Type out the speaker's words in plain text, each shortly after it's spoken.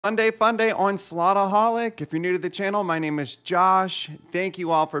Monday Fun Day on Slotaholic. If you're new to the channel, my name is Josh. Thank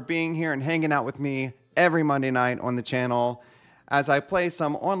you all for being here and hanging out with me every Monday night on the channel as I play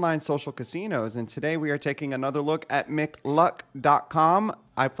some online social casinos. And today we are taking another look at McLuck.com.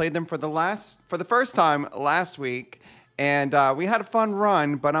 I played them for the first time last week, and we had a fun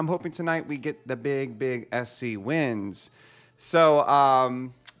run, but I'm hoping tonight we get the big SC wins. So,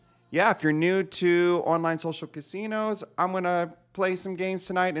 yeah, if you're new to online social casinos, I'm going to play some games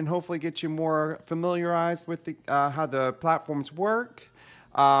tonight and hopefully get you more familiarized with how the platforms work.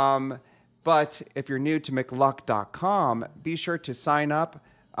 But if you're new to McLuck.com, be sure to sign up.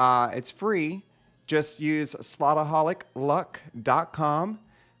 It's free. Just use slotaholicluck.com.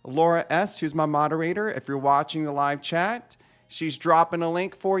 Laura S., who's my moderator, if you're watching the live chat, she's dropping a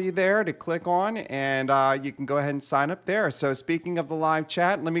link for you there to click on, and you can go ahead and sign up there. So speaking of the live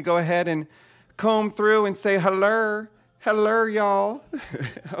chat, let me go ahead and comb through and say hello. Hello, y'all.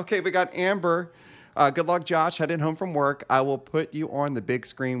 Okay, we got Amber. Good luck, Josh. Heading home from work. I will put you on the big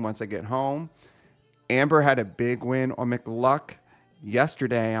screen once I get home. Amber had a big win on McLuck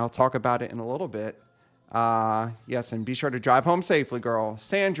yesterday. I'll talk about it in a little bit. Yes, and be sure to drive home safely, girl.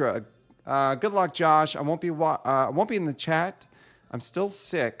 Sandra, good luck, Josh. I won't be in the chat. I'm still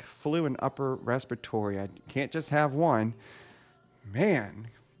sick. Flu and upper respiratory. I can't just have one. Man,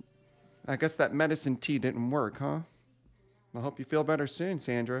 I guess that medicine tea didn't work, huh? I hope you feel better soon,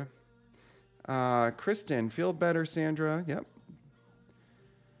 Sandra. Kristen, feel better, Sandra. Yep.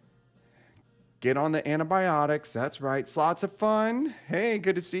 Get on the antibiotics. That's right. Slots of fun. Hey,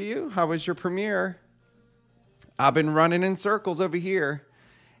 good to see you. How was your premiere? I've been running in circles over here.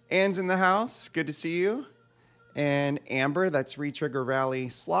 Anne's in the house. Good to see you. And Amber, that's Retrigger Rally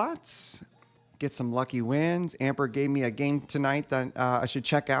Slots. Get some lucky wins. Amber gave me a game tonight that I should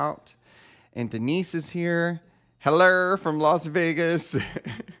check out. And Denise is here. Hello from Las Vegas.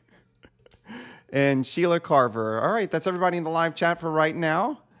 And Sheila Carver. All right, that's everybody in the live chat for right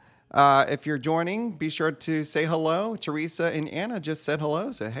now. If you're joining, be sure to say hello. Teresa and Anna just said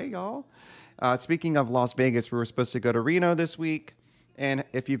hello, so hey, y'all. Speaking of Las Vegas, we were supposed to go to Reno this week. And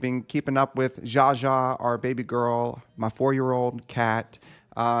if you've been keeping up with Jaja, our baby girl, my 4-year-old cat,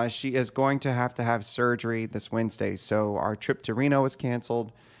 she is going to have surgery this Wednesday. So our trip to Reno is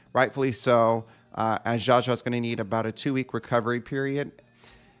canceled, rightfully so. As Jaja's going to need about a 2-week recovery period.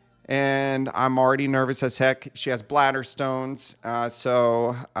 And I'm already nervous as heck. She has bladder stones.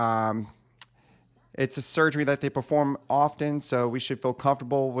 So it's a surgery that they perform often, so we should feel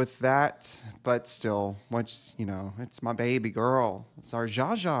comfortable with that. But still, once, you know, it's my baby girl. It's our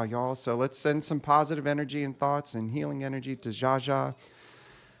Jaja, y'all. So let's send some positive energy and thoughts and healing energy to Jaja.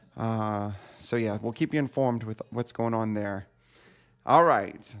 So yeah, we'll keep you informed with what's going on there. All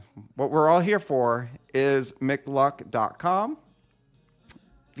right, what we're all here for is McLuck.com.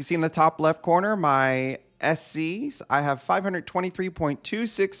 You see in the top left corner, my SCs. I have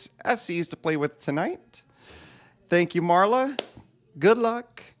 523.26 SCs to play with tonight. Thank you, Marla. Good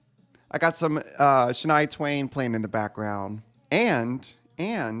luck. I got some Shania Twain playing in the background. And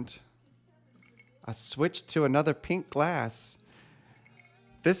I switched to another pink glass.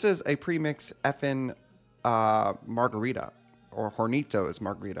 This is a premix effin' margarita. Or Hornitos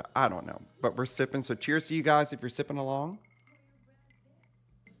margarita. I don't know. But we're sipping. So cheers to you guys if you're sipping along.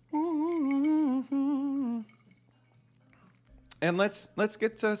 And let's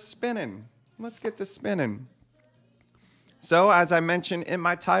get to spinning. Let's get to spinning. So as I mentioned in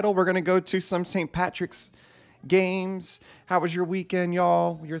my title, we're going to go to some St. Patrick's games. How was your weekend,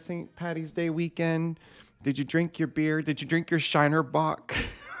 y'all? Your St. Patty's Day weekend? Did you drink your beer? Did you drink your Shiner Bock?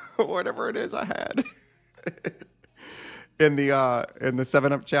 Whatever it is I had. In the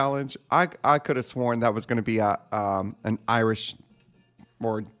 7-Up challenge, I could have sworn that was going to be an Irish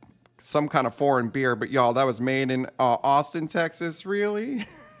or some kind of foreign beer, but y'all, that was made in Austin, Texas, really?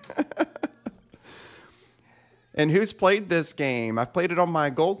 And who's played this game? I've played it on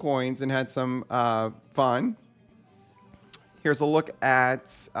my gold coins and had some fun. Here's a look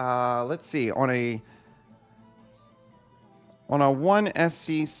at, let's see, on a 1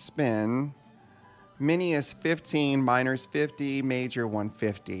 SC spin. Mini is 15, minor's 50, major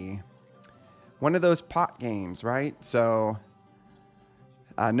 150. One of those pot games, right? So,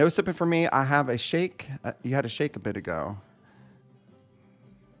 no sipping for me. I have a shake. You had a shake a bit ago.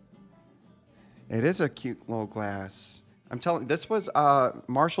 It is a cute little glass. I'm telling you, this was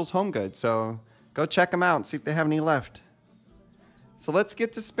Marshall's Home Goods, so go check them out and see if they have any left. So let's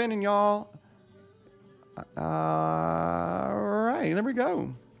get to spinning, y'all. All right, there we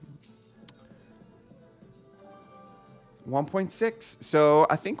go. 1.6. So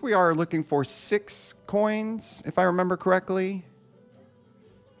I think we are looking for 6 coins, if I remember correctly.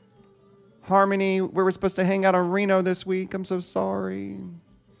 Harmony, we were supposed to hang out on Reno this week. I'm so sorry.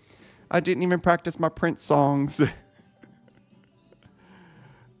 I didn't even practice my Prince songs.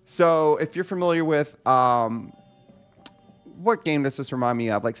 So if you're familiar with, what game does this remind me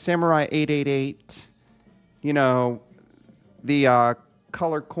of? Like Samurai 888, you know, the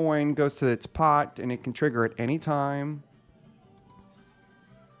color coin goes to its pot and it can trigger at any time.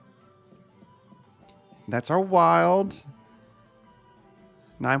 That's our wild.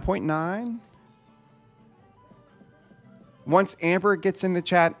 9.9. Once Amber gets in the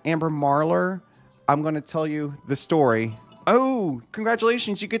chat, Amber Marler, I'm going to tell you the story. Oh,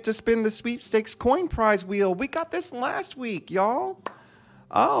 congratulations. You get to spin the sweepstakes coin prize wheel. We got this last week, y'all.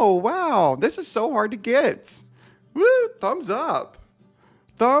 Oh, wow. This is so hard to get. Woo, thumbs up.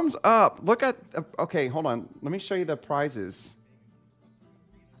 Thumbs up. Look at, okay, hold on. Let me show you the prizes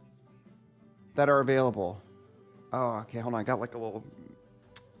that are available. Oh, okay, hold on. I got like a little,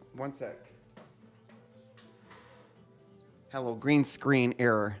 one sec. Had a little green screen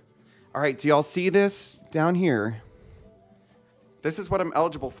error. All right, do y'all see this down here? This is what I'm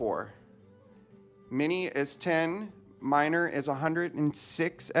eligible for. Mini is 10, minor is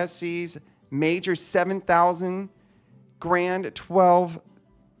 106 SCs, major 7,000, grand 12.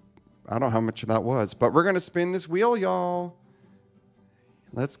 I don't know how much that was, but we're gonna spin this wheel, y'all.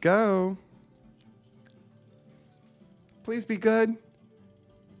 Let's go. Please be good.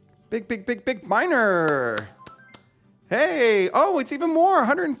 Big, big, big, big minor. Hey, oh, it's even more,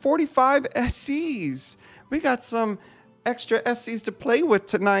 145 SCs. We got some extra SCs to play with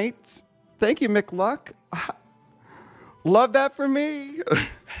tonight. Thank you, McLuck. Love that for me.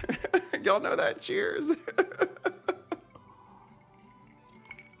 Y'all know that. Cheers.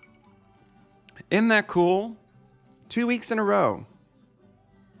 Isn't that cool? 2 weeks in a row.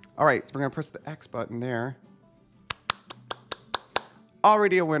 All right, so we're going to press the X button there.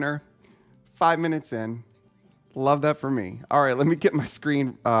 Already a winner. 5 minutes in. Love that for me. All right, let me get my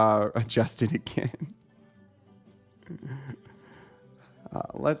screen adjusted again.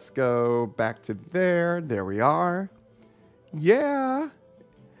 Let's go back to there. There we are. Yeah.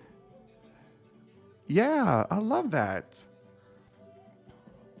 Yeah, I love that.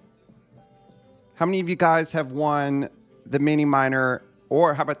 How many of you guys have won the mini minor,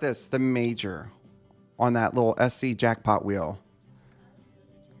 or how about this, the major on that little SC jackpot wheel?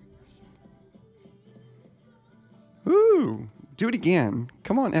 Ooh, do it again.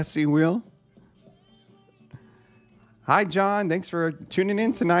 Come on, SC wheel. Hi, John. Thanks for tuning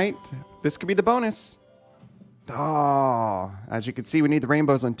in tonight. This could be the bonus. Oh, as you can see, we need the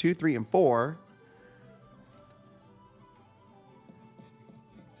rainbows on 2, 3, and 4.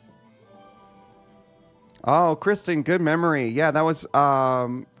 Oh, Kristen, good memory. Yeah, that was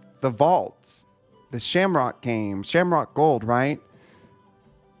the vaults, the Shamrock game, Shamrock Gold, right?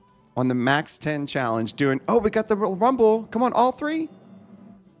 On the Max 10 challenge doing, oh, we got the Rumble. Come on, all 3?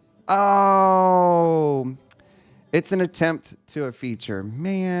 Oh, it's an attempt to a feature.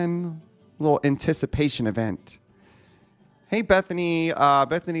 Man, little anticipation event. Hey, Bethany.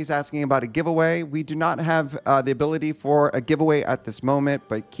 Bethany's asking about a giveaway. We do not have the ability for a giveaway at this moment,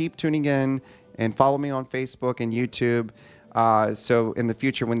 but keep tuning in and follow me on Facebook and YouTube. So in the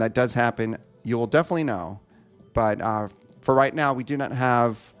future, when that does happen, you will definitely know. But for right now, we do not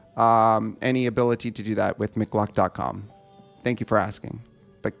have any ability to do that with McLuck.com. Thank you for asking.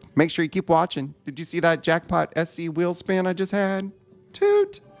 But make sure you keep watching. Did you see that jackpot SC wheel spin I just had?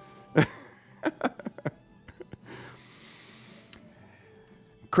 Toot!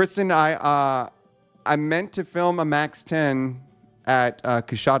 Kristen, I meant to film a Max 10 at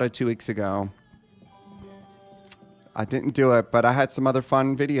Kushada 2 weeks ago. I didn't do it, but I had some other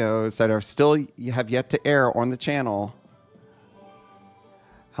fun videos that are still have yet to air on the channel.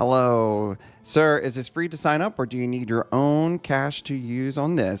 Hello. Sir, is this free to sign up or do you need your own cash to use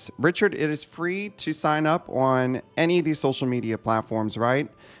on this? Richard, it is free to sign up on any of these social media platforms, right?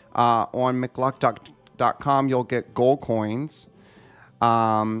 On McLuck.com, you'll get gold coins.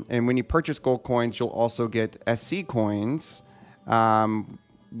 And when you purchase gold coins, you'll also get SC coins.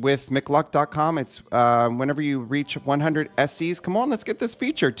 With McLuck.com, it's whenever you reach 100 SCs, come on, let's get this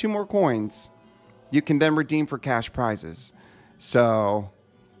feature. 2 more coins. You can then redeem for cash prizes. So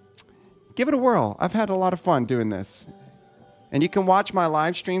give it a whirl. I've had a lot of fun doing this. And you can watch my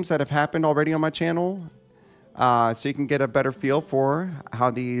live streams that have happened already on my channel so you can get a better feel for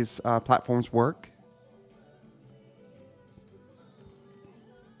how these platforms work.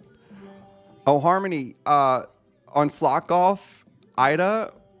 Oh, Harmony, on Slot Golf,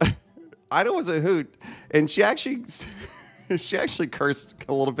 Ida was a hoot. And she actually, she actually cursed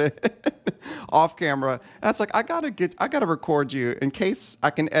a little bit off camera. And I was like, I gotta record you in case I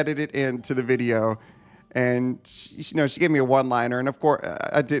can edit it into the video. And she gave me a one-liner, and of course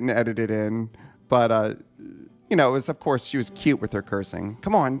I didn't edit it in, but it was, of course, she was cute with her cursing.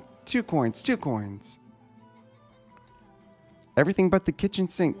 Come on, 2 coins, 2 coins. Everything but the kitchen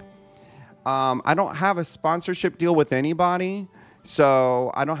sink. I don't have a sponsorship deal with anybody,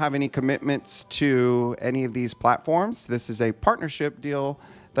 so I don't have any commitments to any of these platforms. This is a partnership deal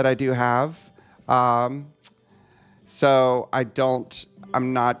that I do have. So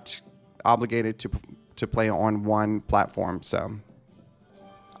I'm not obligated to play on one platform. So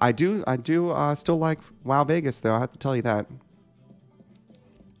I do still like WoW Vegas, though. I have to tell you that.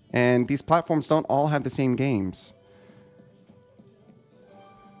 And these platforms don't all have the same games.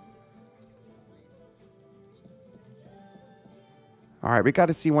 All right, we got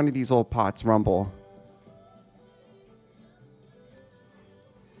to see one of these old pots rumble.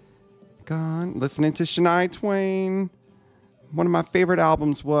 Gone. Listening to Shania Twain. One of my favorite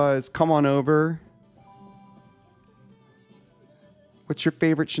albums was Come On Over. What's your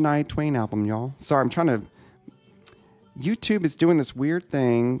favorite Shania Twain album, y'all? Sorry, I'm trying to... YouTube is doing this weird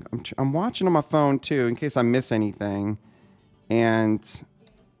thing. I'm watching on my phone, too, in case I miss anything. And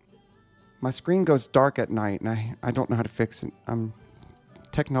my screen goes dark at night, and I don't know how to fix it. I'm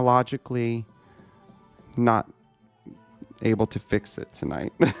technologically not able to fix it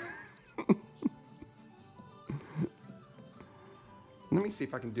tonight. Let me see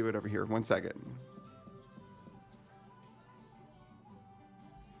if I can do it over here. 1 second.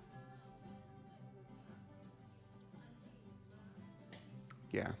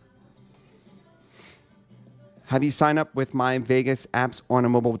 Yeah. Have you signed up with My Vegas apps on a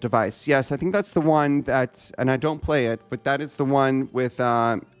mobile device? Yes, I think that's the one that's, and I don't play it, but that is the one with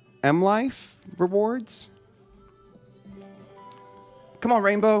M-Life rewards. Come on,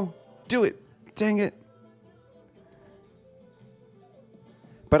 Rainbow. Do it. Dang it.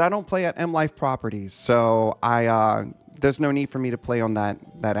 But I don't play at M-Life properties, so there's no need for me to play on that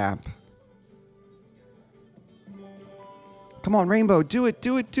app. Come on, Rainbow. Do it,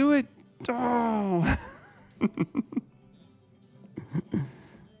 do it, do it. Oh.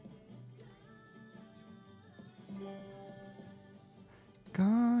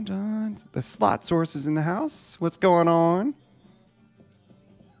 God, the slot source is in the house. What's going on?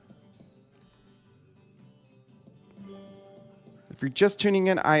 If you're just tuning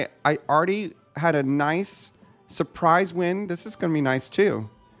in, I already had a nice surprise win. This is going to be nice too.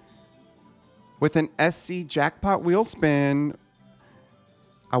 With an SC jackpot wheel spin,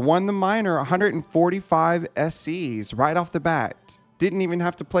 I won the minor 145 SCs right off the bat. Didn't even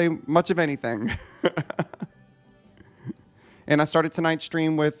have to play much of anything. And I started tonight's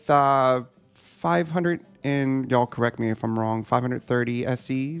stream with 500, and y'all correct me if I'm wrong, 530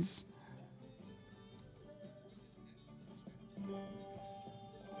 SCs.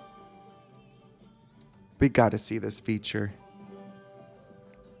 We got to see this feature.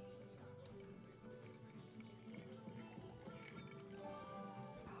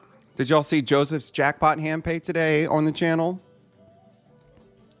 Did y'all see Joseph's jackpot hand pay today on the channel?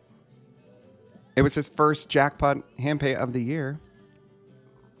 It was his first jackpot hand pay of the year.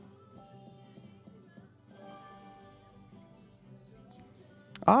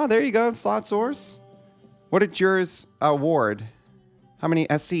 Ah, there you go, slot source. What did yours award? How many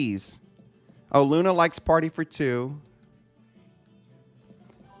SCs? Oh, Luna likes Party for Two.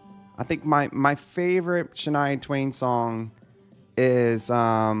 I think my favorite Shania Twain song is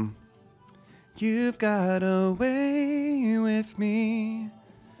You've Got a Way with Me.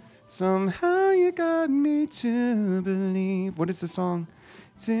 Somehow you got me to believe. What is the song?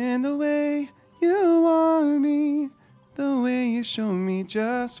 It's in the way you want me, the way you show me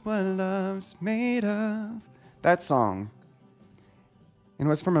just what love's made of. That song. And it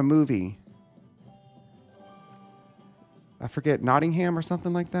was from a movie. I forget, Nottingham or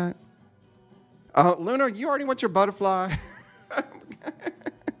something like that. Oh, Luna, you already want your butterfly.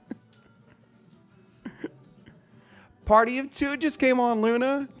 Party of Two just came on,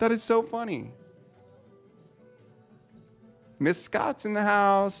 Luna. That is so funny. Miss Scott's in the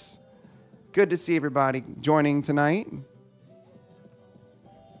house. Good to see everybody joining tonight.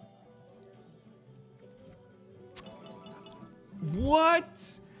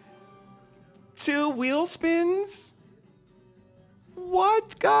 What? 2 wheel spins?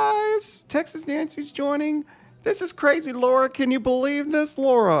 What, guys? Texas Nancy's joining. This is crazy, Laura. Can you believe this,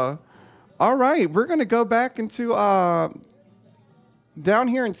 Laura? All right, we're going to go back into down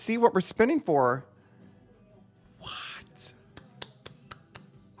here and see what we're spinning for. What?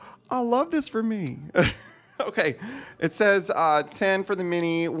 I love this for me. Okay. It says 10 for the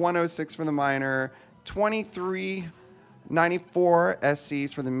mini, 106 for the minor, 2394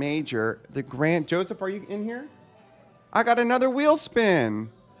 SCs for the major. The grand. Joseph, are you in here? I got another wheel spin.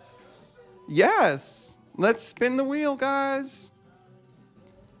 Yes. Let's spin the wheel, guys.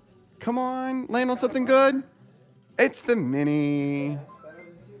 Come on. Land on something good. It's the mini.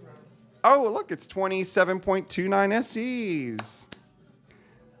 Oh, look. It's 27.29 SCs.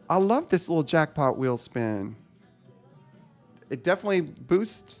 I love this little jackpot wheel spin. It definitely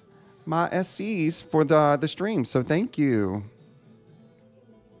boosts my SCs for the stream, so thank you.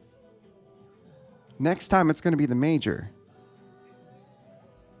 Next time, it's going to be the major.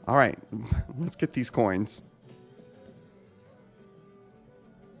 All right, let's get these coins.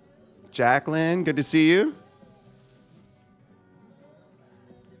 Jacqueline, good to see you.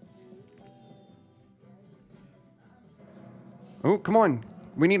 Oh, come on.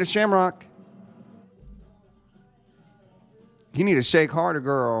 We need a shamrock. You need to shake harder,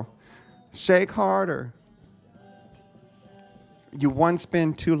 girl. Shake harder. You one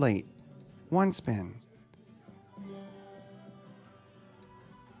spin too late. One spin.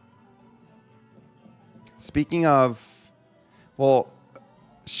 Speaking of, well,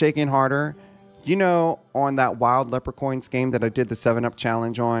 shaking harder, you know, on that Wild Leprechaun game that I did the 7-Up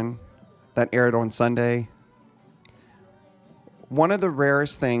challenge on, that aired on Sunday, one of the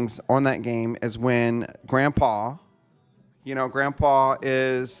rarest things on that game is when Grandpa, you know, Grandpa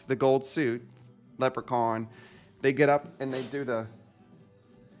is the gold suit, leprechaun, they get up and they do the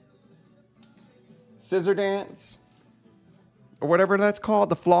scissor dance, or whatever that's called,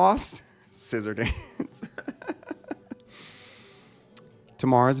 the floss. Scissor dance.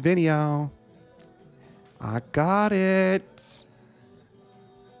 Tomorrow's video. I got it.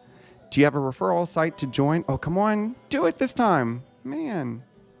 Do you have a referral site to join? Oh, come on. Do it this time. Man.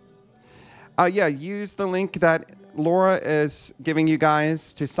 Yeah, use the link that Laura is giving you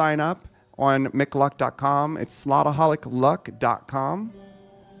guys to sign up on mcluck.com. It's slotaholicluck.com.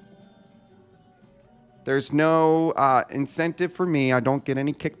 There's no incentive for me. I don't get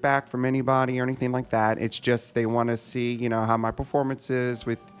any kickback from anybody or anything like that. It's just they want to see, you know, how my performance is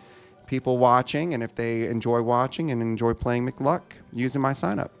with people watching, and if they enjoy watching and enjoy playing McLuck, using my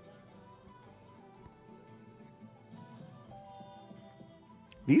sign up.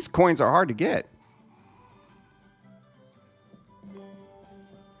 These coins are hard to get.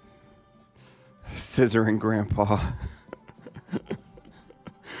 Scissor and Grandpa.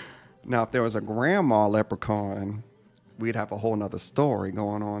 Now, if there was a grandma leprechaun, we'd have a whole nother story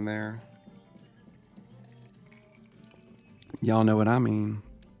going on there. Y'all know what I mean.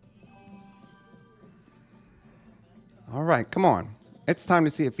 All right, come on. It's time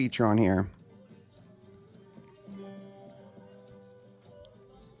to see a feature on here.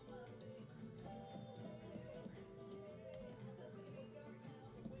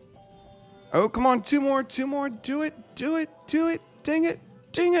 Oh, come on, two more. Do it. Dang it.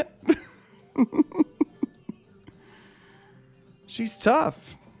 She's tough.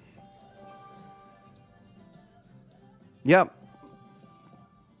 Yep.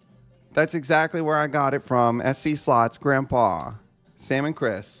 That's exactly where I got it from. SC Slots, Grandpa, Sam and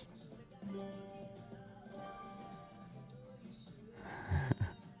Chris.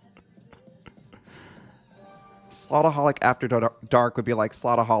 Slotaholic after dark would be like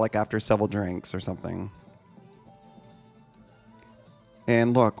Slotaholic after several drinks or something.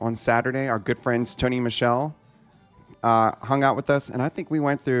 And look, on Saturday, our good friends Tony and Michelle hung out with us, and I think we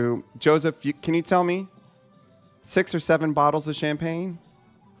went through, Joseph, can you tell me, 6 or 7 bottles of champagne?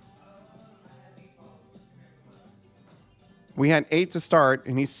 We had 8 to start,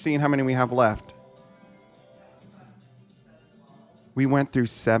 and he's seeing how many we have left. We went through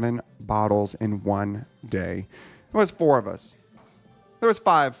 7 bottles in one day. It was 4 of us. There was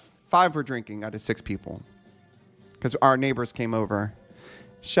 5. 5 were drinking out of 6 people because our neighbors came over.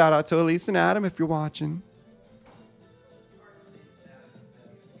 Shout out to Elise and Adam if you're watching.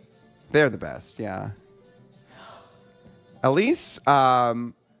 They're the best, yeah. Elise,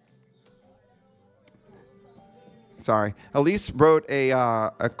 Elise wrote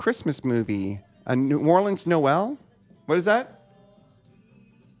a Christmas movie, a New Orleans Noel. What is that?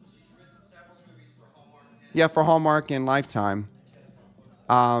 Yeah, for Hallmark and Lifetime.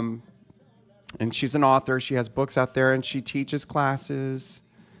 And she's an author. She has books out there, and she teaches classes.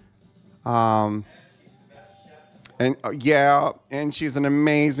 And she's an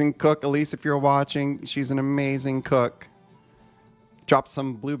amazing cook. Elise, if you're watching, she's an amazing cook. Dropped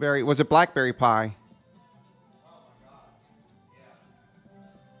some blueberry. Was it blackberry pie?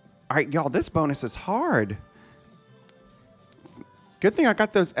 All right, y'all, this bonus is hard. Good thing I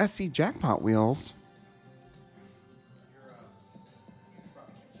got those SC jackpot wheels.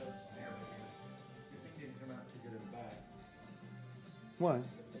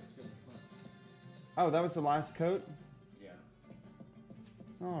 Oh, that was the last coat? Yeah.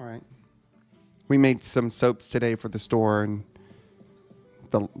 All right. We made some soaps today for the store, and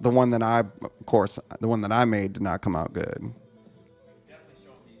the one that the one that I made did not come out good. Definitely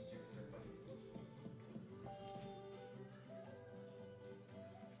show them these two because they're funny.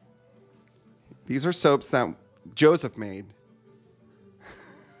 These are soaps that Joseph made.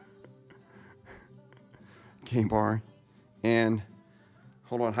 Gay bar. And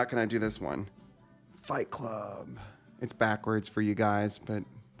hold on, how can I do this one? Fight Club. It's backwards for you guys, but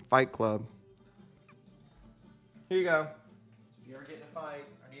Fight Club. Here you go. If you ever get in a fight,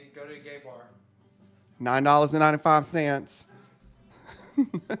 I need to go to a gay bar. $9.95.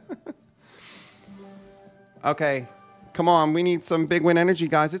 Okay, come on. We need some big win energy,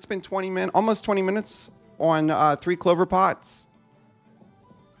 guys. It's been almost 20 minutes on 3 Clover Pots.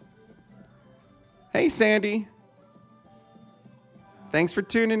 Hey, Sandy. Thanks for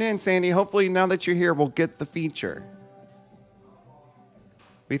tuning in, Sandy. Hopefully, now that you're here, we'll get the feature.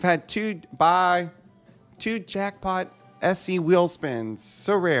 We've had two jackpot SC wheel spins.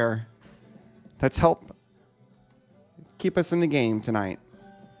 So rare. That's helped keep us in the game tonight.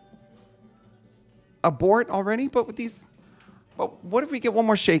 Abort already? But what if we get one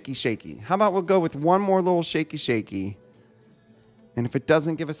more shaky? How about we'll go with one more little shaky? And if it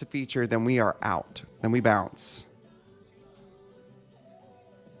doesn't give us a feature, then we are out. Then we bounce.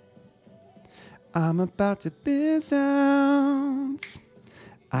 I'm about to biz out.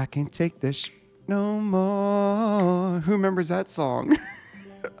 I can't take this no more. Who remembers that song?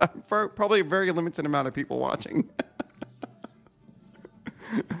 Probably a very limited amount of people watching.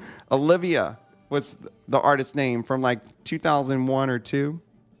 Olivia was the artist name from like 2001 or 2.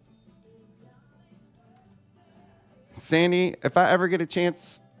 Sandy, if I ever get a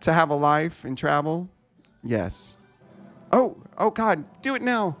chance to have a life and travel, yes. Oh God, do it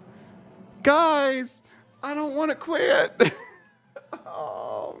now. Guys, I don't want to quit.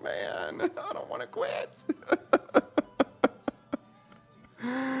 Oh, man, I don't want to quit.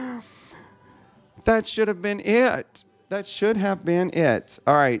 That should have been it.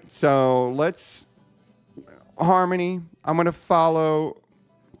 All right, so let's, Harmony, I'm going to follow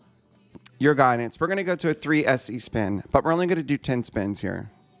your guidance. We're going to go to a 3 SE spin, but we're only going to do 10 spins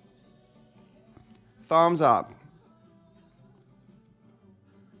here. Thumbs up.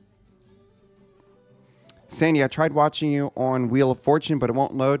 Sandy, I tried watching you on Wheel of Fortune, but it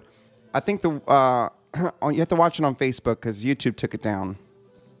won't load. I think you have to watch it on Facebook because YouTube took it down.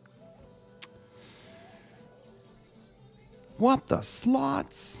 What the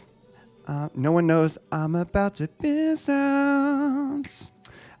slots? No one knows I'm about to biz out.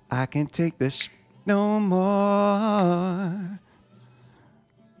 I can't take this no more.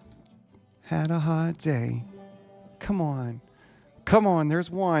 Had a hard day. Come on.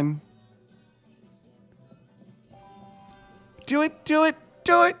 There's one. Do it.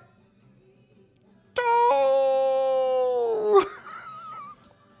 Oh!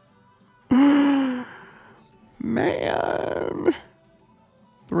 Man.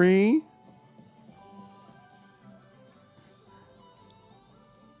 3.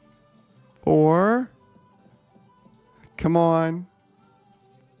 4. Come on.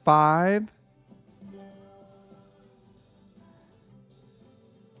 5.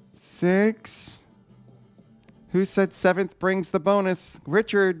 6. Who said 7th brings the bonus?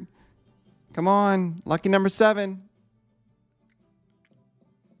 Richard. Come on. Lucky number 7.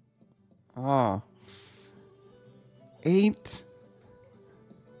 Oh. 8.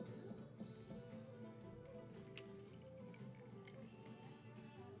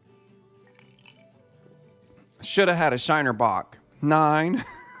 Should have had a Shiner Bach. 9.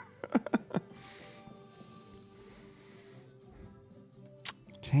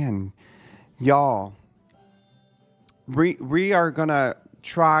 10. Y'all. We are going to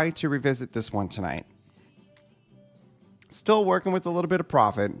try to revisit this one tonight. Still working with a little bit of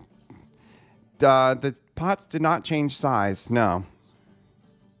profit. The pots did not change size. No.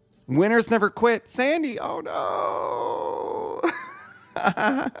 Winners never quit. Sandy, oh no.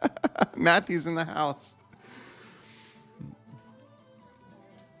 Matthew's in the house.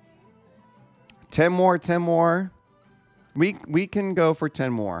 10 more. We can go for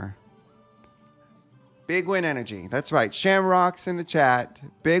 10 more. Big win energy. That's right. Shamrock's in the chat.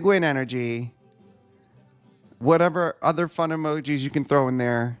 Big win energy. Whatever other fun emojis you can throw in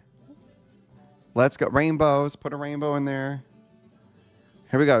there. Let's go. Rainbows. Put a rainbow in there.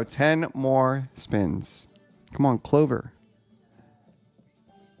 Here we go. 10 more spins. Come on, Clover.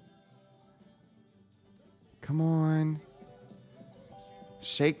 Come on.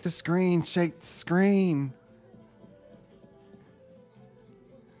 Shake the screen. Shake the screen.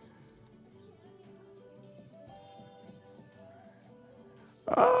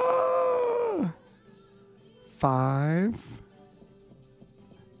 5.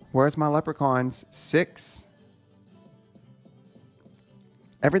 Where's my leprechauns? 6.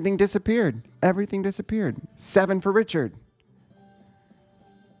 Everything disappeared. Everything disappeared. 7 for Richard.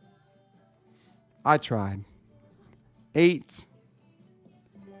 I tried. 8.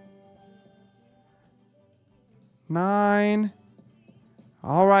 9.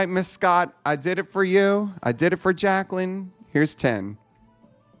 All right, Miss Scott, I did it for you. I did it for Jacqueline. Here's 10.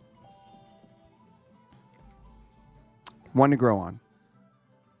 1 to grow on.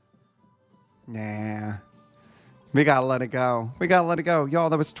 Nah. We gotta let it go. We gotta let it go. Y'all,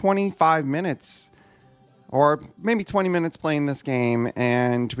 that was 25 minutes. Or maybe 20 minutes playing this game,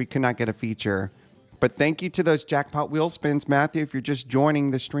 and we could not get a feature. But thank you to those jackpot wheel spins. Matthew, if you're just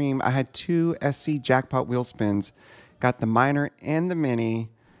joining the stream, I had 2 SC jackpot wheel spins. Got the minor and the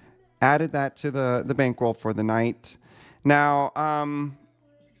mini. Added that to the bankroll for the night. Now,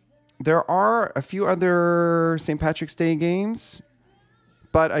 there are a few other St. Patrick's Day games.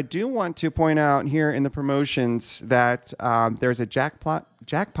 But I do want to point out here in the promotions that there's a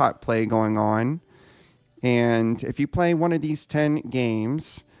jackpot play going on. And if you play one of these 10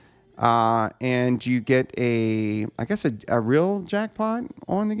 games and you get a real jackpot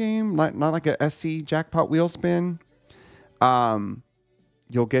on the game, not like a SC jackpot wheel spin,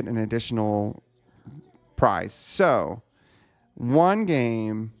 you'll get an additional prize. So one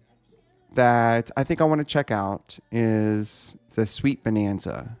game that I think I want to check out is the Sweet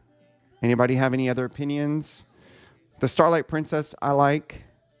Bonanza. Anybody have any other opinions? The Starlight Princess I like.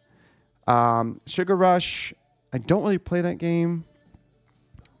 Sugar Rush, I don't really play that game.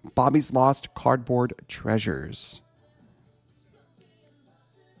 Bobby's Lost Cardboard Treasures.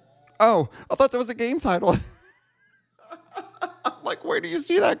 Oh, I thought that was a game title. I'm like, where do you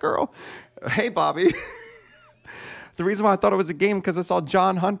see that, girl? Hey, Bobby. The reason why I thought it was a game because I saw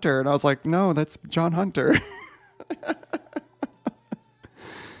John Hunter, and I was like, no, that's John Hunter.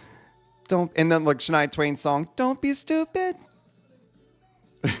 And then look, Shania Twain's song, Don't Be Stupid.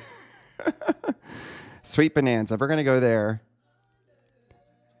 Sweet Bonanza. We're going to go there.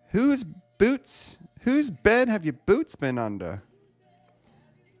 Whose bed have your boots been under?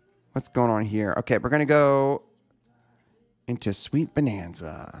 What's going on here? Okay, we're going to go into Sweet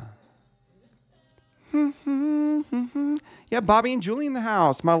Bonanza. Yeah, Bobby and Julie in the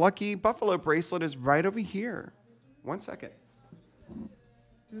house. My lucky buffalo bracelet is right over here. 1 second.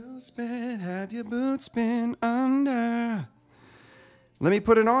 Whose bed have your boots been under? Let me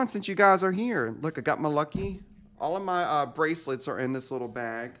put it on since you guys are here. Look, I got my lucky. All of my bracelets are in this little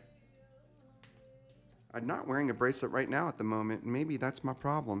bag. I'm not wearing a bracelet right now at the moment. Maybe that's my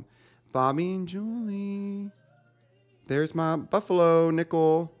problem. Bobby and Julie. There's my buffalo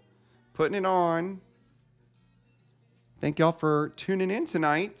nickel. Putting it on. Thank y'all for tuning in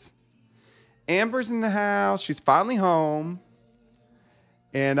tonight. Amber's in the house. She's finally home.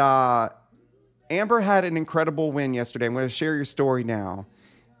 And Amber had an incredible win yesterday. I'm going to share your story now.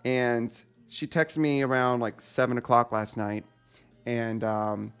 And she texted me around like 7 o'clock last night. And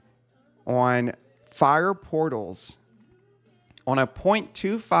on Fire Portals, on a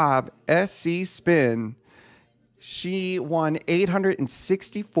 .25 SC spin, she won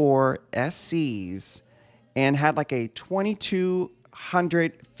 864 SCs and had like a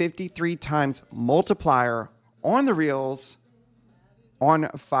 2,253 times multiplier on the reels on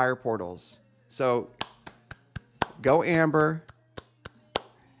Fire Portals. So go Amber.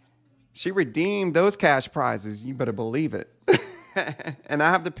 She redeemed those cash prizes. You better believe it. And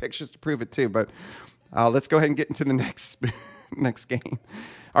I have the pictures to prove it too. But let's go ahead and get into the next game.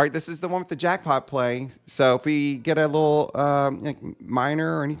 All right, this is the one with the jackpot play. So if we get a little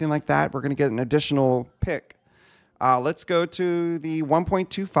minor or anything like that, we're going to get an additional pick. Let's go to the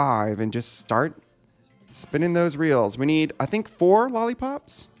 1.25 and just start spinning those reels. We need, I think, 4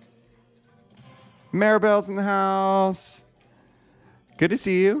 lollipops. Maribel's in the house. Good to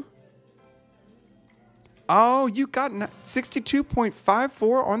see you. Oh, you got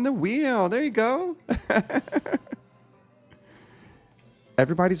 62.54 on the wheel. There you go.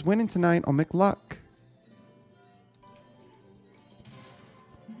 Everybody's winning tonight on McLuck.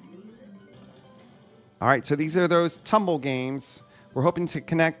 All right, so these are those tumble games. We're hoping to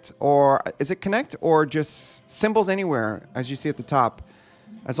connect, or is it connect or just symbols anywhere, as you see at the top?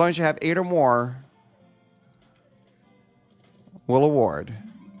 As long as you have 8 or more, we'll award.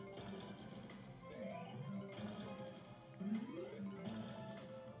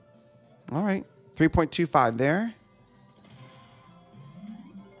 All right, 3.25 there.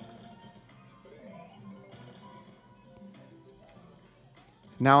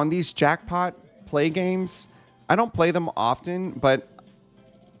 Now, in these jackpot play games, I don't play them often, but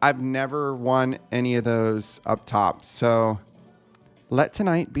I've never won any of those up top. So let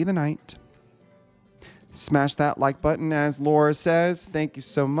tonight be the night. Smash that like button, as Laura says. Thank you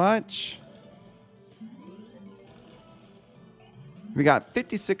so much. We got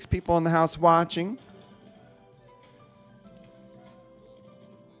 56 people in the house watching.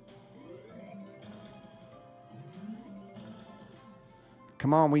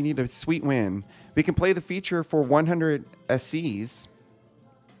 Come on, we need a sweet win. We can play the feature for 100 SCs.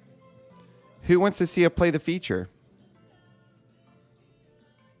 Who wants to see us play the feature?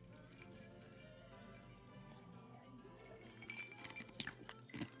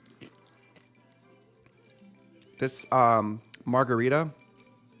 This margarita,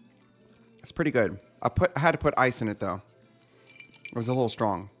 it's pretty good. I had to put ice in it though. It was a little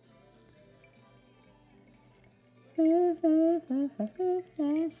strong.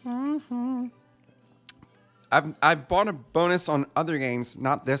 I've bought a bonus on other games,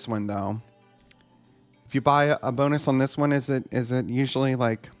 not this one though. If you buy a bonus on this one, is it usually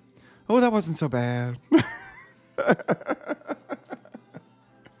like, oh, that wasn't so bad?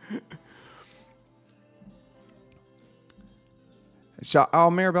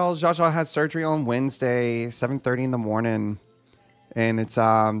 Maribel, Jaja has surgery on Wednesday, 7:30 in the morning, and it's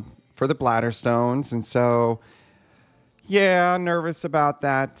for the bladder stones, and so yeah, nervous about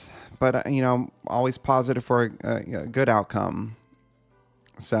that, but always positive for a good outcome.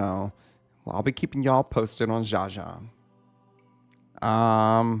 So I'll be keeping y'all posted on Jaja.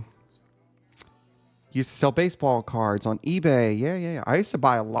 Used to sell baseball cards on eBay. Yeah. I used to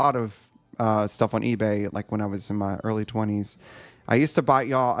buy a lot of stuff on eBay, like when I was in my early 20s. I used to buy,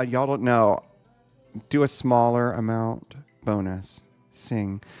 y'all don't know, do a smaller amount bonus.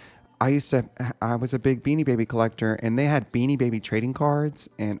 Sing. I was a big Beanie Baby collector, and they had Beanie Baby trading cards,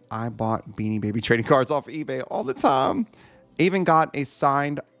 and I bought Beanie Baby trading cards off eBay all the time. Even got a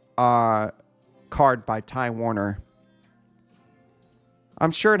signed card by Ty Warner.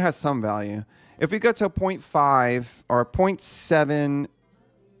 I'm sure it has some value. If we go to a 0.5 or a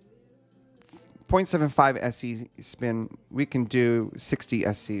 0.75 SC spin, we can do 60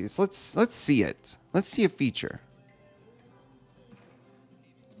 SCs. Let's see it. Let's see a feature.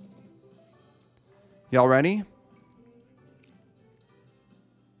 Y'all ready?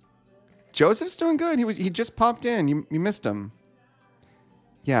 Joseph's doing good. He just popped in. You missed him.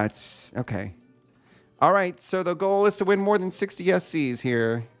 Yeah, it's okay. All right, so the goal is to win more than 60 SCs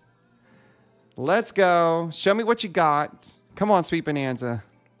here. Let's go. Show me what you got. Come on, Sweet Bonanza.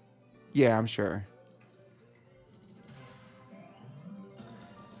 Yeah, I'm sure.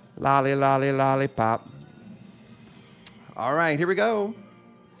 Lolly, lolly, lollipop. All right, here we go.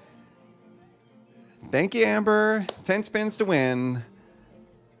 Thank you, Amber. 10 spins to win.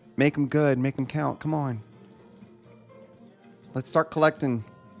 Make them good. Make them count. Come on. Let's start collecting.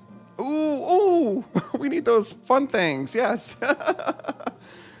 Ooh. We need those fun things. Yes.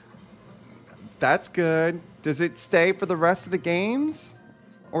 That's good. Does it stay for the rest of the games?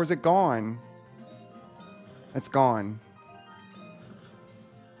 Or is it gone? It's gone.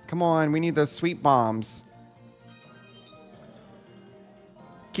 Come on. We need those sweet bombs.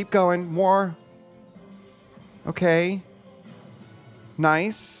 Keep going. More. Okay.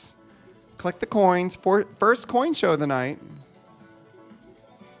 Nice. Collect the coins. First coin show of the night.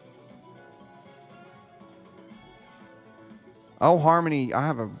 Oh, Harmony. I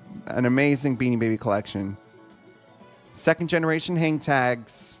have an amazing Beanie Baby collection. Second generation hang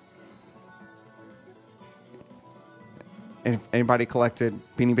tags. And if anybody collected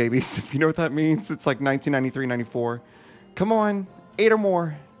Beanie Babies, if you know what that means, it's like 1993, 94. Come on. 8 or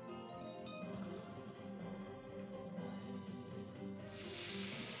more.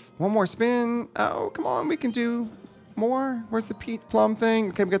 One more spin. Oh, come on. We can do more. Where's the peach plum thing?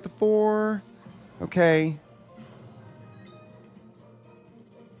 Okay, we got the 4. Okay.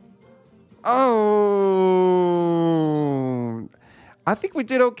 Oh. I think we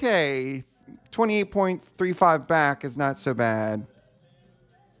did okay. 28.35 back is not so bad.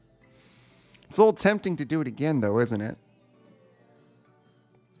 It's a little tempting to do it again, though, isn't it?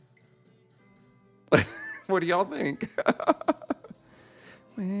 What do y'all think?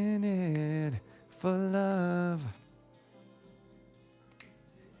 Win it for love.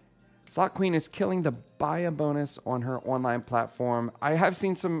 Slot Queen is killing the buy a bonus on her online platform. I have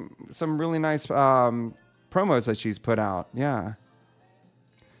seen some really nice promos that she's put out. Yeah.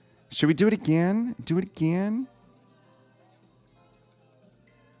 Should we do it again? Do it again?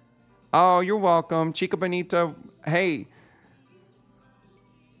 Oh, you're welcome. Chica Bonita. Hey.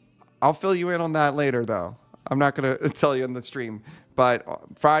 I'll fill you in on that later, though. I'm not going to tell you in the stream. But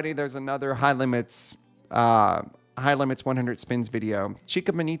Friday, there's another high limits High Limits 100 Spins video.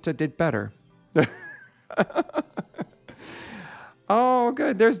 Chica Bonita did better. Oh,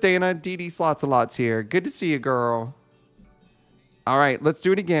 good. There's Dana. Dee Slots a Lots here. Good to see you, girl. All right, let's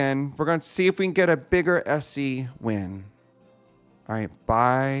do it again. We're going to see if we can get a bigger SC win. All right,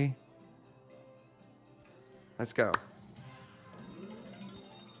 bye. Let's go.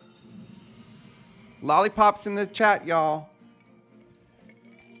 Lollipops in the chat, y'all.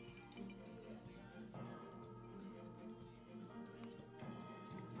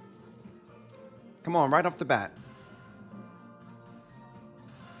 Come on, right off the bat.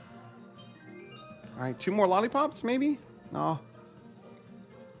 All right, 2 more lollipops, maybe? No.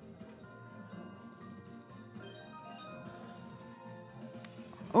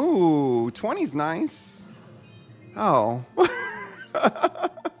 Ooh, 20's nice. Oh.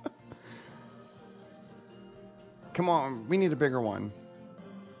 Come on, we need a bigger one.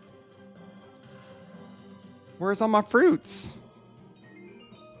 Where's all my fruits?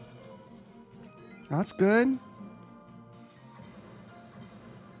 Oh, that's good.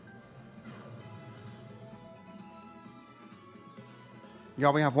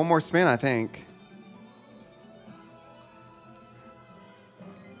 Y'all, we have one more spin, I think.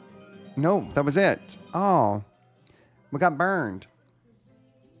 No, that was it. Oh, we got burned.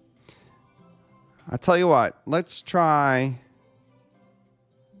 I'll tell you what, let's try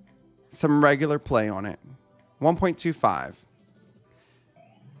some regular play on it. 1.25.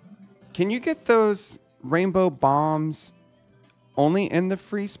 Can you get those rainbow bombs only in the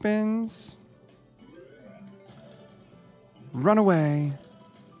free spins? Run away.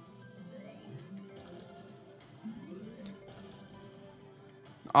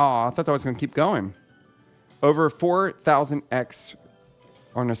 Oh, I thought that was going to keep going. Over 4,000x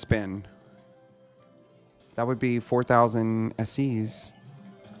on a spin. That would be 4,000 SCs.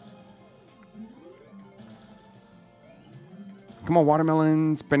 Come on,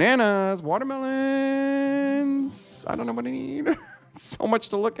 watermelons, bananas, watermelons. I don't know what I need. So much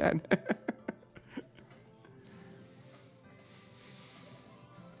to look at.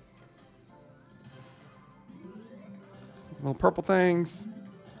 Little purple things.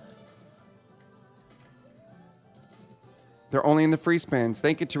 They're only in the free spins.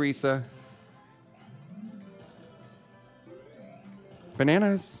 Thank you, Teresa.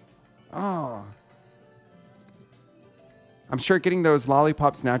 Bananas. Oh. I'm sure getting those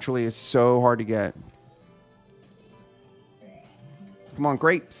lollipops naturally is so hard to get. Come on,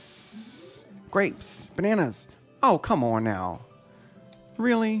 grapes. Grapes. Bananas. Oh, come on now.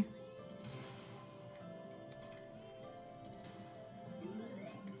 Really?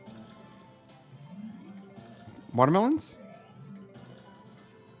 Watermelons?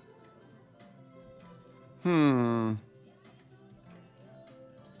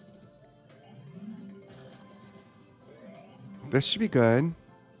 This should be good.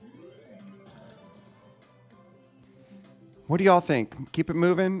 What do y'all think? Keep it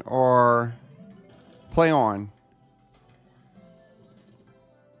moving or play on?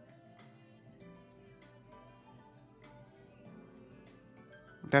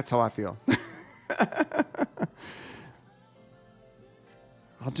 That's how I feel.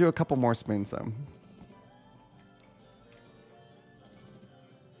 I'll do a couple more spins though.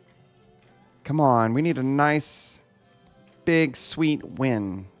 Come on, we need a nice, big, sweet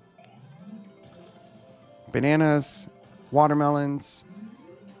win. Bananas, watermelons.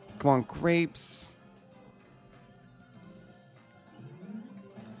 Come on, grapes.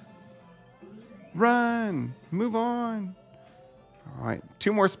 Run, move on. All right,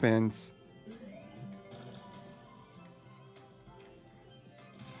 2 more spins.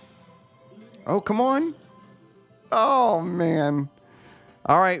 Oh, come on. Oh, man.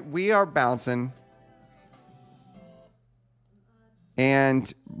 All right, we are bouncing.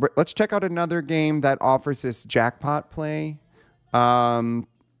 And let's check out another game that offers this jackpot play.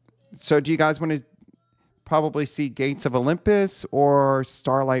 So do you guys want to probably see Gates of Olympus or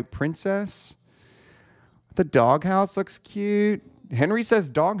Starlight Princess? The doghouse looks cute. Henry says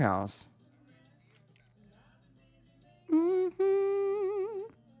doghouse.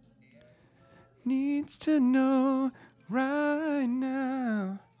 Needs to know right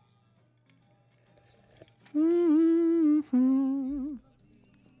now.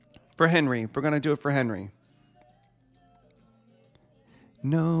 For Henry. We're going to do it for Henry.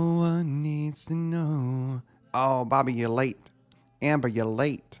 No one needs to know. Oh, Bobby, you're late. Amber, you're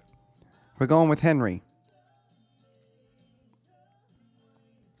late. We're going with Henry.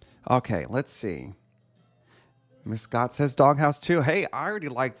 Okay, let's see. Miss Scott says doghouse too. Hey, I already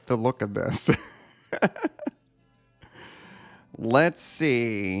like the look of this. Let's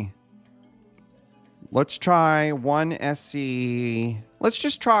see. Let's try one SC. Let's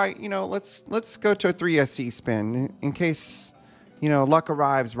just try, let's go to a 3 SC spin in case, luck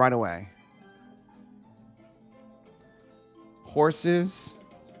arrives right away. Horses.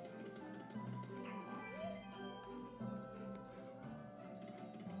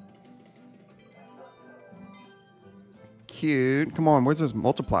 Cute. Come on, where's those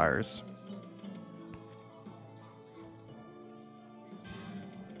multipliers?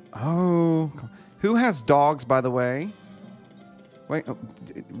 Oh, who has dogs, by the way? Wait,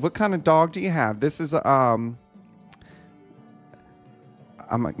 what kind of dog do you have? This is I'm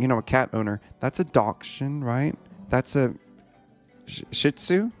a cat owner. That's a Dachshund, right? That's a Shih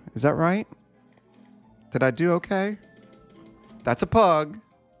Tzu. Is that right? Did I do okay? That's a pug.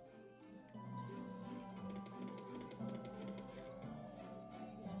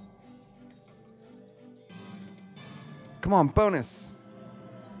 Come on, bonus.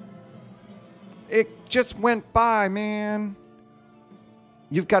 It just went by, man.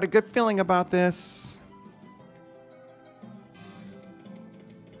 You've got a good feeling about this.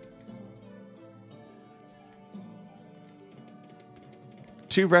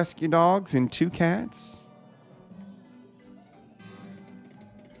 Two rescue dogs and 2 cats.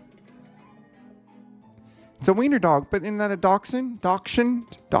 It's a wiener dog, but isn't that a dachshund?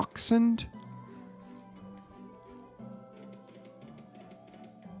 Dachshund?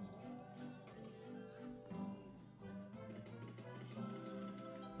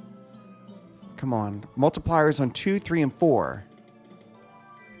 Come on. Multipliers on 2, 3, and 4.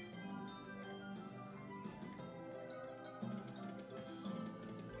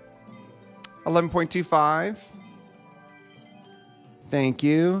 $11.25. Thank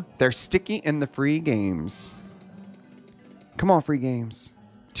you. They're sticky in the free games. Come on, free games.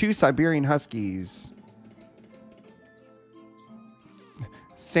 2 Siberian Huskies.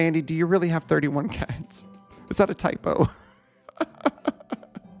 Sandy, do you really have 31 cats? Is that a typo?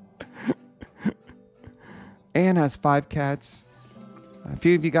 Anne has 5 cats. A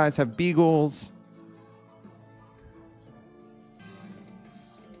few of you guys have beagles.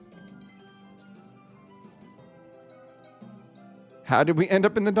 How did we end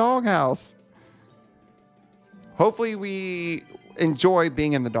up in the doghouse? Hopefully we enjoy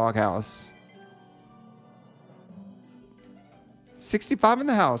being in the doghouse. 65 in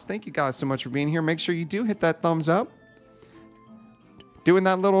the house. Thank you guys so much for being here. Make sure you do hit that thumbs up. Doing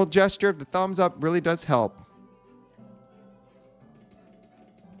that little gesture of the thumbs up really does help.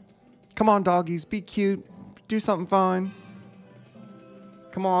 Come on, doggies. Be cute. Do something fun.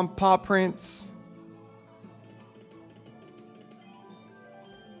 Come on, paw prints.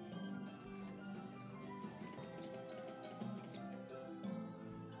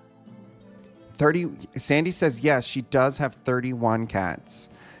 Sandy says yes, she does have 31 cats.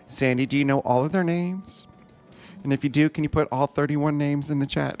 Sandy, do you know all of their names? And if you do, can you put all 31 names in the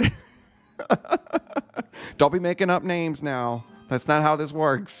chat? Don't be making up names now. That's not how this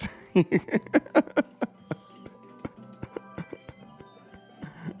works.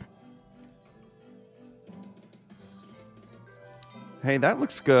 Hey, that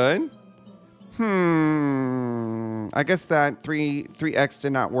looks good. I guess that 3x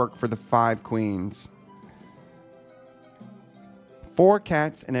did not work for the 5 queens. 4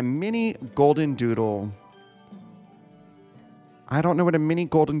 cats and a mini golden doodle. I don't know what a mini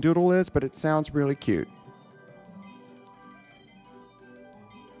golden doodle is, but it sounds really cute.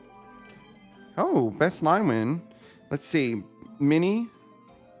 Oh, best line win. Let's see. Mini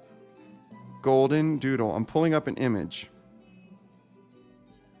golden doodle. I'm pulling up an image.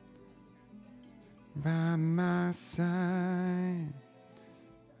 By my side.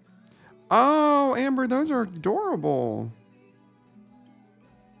 Oh, Amber, those are adorable.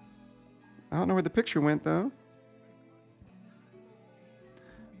 I don't know where the picture went, though.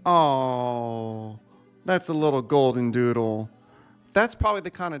 Oh, that's a little golden doodle. That's probably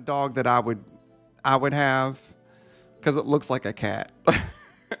the kind of dog that I would have, because it looks like a cat.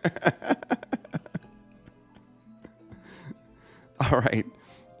 All right.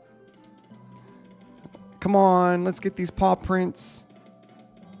 Come on, let's get these paw prints.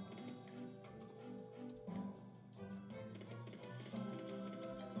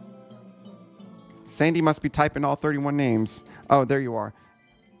 Sandy must be typing all 31 names. Oh, there you are.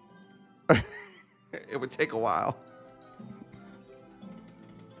 It would take a while.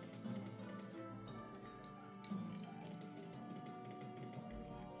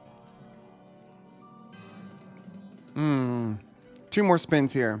 Two more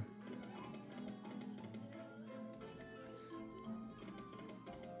spins here.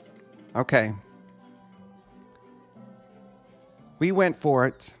 Okay. We went for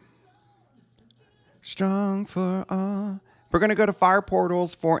it. Strong for all. We're going to go to fire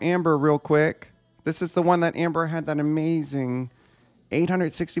portals for Amber real quick. This is the one that Amber had that amazing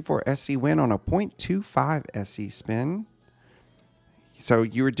 864 SC win on a 0.25 SC spin. So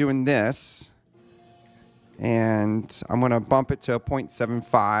you were doing this. And I'm going to bump it to a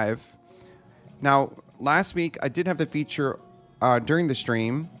 0.75. Now, last week, I did have the feature during the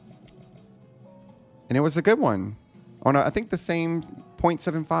stream. And it was a good one. On, I think, the same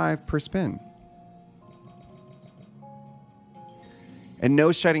 0.75 per spin. And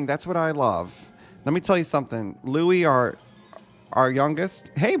no shedding. That's what I love. Let me tell you something. Louie, our youngest.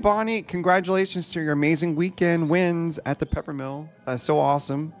 Hey, Bonnie. Congratulations to your amazing weekend wins at the Peppermill. That's so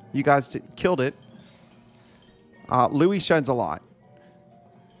awesome. You guys killed it. Louie sheds a lot.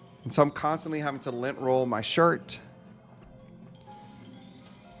 And so I'm constantly having to lint roll my shirt.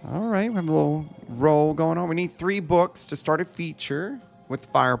 All right, we have a little roll going on. We need 3 books to start a feature with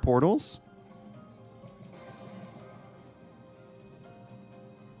fire portals.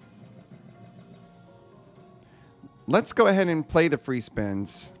 Let's go ahead and play the free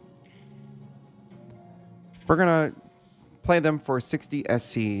spins. We're going to play them for 60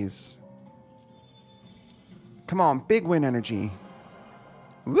 SCs. Come on, big win energy.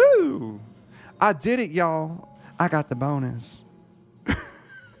 Woo! I did it, y'all. I got the bonus.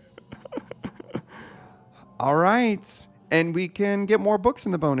 All right. And we can get more books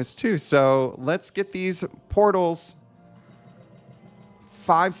in the bonus, too. So let's get these portals.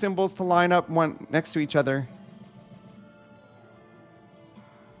 5 symbols to line up one next to each other.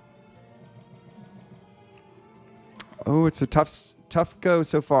 Oh, it's a tough go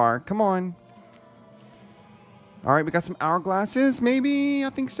so far. Come on. All right, we got some hourglasses, maybe? I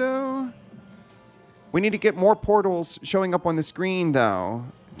think so. We need to get more portals showing up on the screen, though.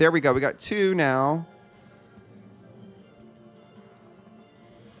 There we go. We got 2 now.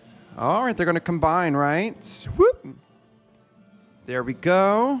 All right, they're going to combine, right? Whoop. There we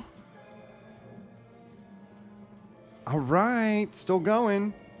go. All right, still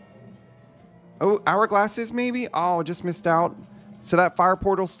going. Oh, hourglasses, maybe? Oh, just missed out. So that fire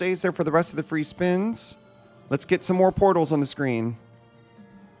portal stays there for the rest of the free spins. Let's get some more portals on the screen.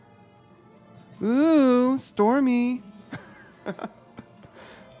 Ooh, stormy. All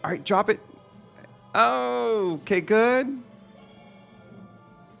right, drop it. Oh, okay, good.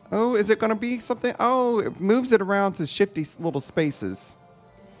 Oh, is it going to be something? Oh, it moves it around to shifty little spaces.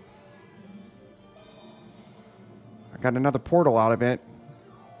 I got another portal out of it.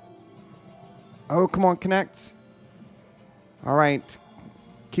 Oh, come on, connect. All right.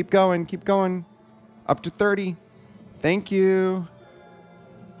 Keep going, keep going. Up to 30. Thank you.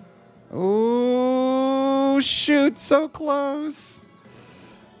 Oh, shoot. So close.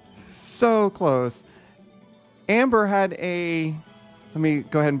 So close. Amber had a... Let me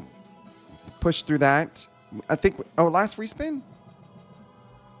go ahead and push through that. I think... Oh, last free spin?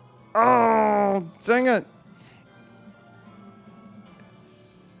 Oh, dang it.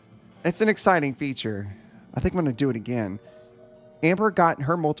 It's an exciting feature. I think I'm going to do it again. Amber got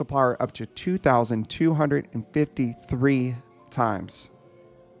her multiplier up to 2,253 times.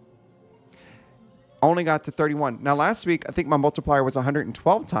 Only got to 31. Now, last week, I think my multiplier was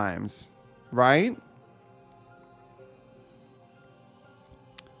 112 times, right?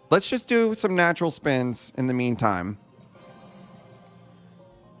 Let's just do some natural spins in the meantime.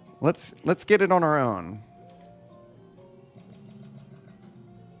 Let's get it on our own.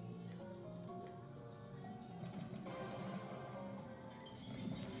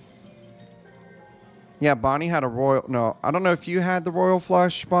 Yeah, Bonnie had a royal... No, I don't know if you had the royal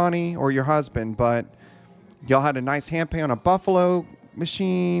flush, Bonnie, or your husband, but y'all had a nice hand pay on a buffalo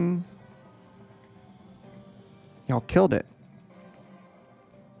machine. Y'all killed it.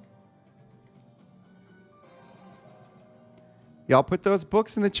 Y'all put those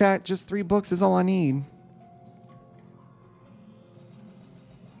books in the chat. Just 3 books is all I need.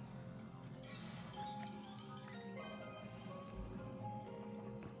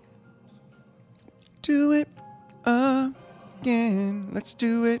 Do it again. Let's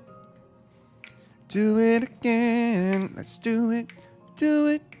do it. Do it again. Let's do it. Do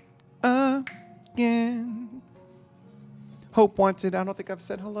it again. Hope wanted. I don't think I've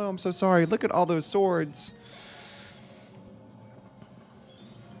said hello. I'm so sorry. Look at all those swords.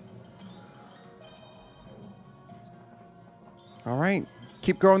 All right.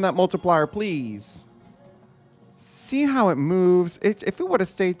 Keep growing that multiplier, please. See how it moves? If it would have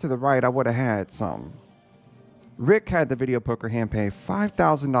stayed to the right, I would have had some. Rick had the video poker hand pay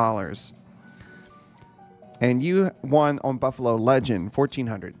 $5,000. And you won on Buffalo Legend,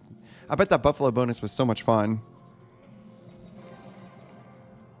 $1,400. I bet that Buffalo bonus was so much fun.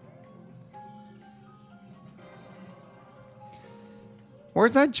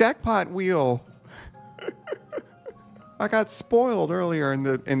 Where's that jackpot wheel? I got spoiled earlier in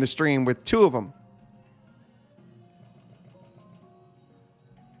the stream with 2 of them.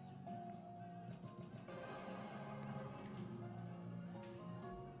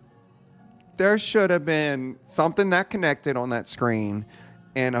 There should have been something that connected on that screen,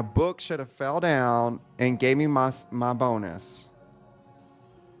 and a book should have fell down and gave me my bonus.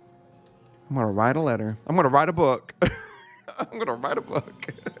 I'm going to write a letter. I'm going to write a book. I'm going to write a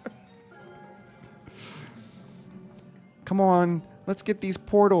book. Come on, let's get these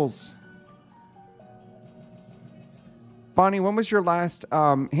portals. Bonnie, when was your last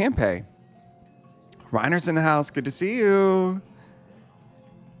hand pay? Reiner's in the house. Good to see you.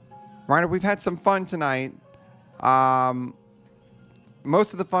 Reiner, we've had some fun tonight.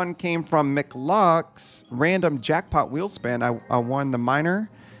 Most of the fun came from McLuck's random jackpot wheel spin. I won the minor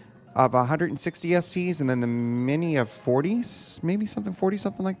of 160 SCs and then the mini of 40s, maybe something 40,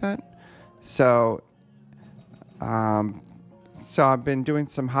 something like that. So I've been doing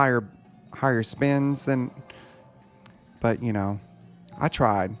some higher spins than, but you know, I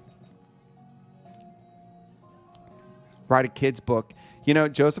tried. Write a kid's book. You know,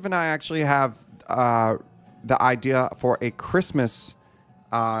 Joseph and I actually have the idea for a Christmas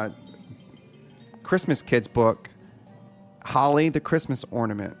kids book, Holly the Christmas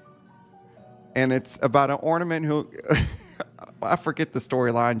Ornament. And it's about an ornament who, I forget the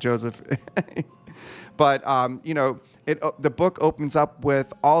storyline, Joseph. But, you know, the book opens up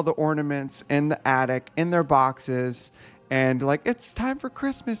with all the ornaments in the attic, in their boxes. And like, it's time for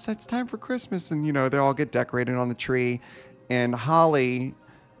Christmas. It's time for Christmas. And, you know, they all get decorated on the tree. And Holly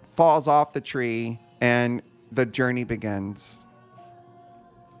falls off the tree and the journey begins.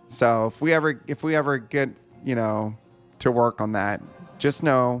 So if we ever get, you know, to work on that, just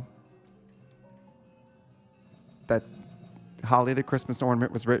know that Holly the Christmas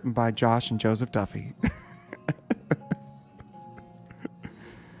Ornament was written by Josh and Joseph Duffy.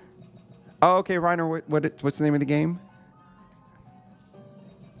 Oh, okay, Reiner, what's the name of the game?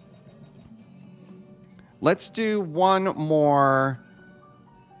 Let's do one more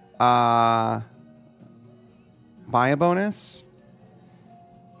buy a bonus.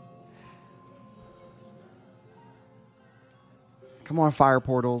 Come on, fire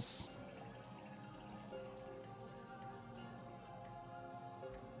portals.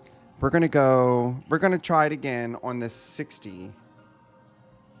 We're going to try it again on this 60.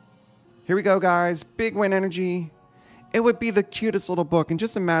 Here we go, guys. Big win energy. It would be the cutest little book. And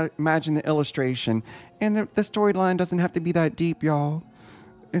just imagine the illustration. And the storyline doesn't have to be that deep, y'all.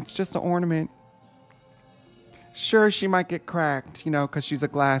 It's just an ornament. Sure, she might get cracked, you know, because she's a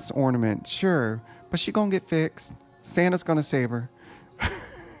glass ornament. Sure. But she's going to get fixed. Santa's going to save her.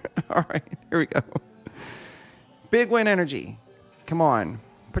 All right, here we go. Big win energy. Come on.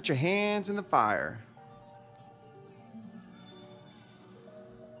 Put your hands in the fire.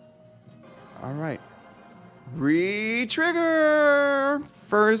 All right. Re-trigger.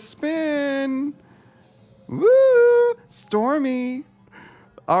 First spin. Woo! Stormy.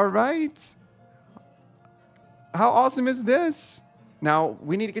 All right. How awesome is this? Now,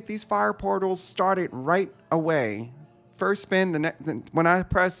 we need to get these fire portals started right away. First spin, when I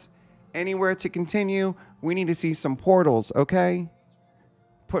press anywhere to continue, we need to see some portals, okay?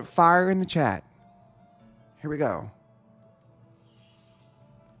 Put fire in the chat. Here we go.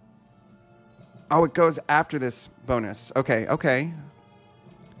 Oh, it goes after this bonus. Okay, okay.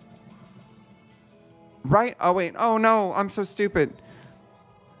 Right? Oh, wait. Oh, no. I'm so stupid.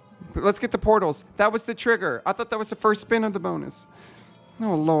 Let's get the portals. That was the trigger. I thought that was the first spin of the bonus.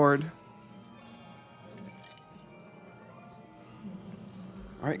 Oh, Lord.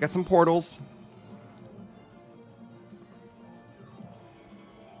 All right, got some portals.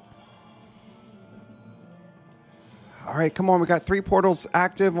 All right, come on. We got 3 portals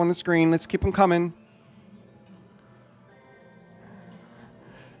active on the screen. Let's keep them coming.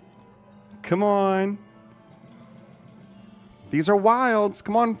 Come on. These are wilds.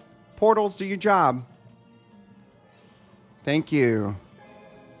 Come on, portals, do your job. Thank you.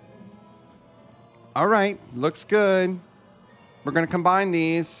 All right, looks good. We're going to combine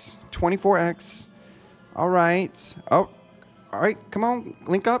these. 24x. All right. Oh, all right, come on.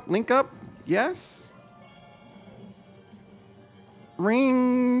 Link up, link up. Yes.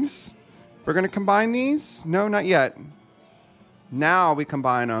 Rings. We're going to combine these? No, not yet. Now we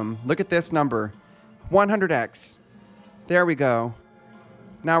combine them. Look at this number. 100x. There we go.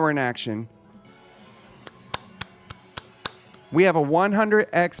 Now we're in action. We have a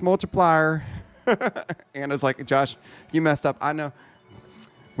 100x multiplier. Anna's like, Josh, you messed up. I know.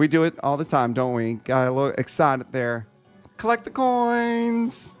 We do it all the time, don't we? Got a little excited there. Collect the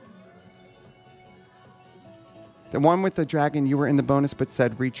coins. The one with the dragon, you were in the bonus but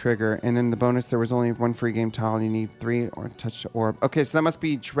said re-trigger. And in the bonus, there was only one free game tile. You need 3 or touch the orb. Okay, so that must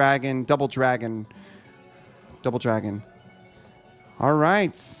be dragon, double dragon. Double dragon. All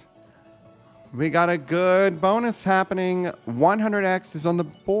right. We got a good bonus happening. 100x is on the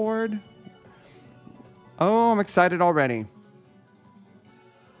board. Oh, I'm excited already.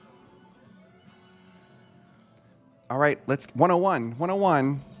 All right, let's 101.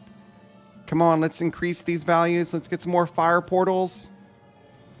 101. Come on, let's increase these values. Let's get some more fire portals.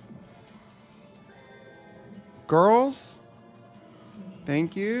 Girls.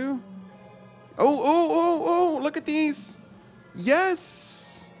 Thank you. Oh, look at these.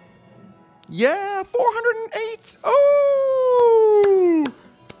 Yes. Yeah, 408. Oh,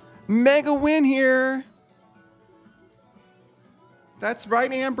 mega win here. That's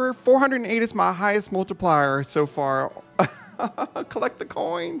right, Amber. 408 is my highest multiplier so far. Collect the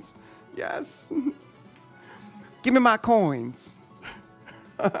coins. Yes. Give me my coins.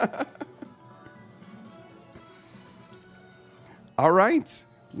 All right.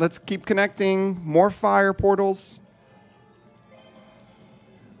 Let's keep connecting. More fire portals.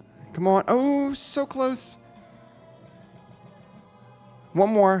 Come on. Oh, so close.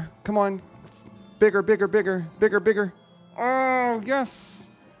 One more. Come on. Bigger, bigger, bigger, bigger, bigger. Oh, yes.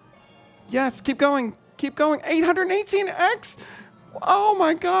 Yes, keep going. Keep going. 818x. Oh,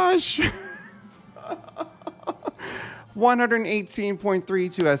 my gosh.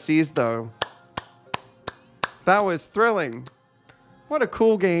 118.32 SCs, though. That was thrilling. What a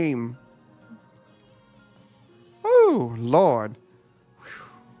cool game. Oh, Lord.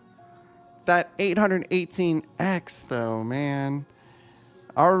 That 818x, though, man.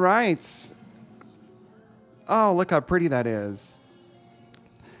 All right. Oh, look how pretty that is.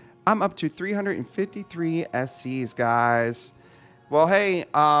 I'm up to 353 SCs, guys. Well, hey,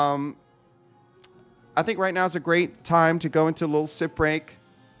 I think right now is a great time to go into a little sip break.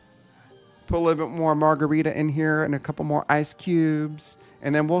 Put a little bit more margarita in here and a couple more ice cubes.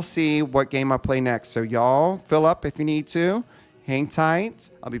 And then we'll see what game I play next. So y'all, fill up if you need to. Hang tight.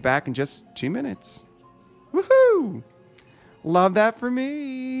 I'll be back in just 2 minutes. Woohoo! Love that for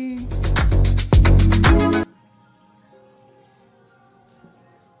me.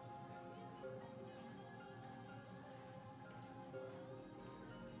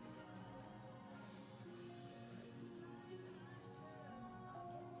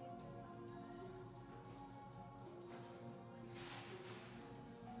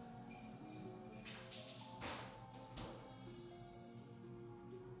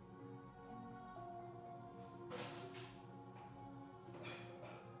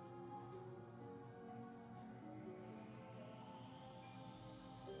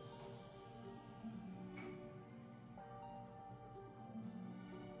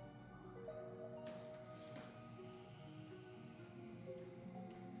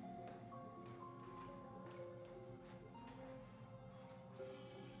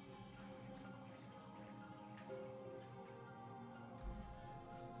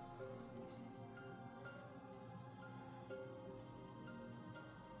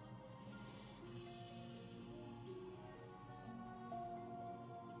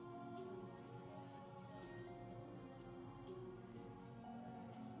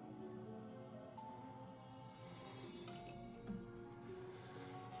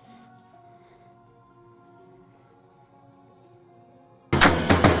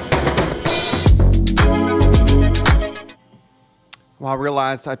 Well, I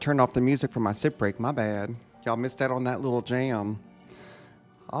realized I turned off the music for my sip break. My bad. Y'all missed out on that little jam.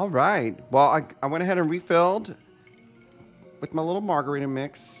 All right. Well, I went ahead and refilled with my little margarita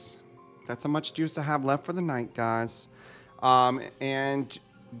mix. That's how much juice I have left for the night, guys. And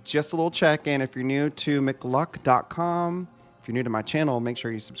just a little check-in. If you're new to McLuck.com, if you're new to my channel, make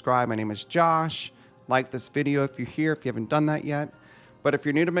sure you subscribe. My name is Josh. Like this video if you're here, if you haven't done that yet. But if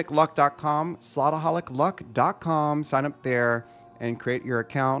you're new to McLuck.com, Slotaholicluck.com, sign up there and create your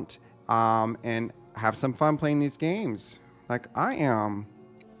account and have some fun playing these games like I am.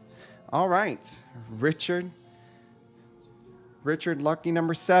 All right, Richard Lucky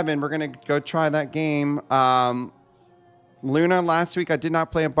number 7. We're going to go try that game. Luna, last week I did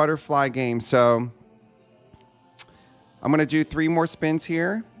not play a butterfly game, so I'm going to do 3 more spins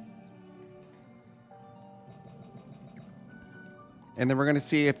here. And then we're going to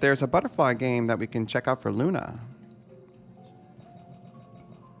see if there's a butterfly game that we can check out for Luna.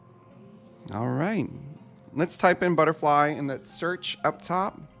 All right. Let's type in butterfly in the search up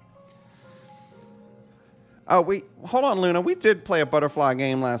top. Oh, wait. Hold on, Luna. We did play a butterfly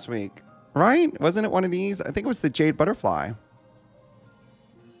game last week. Right? Wasn't it one of these? I think it was the jade butterfly.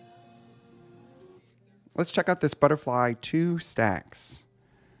 Let's check out this butterfly 2 stacks.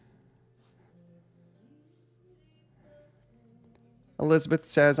 Elizabeth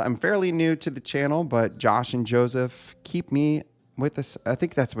says, I'm fairly new to the channel, but Josh and Joseph keep me with us. I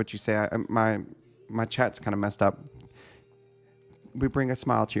think that's what you say. My chat's kind of messed up. We bring a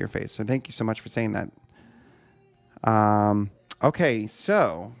smile to your face. So thank you so much for saying that. Okay,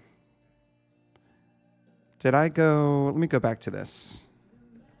 so did I go? Let me go back to this.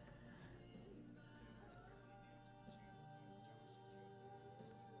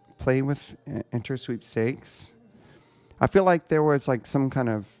 Play with enter sweepstakes. I feel like there was like some kind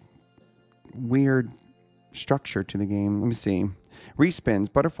of weird structure to the game. Let me see.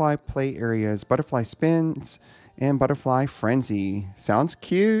 Respins, butterfly play areas, butterfly spins, and butterfly frenzy. Sounds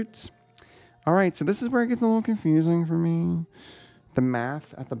cute. All right, so this is where it gets a little confusing for me. The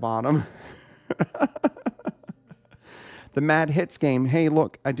math at the bottom. The Mad Hits game. Hey,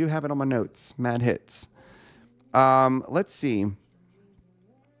 look, I do have it on my notes. Mad Hits. Let's see.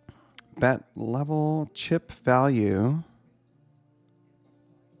 Bet level, chip value.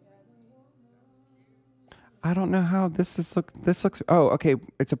 I don't know how this is this looks. Oh, okay.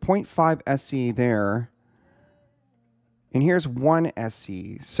 It's a 0.5 SE there. And here's 1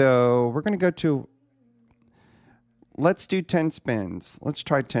 SE. So we're going to go to, let's do 10 spins. Let's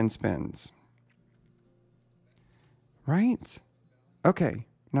try 10 spins. Right? Okay.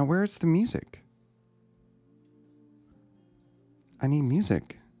 Now where's the music? I need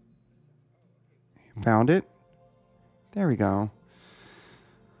music. Found it. There we go.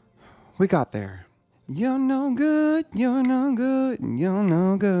 We got there. You're no good, you're no good, you're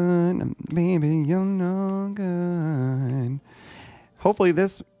no good, baby, you're no good. Hopefully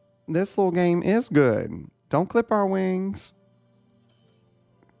this little game is good. Don't clip our wings.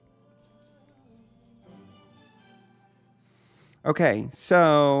 Okay,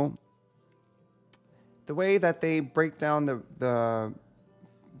 so the way that they break down the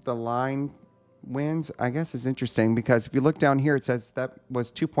line wins, I guess, is interesting because if you look down here, it says that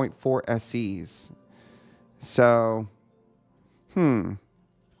was 2.4 SEs. So,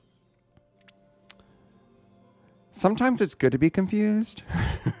 sometimes it's good to be confused.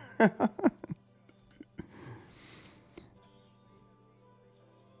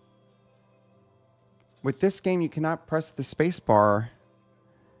 With this game, you cannot press the space bar.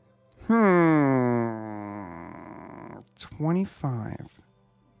 25.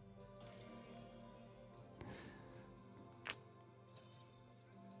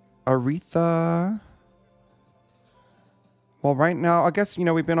 Aretha. Well, right now, I guess,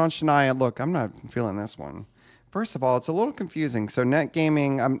 we've been on Shania. Look, I'm not feeling this one. First of all, it's a little confusing. So Net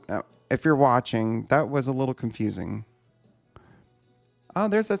Gaming, if you're watching, that was a little confusing. Oh,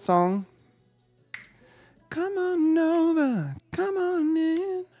 there's that song. Come on over, come on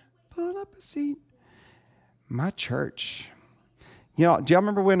in, pull up a seat. My church. Do y'all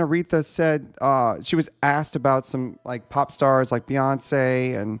remember when Aretha said, she was asked about some like pop stars like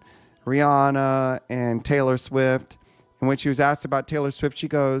Beyonce and Rihanna and Taylor Swift. And when she was asked about Taylor Swift, she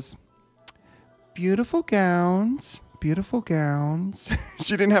goes, beautiful gowns, beautiful gowns.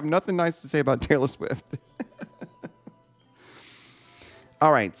 She didn't have nothing nice to say about Taylor Swift.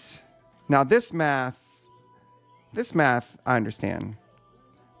 All right. Now this math, I understand.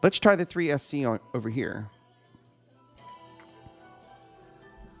 Let's try the 3SC over here.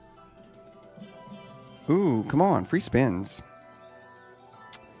 Ooh, come on, free spins.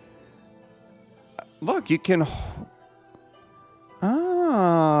 Look, you can...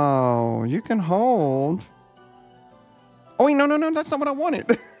 Oh, you can hold. Oh, wait, no, that's not what I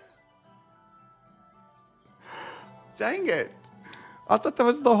wanted. Dang it. I thought that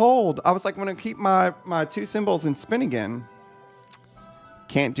was the hold. I was like, I'm going to keep my 2 symbols and spin again.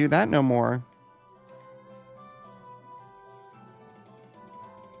 Can't do that no more.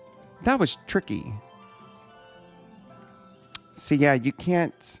 That was tricky. See, yeah, you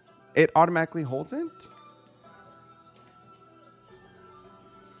can't... It automatically holds it?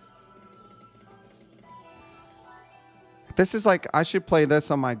 This is like, I should play this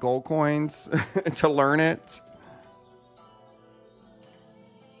on my gold coins to learn it.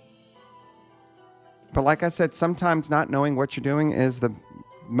 But like I said, sometimes not knowing what you're doing is the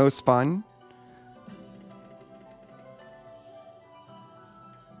most fun.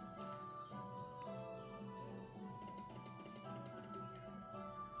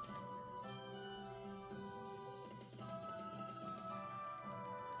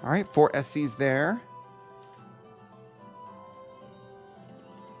 All right, 4 SCs there.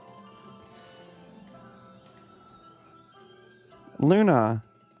 Luna,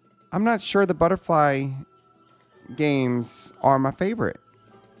 I'm not sure the butterfly games are my favorite.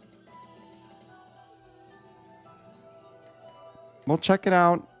 We'll check it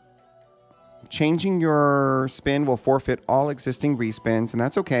out. Changing your spin will forfeit all existing respins, and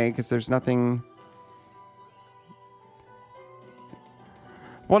that's okay because there's nothing.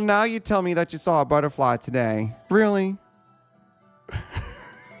 Well, now you tell me that you saw a butterfly today. Really?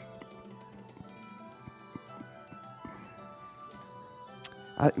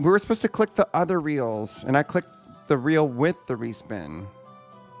 We were supposed to click the other reels, and I clicked the reel with the respin.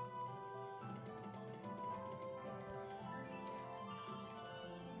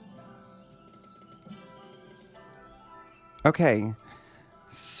 Okay,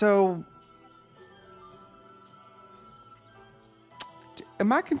 so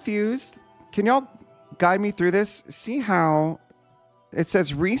am I confused? Can y'all guide me through this? See how it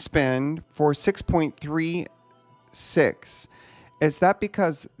says respin for 6.36. Is that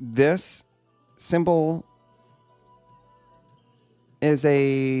because this symbol is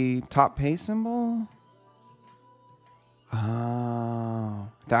a top pay symbol? Oh,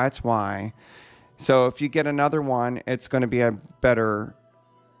 that's why. So if you get another one, it's going to be a better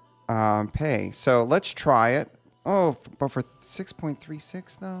pay. So let's try it. Oh, but for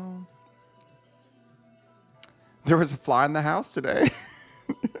 6.36 though, there was a fly in the house today.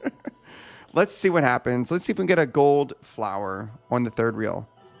 Let's see what happens. Let's see if we can get a gold flower on the third reel.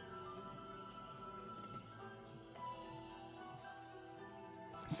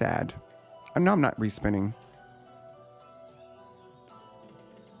 Sad. No, I'm not respinning.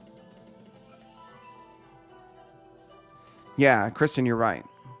 Yeah, Kristen, you're right.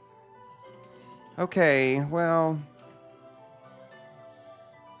 Okay, well.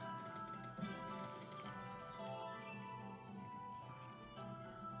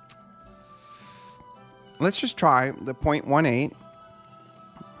 Let's just try the 0.18.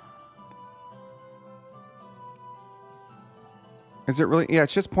 Is it really? Yeah,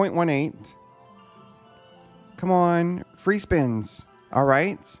 it's just 0.18. Come on, free spins. All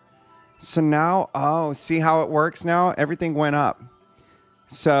right. So now, oh, see how it works now? Everything went up.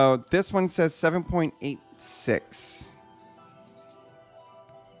 So this one says 7.86.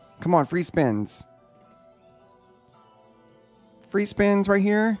 Come on, free spins. Free spins right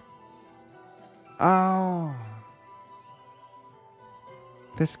here. Oh.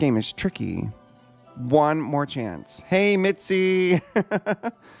 This game is tricky. One more chance. Hey, Mitzi.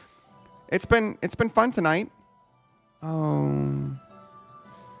 It's been fun tonight. Oh.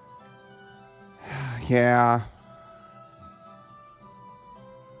 Yeah.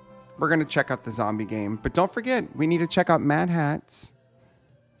 We're going to check out the zombie game. But don't forget, we need to check out Mad Hats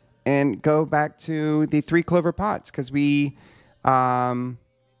and go back to the 3 clover pots because we had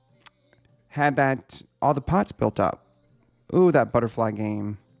all the pots built up. Ooh, that butterfly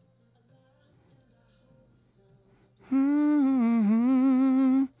game.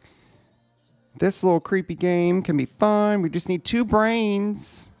 This little creepy game can be fun. We just need 2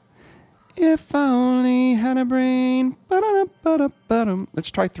 brains. If I only had a brain. Ba-da-da-ba-da-ba-dum.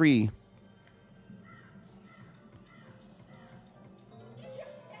 Let's try 3.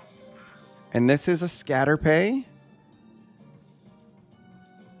 And this is a scatter pay.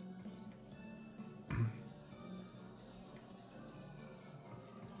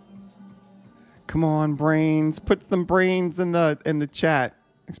 Come on, brains. Put some brains in the chat,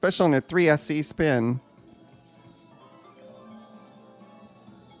 especially on a 3SC spin.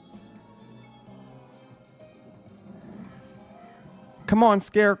 Come on,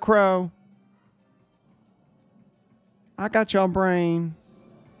 Scarecrow. I got your brain.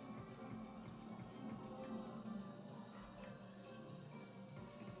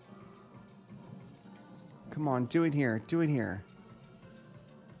 Come on, do it here. Do it here.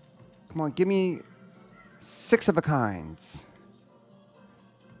 Come on, give me 6 of a kinds.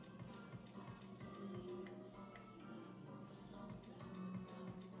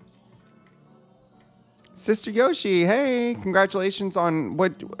 Sister Yoshi, hey, congratulations on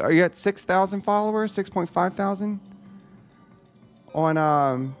what are you at 6,000 followers, 6.5 thousand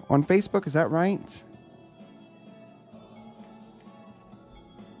on Facebook, is that right?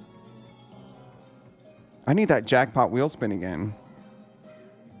 I need that jackpot wheel spin again.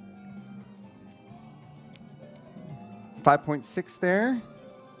 5.6 there.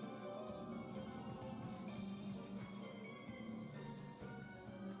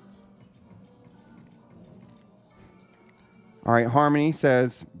 All right, Harmony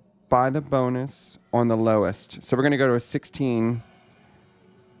says buy the bonus on the lowest. So we're going to go to a 16.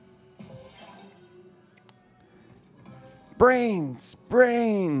 Brains,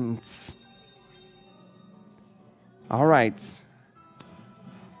 brains. All right.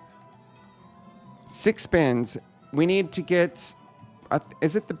 6 spins. We need to get,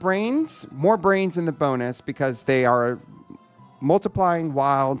 is it the brains? More brains in the bonus because they are multiplying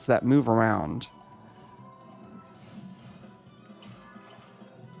wilds that move around.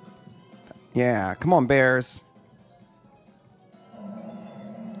 Yeah, come on, bears.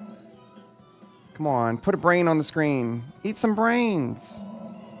 Come on, put a brain on the screen. Eat some brains.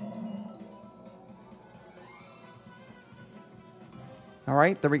 All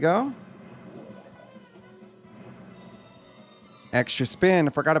right, there we go. Extra spin.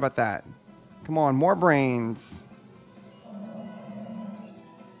 I forgot about that. Come on, more brains.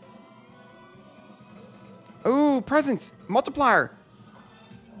 Ooh, presents. Multiplier.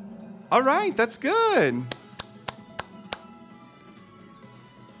 All right, that's good.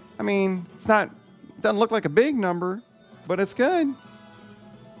 I mean, it's not, doesn't look like a big number, but it's good.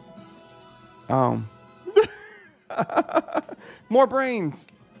 Oh. More brains.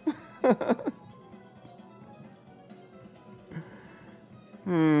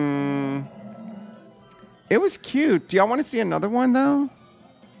 It was cute. Do y'all want to see another one, though?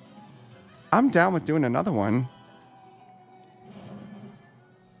 I'm down with doing another one.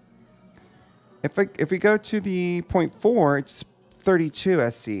 If we go to the 0.4, it's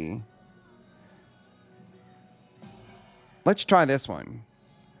 32 SC. Let's try this one.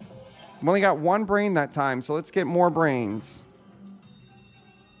 We only got one brain that time, so let's get more brains.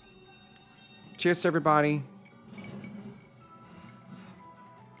 Cheers to everybody.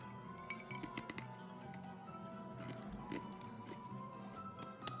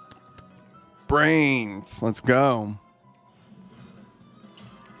 Brains. Let's go.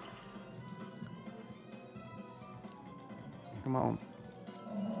 Come on.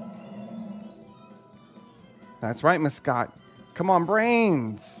 That's right, Miss Scott. Come on,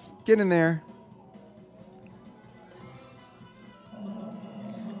 brains. Get in there.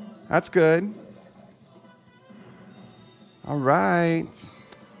 That's good. All right.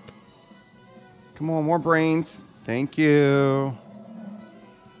 Come on, more brains. Thank you.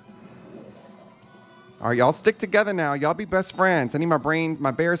 All right, y'all stick together now. Y'all be best friends. I need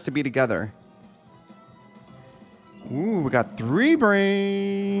my bears to be together. Ooh, we got 3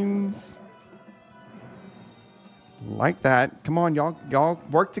 brains. Like that. Come on, y'all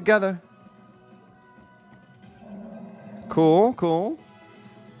work together. Cool, cool.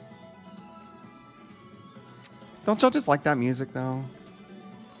 Don't y'all just like that music, though?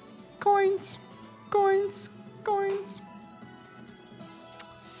 Coins, coins, coins.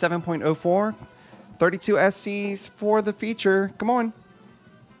 7.04. 32 SCs for the feature. Come on.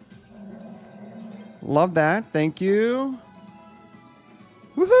 Love that. Thank you.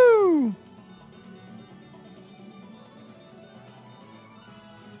 Woohoo!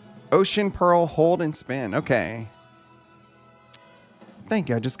 Ocean Pearl, hold and spin. Okay. Thank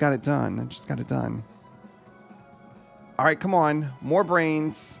you. I just got it done. All right, come on. More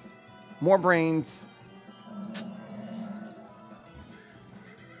brains. More brains.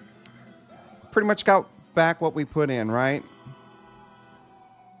 Pretty much got back what we put in, right?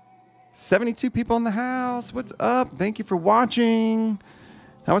 72 people in the house. What's up? Thank you for watching.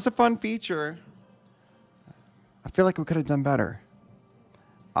 That was a fun feature. I feel like we could have done better.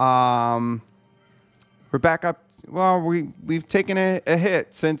 We're back up. Well, we've taken a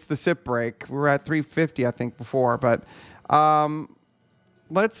hit since the sip break. We were at 350, I think, before. But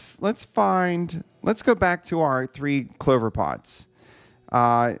let's go back to our 3 clover pots.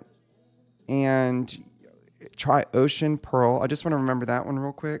 And try Ocean Pearl. I just want to remember that one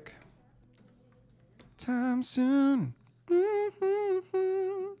real quick. Time soon.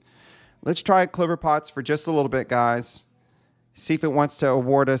 Let's try Clover Pots for just a little bit, guys. See if it wants to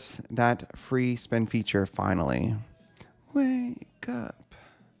award us that free spin feature finally. Wake up.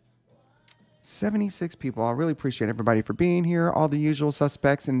 76 people. I really appreciate everybody for being here. All the usual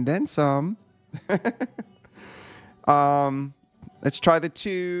suspects and then some. Let's try the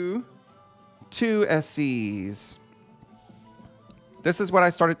two SCs. This is what I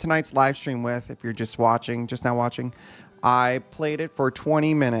started tonight's live stream with. If you're just now watching, I played it for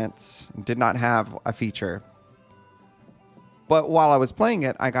 20 minutes. Did not have a feature. But while I was playing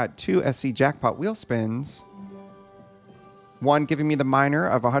it, I got 2 SC jackpot wheel spins. One giving me the minor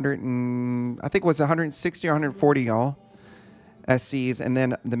of 100 and I think it was 160 or 140 y'all SCs, and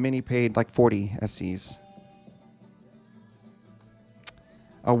then the mini paid like 40 SCs.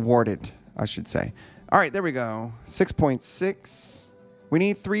 Awarded, I should say. All right, there we go. 6.6. We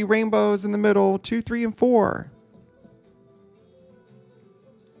need 3 rainbows in the middle. 2, 3, and 4.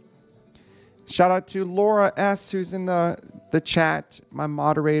 Shout out to Laura S., who's in the chat, my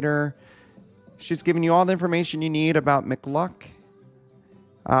moderator. She's giving you all the information you need about McLuck.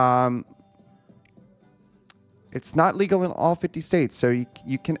 It's not legal in all 50 states. So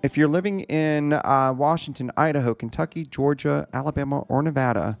you can, if you're living in Washington, Idaho, Kentucky, Georgia, Alabama, or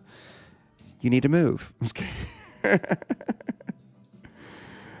Nevada, you need to move. I'm just kidding.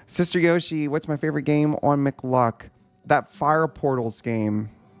 Sister Yoshi, what's my favorite game on McLuck? That Fire Portals game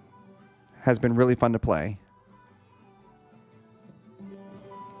has been really fun to play.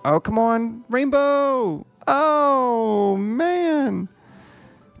 Oh, come on. Rainbow. Oh, man.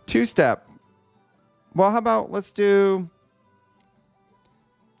 Two-step. Well, how about let's do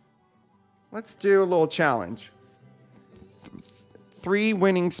a little challenge. 3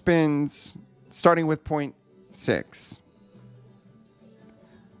 winning spins starting with 0.6.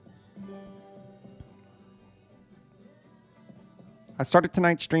 I started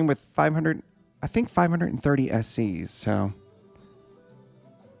tonight's stream with 530 SCs, so.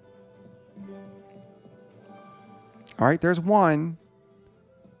 All right, there's 1.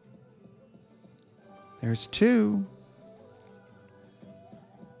 There's 2.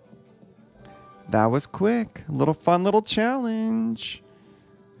 That was quick. A little fun little challenge.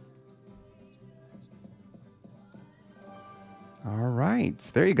 All right,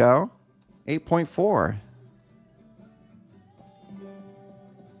 there you go. 8.4.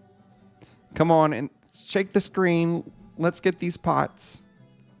 Come on and shake the screen. Let's get these pots.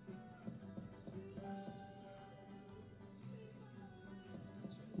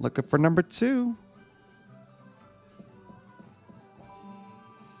 Looking for number 2.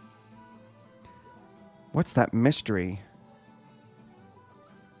 What's that mystery?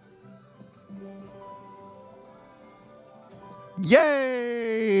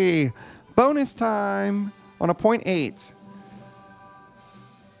 Yay! Bonus time on a 0.8.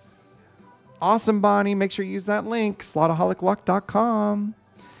 Awesome, Bonnie. Make sure you use that link, slotaholicluck.com.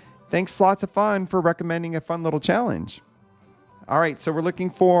 Thanks, Slots of Fun, for recommending a fun little challenge. All right, so we're looking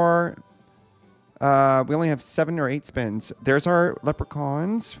for... we only have 7 or 8 spins. There's our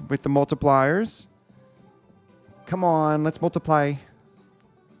leprechauns with the multipliers. Come on, let's multiply.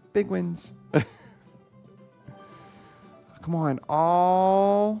 Big wins. Come on,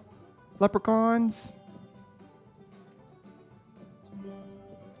 all leprechauns.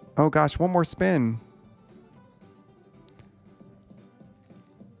 Oh gosh, one more spin.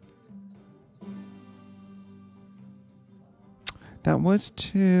 That was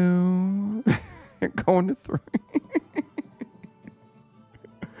 2. Going to 3.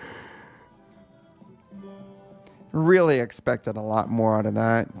 Really expected a lot more out of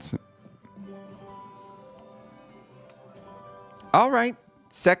that. All right,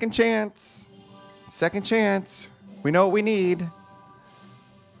 second chance. Second chance. We know what we need.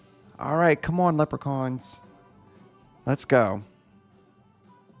 All right, come on, leprechauns. Let's go.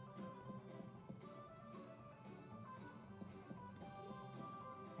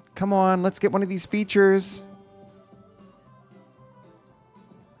 Come on, let's get one of these features.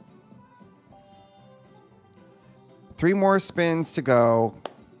 Three more spins to go.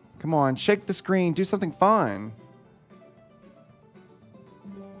 Come on, shake the screen. Do something fun.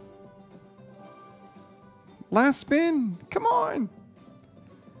 Last spin. Come on.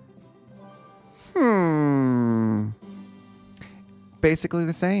 Basically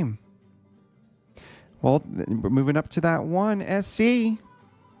the same. Well, we're moving up to that 1 SC.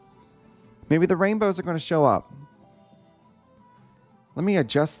 Maybe the rainbows are going to show up. Let me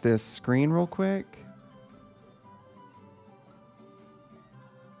adjust this screen real quick.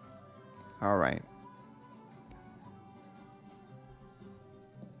 All right.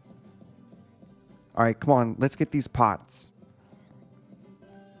 All right, come on. Let's get these pots.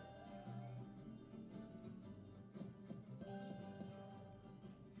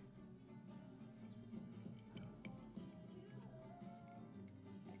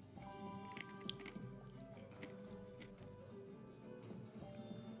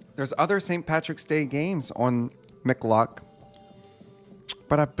 There's other St. Patrick's Day games on McLuck,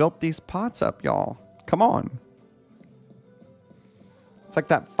 but I've built these pots up, y'all. Come on. It's like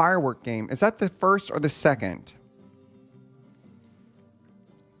that firework game. Is that the first or the second?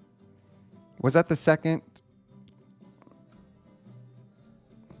 Was that the second?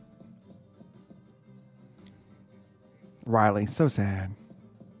 Riley, so sad.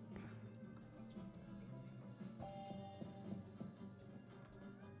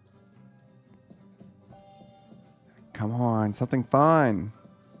 Come on, something fun.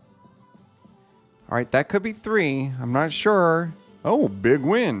 All right, that could be 3. I'm not sure. Oh, big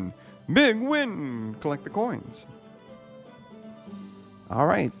win. Big win. Collect the coins. All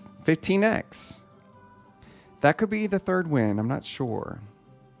right, 15x. That could be the 3rd win. I'm not sure.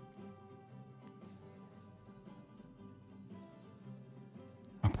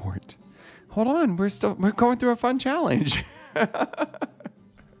 Abort. that. Hold on, we're going through a fun challenge.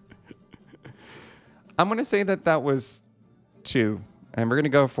 I'm gonna say that was 2, and we're gonna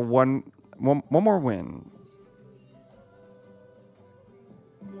go for one more win.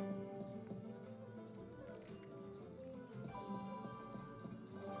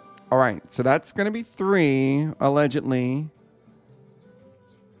 All right, so that's gonna be 3 allegedly.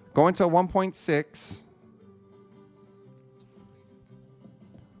 Going to a 1.6.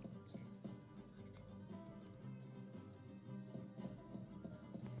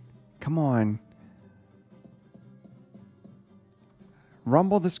 Come on.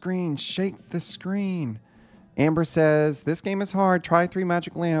 Rumble the screen. Shake the screen. Amber says, this game is hard. Try 3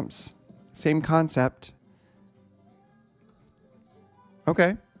 magic lamps. Same concept.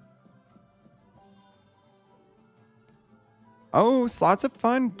 Okay. Oh, slots of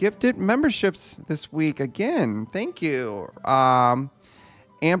fun. Gifted memberships this week again. Thank you. Amber,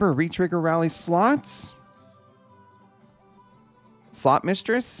 Retrigger Rally slots. Slot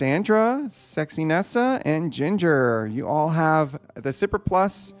Mistress, Sandra, Sexy Nessa, and Ginger. You all have the Sipper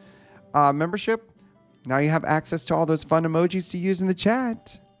Plus membership. Now you have access to all those fun emojis to use in the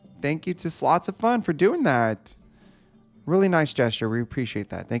chat. Thank you to Slots of Fun for doing that. Really nice gesture. We appreciate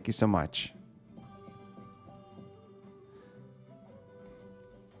that. Thank you so much.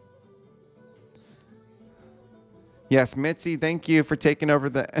 Yes, Mitzi, thank you for taking over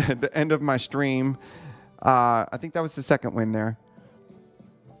the end of my stream. I think that was the second win there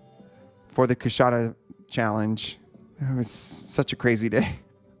for the Kushada challenge. It was such a crazy day.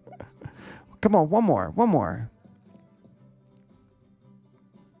 Come on, one more.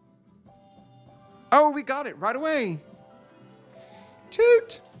 Oh, we got it right away.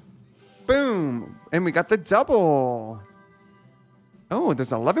 Toot. Boom. And we got the double. Oh,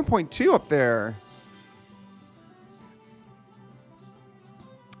 there's 11.2 up there.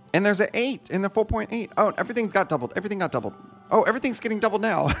 And there's an 8 in the 4.8. Oh, everything got doubled. Oh, everything's getting doubled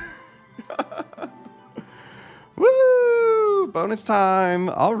now. Woo! Bonus time.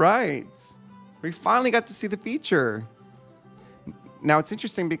 All right. We finally got to see the feature. Now, it's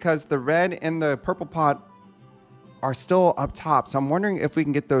interesting because the red and the purple pot are still up top. So I'm wondering if we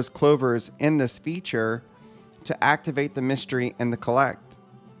can get those clovers in this feature to activate the mystery and the collect.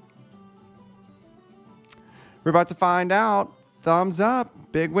 We're about to find out. Thumbs up.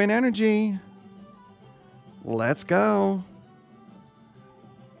 Big win energy. Let's go.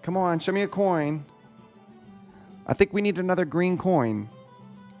 Come on, show me a coin. I think we need another green coin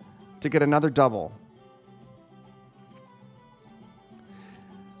to get another double.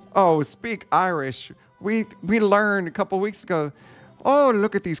 Oh, speak Irish. We learned a couple weeks ago. Oh,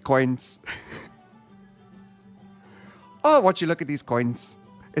 look at these coins. Oh, won't you look at these coins?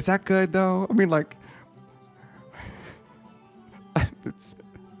 Is that good though? I mean, like,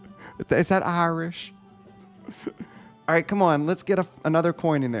 is that Irish? All right, come on. Let's get another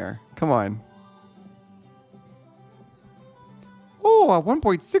coin in there. Come on. Oh, a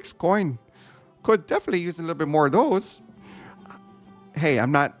 1.6 coin. Could definitely use a little bit more of those. Hey,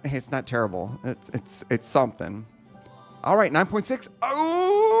 it's not terrible. It's something. All right, 9.6.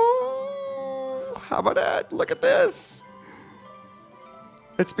 Oh, how about that? Look at this.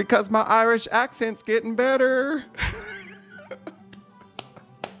 It's because my Irish accent's getting better.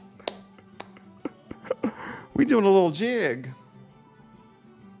 We doing a little jig.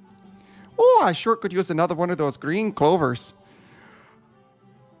 Oh, I sure could use another one of those green clovers.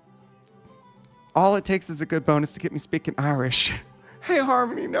 All it takes is a good bonus to get me speaking Irish. Hey,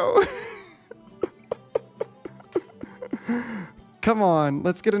 Harmony, no. Come on,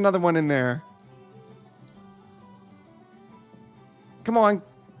 let's get another one in there. Come on,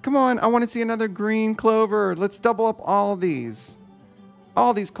 I want to see another green clover. Let's double up all these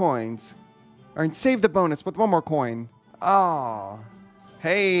coins. All right, save the bonus with one more coin. Oh,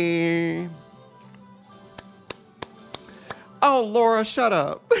 hey. Oh, Laura, shut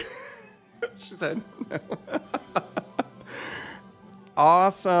up. She said no.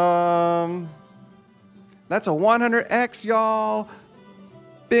 Awesome. That's a 100x, y'all.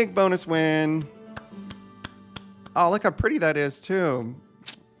 Big bonus win. Oh, look how pretty that is, too.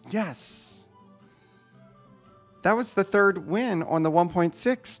 Yes. That was the third win on the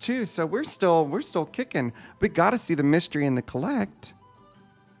 1.6 too, so we're still kicking. We got to see the mystery and the collect.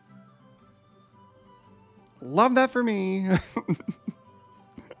 Love that for me.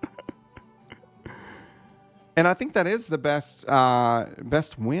 And I think that is the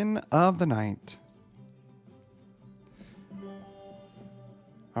best win of the night.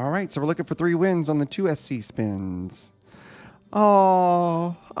 All right, so we're looking for 3 wins on the 2 SC spins.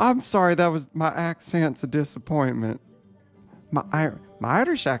 Oh, I'm sorry. That was my accent's a disappointment. My My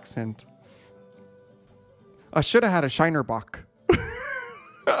Irish accent. I should have had a Shiner Bock.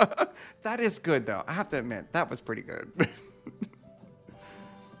 That is good, though. I have to admit, that was pretty good.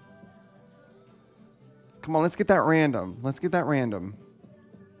 Come on, let's get that random. Let's get that random.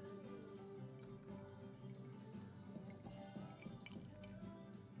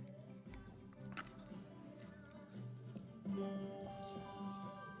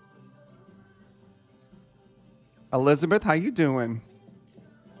 Elizabeth, how you doing?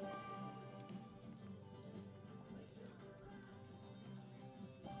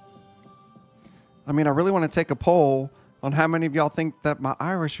 I mean, I really want to take a poll on how many of y'all think that my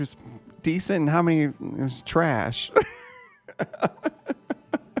Irish was decent and how many was trash.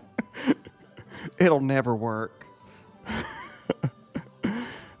 It'll never work.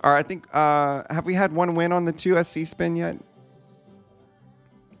 All right, I think, have we had one win on the 2SC spin yet?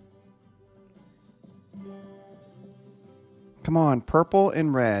 Come on, purple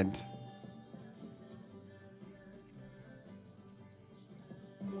and red.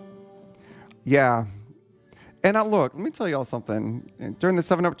 Yeah. And look, let me tell y'all something. During the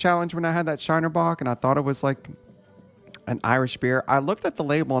 7-Up challenge, when I had that Shiner Bock and I thought it was like an Irish beer, I looked at the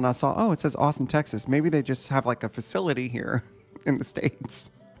label and I saw, oh, it says Austin, Texas. Maybe they just have like a facility here in the States.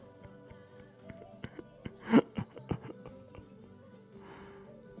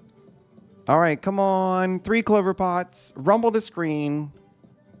 All right, come on. 3 clover pots. Rumble the screen.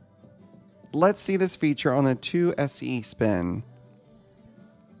 Let's see this feature on the 2SE spin.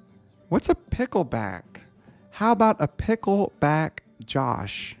 What's a pickleback? How about a pickleback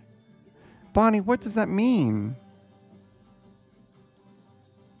Josh? Bonnie, what does that mean?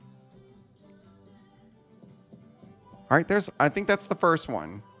 All right, I think that's the first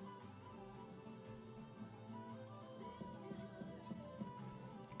one.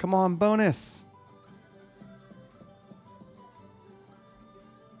 Come on, bonus.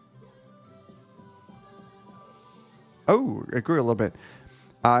 Oh, it grew a little bit.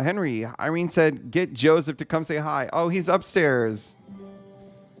 Henry, Irene said, get Joseph to come say hi. Oh, he's upstairs.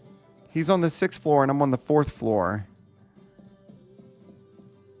 He's on the 6th floor and I'm on the 4th floor.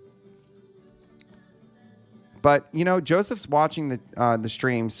 But, you know, Joseph's watching the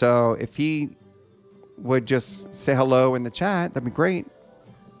stream, so if he would just say hello in the chat, that'd be great.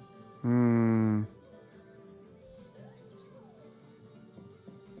 All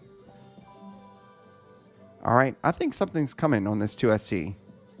right, I think something's coming on this 2SC.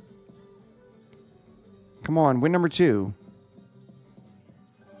 Come on, win number 2.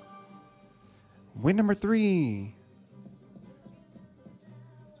 Win number 3.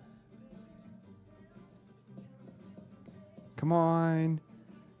 Come on.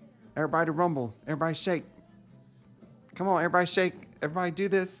 Everybody rumble. Everybody shake. Come on, everybody shake. Everybody do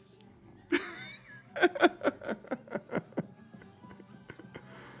this.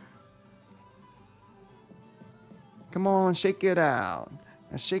 Come on, shake it out.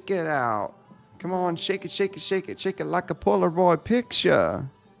 Shake it out. Come on, shake it, shake it, shake it. Shake it like a Polaroid picture.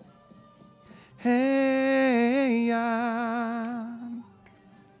 Hey,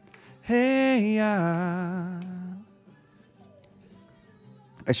 hey,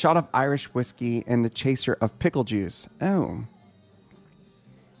 a shot of Irish whiskey and the chaser of pickle juice. Oh.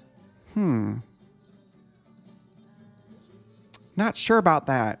 Not sure about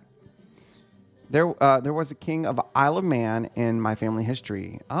that. There was a king of Isle of Man in my family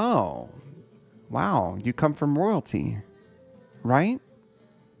history. Oh, wow. You come from royalty, right?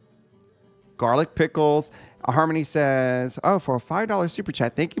 Garlic pickles. Harmony says, oh, for a $5 super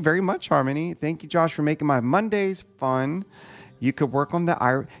chat. Thank you very much, Harmony. Thank you, Josh, for making my Mondays fun. You could work on the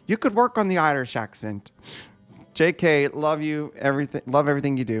Irish accent. JK, love you. Love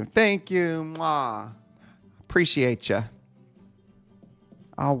everything you do. Thank you. Mwah. Appreciate you.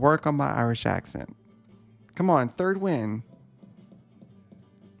 I'll work on my Irish accent. Come on, 3rd win.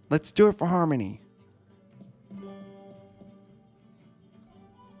 Let's do it for Harmony.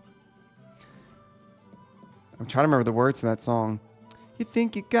 I'm trying to remember the words to that song. You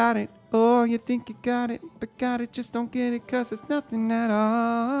think you got it. Oh, you think you got it. But got it, just don't get it, 'cause it's nothing at all.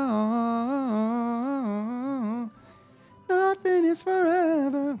 Nothing is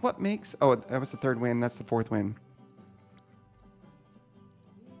forever. What makes... Oh, that was the 3rd win. That's the 4th win.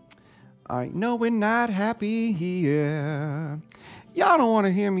 I know we're not happy here. Y'all don't want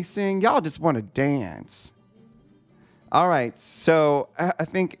to hear me sing. Y'all just want to dance. All right. So I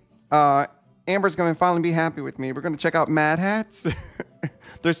think Amber's going to finally be happy with me. We're going to check out Mad Hats.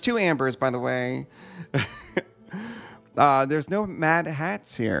 There's 2 Ambers, by the way. There's no Mad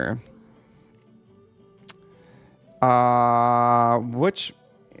Hats here. Which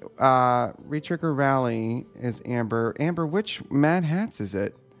Retrigger Rally is Amber. Amber, which Mad Hats is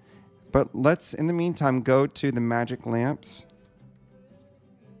it? But let's, in the meantime, go to the magic lamps.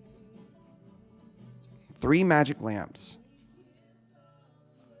 3 magic lamps.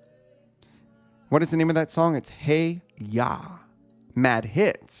 What is the name of that song? It's Hey Ya. Mad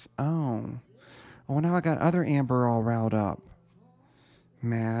Hits. Oh. Oh, now I got other Amber all riled up.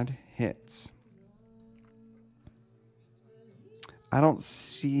 Mad Hits. I don't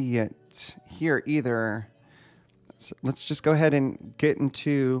see it here either. So let's just go ahead and get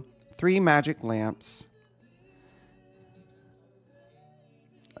into 3 magic lamps.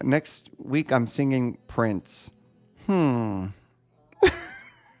 Next week, I'm singing Prince. You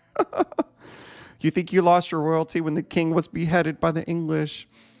think you lost your royalty when the king was beheaded by the English?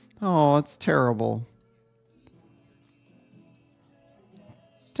 Oh, it's terrible.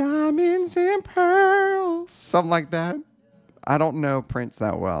 Diamonds and pearls. Something like that. I don't know Prince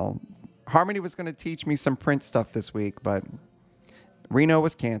that well. Harmony was going to teach me some Prince stuff this week, but Reno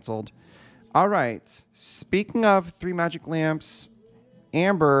was canceled. All right. Speaking of 3 magic lamps,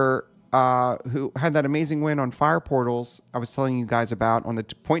 Amber, who had that amazing win on Fire Portals, I was telling you guys about on the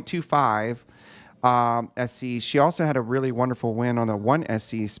 0.25 SC. She also had a really wonderful win on the 1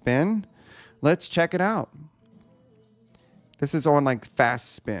 SC spin. Let's check it out. This is on like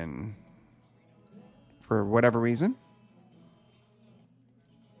fast spin for whatever reason.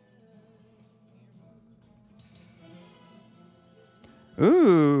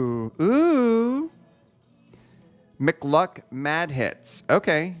 Ooh, ooh. McLuck Mad Hits.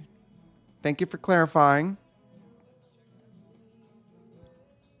 Okay. Thank you for clarifying.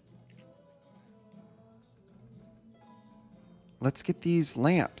 Let's get these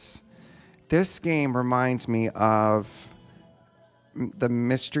lamps. This game reminds me of the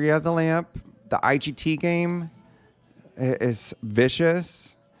Mystery of the Lamp. The IGT game is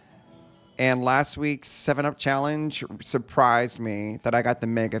vicious. And last week's 7-Up Challenge surprised me that I got the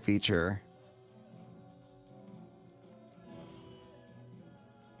mega feature.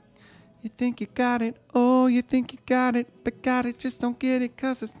 You think you got it, oh, you think you got it, but got it, just don't get it,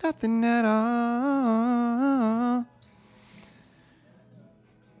 'cause it's nothing at all.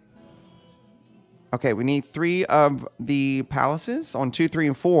 Okay, we need 3 of the palaces on 2, 3,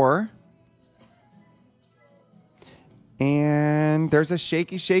 and 4. And there's a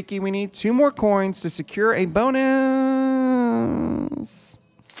shaky, shaky. We need 2 more coins to secure a bonus.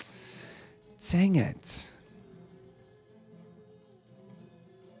 Dang it.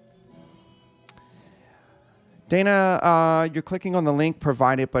 Dana, you're clicking on the link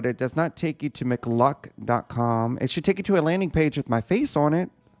provided, but it does not take you to McLuck.com. It should take you to a landing page with my face on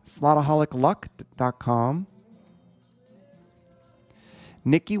it. Slotaholicluck.com.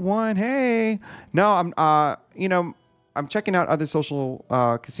 Nikki won. Hey. No, I'm checking out other social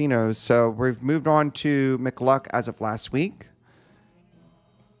casinos, so we've moved on to McLuck as of last week.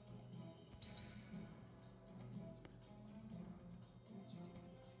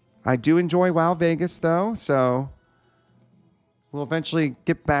 I do enjoy WoW Vegas, though, so we'll eventually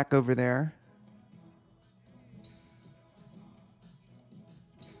get back over there.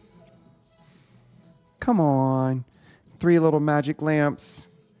 Come on. 3 little magic lamps.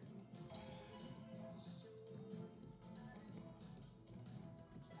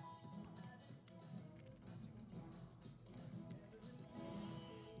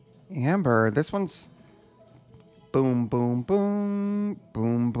 Amber, this one's boom, boom, boom,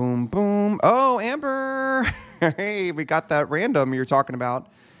 boom, boom, boom. Oh, Amber. Hey, we got that random you're talking about.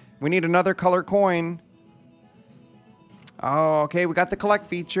 We need another color coin. Oh, okay, we got the collect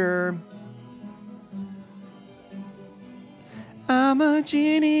feature. I'm a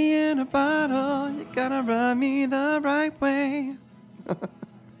genie in a bottle. You gotta rub me the right way.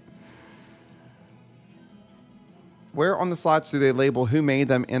 Where on the slots do they label who made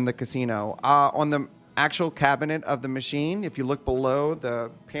them in the casino? On the actual cabinet of the machine, if you look below the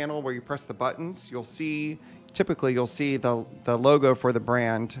panel where you press the buttons, you'll see, typically you'll see the logo for the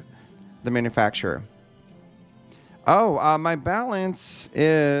brand, the manufacturer. Oh, my balance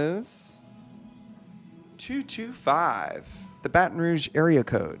is 225, the Baton Rouge area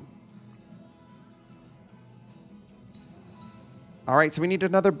code. All right, so we need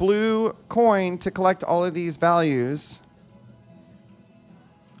another blue coin to collect all of these values.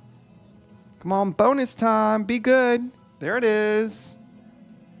 Come on, bonus time. Be good. There it is.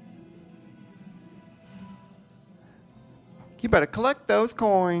 You better collect those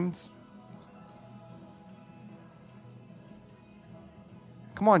coins.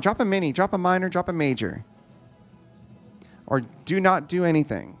 Come on, drop a mini, drop a minor, drop a major. Or do not do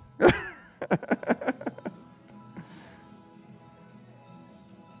anything.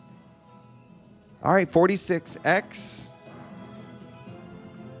 All right, 46X.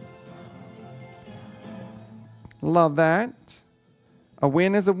 Love that. A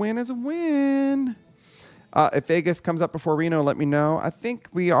win is a win is a win. If Vegas comes up before Reno, let me know. I think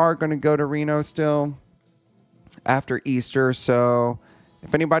we are going to go to Reno still after Easter. So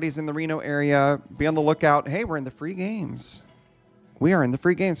if anybody's in the Reno area, be on the lookout. Hey, we're in the free games. We are in the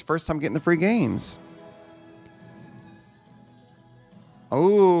free games. First time getting the free games.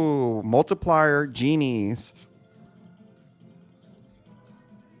 Oh, multiplier genies.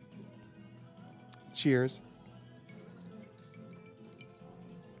 Cheers.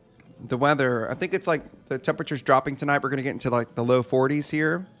 The weather, I think it's like the temperature's dropping tonight. We're going to get into like the low 40s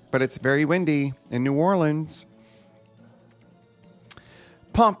here, but it's very windy in New Orleans.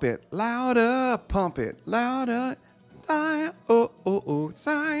 Pump it louder, pump it louder. Sigh, oh, oh, oh,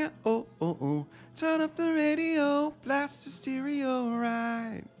 sigh, oh, oh, oh. Turn up the radio, blast the stereo,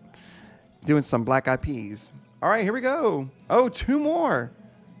 right. Doing some Black Eyed Peas. All right, here we go. Oh, 2 more.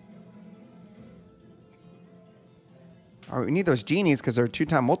 All right, we need those genies because they're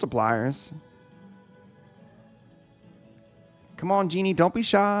 2-time multipliers. Come on, genie, don't be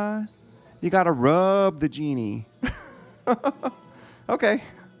shy. You got to rub the genie. Okay.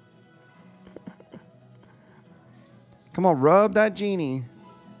 Come on, rub that genie.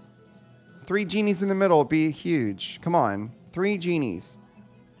 3 genies in the middle would be huge. Come on, 3 genies.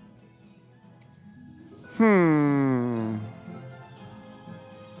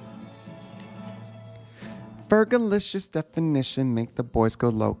 Fergalicious definition make the boys go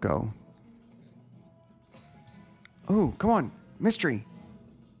loco. Oh, come on, mystery.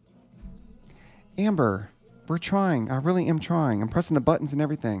 Amber, we're trying. I really am trying. I'm pressing the buttons and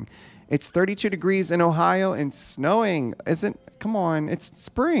everything. It's 32 degrees in Ohio and snowing. Come on, it's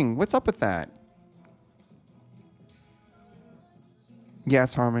spring. What's up with that?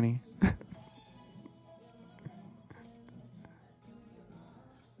 Yes, Harmony.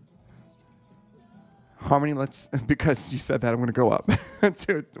 Harmony, because you said that, I'm going to go up.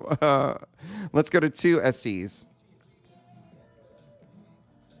 Let's go to 2 SCs.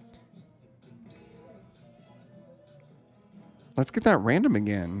 Let's get that random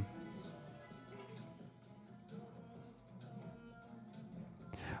again.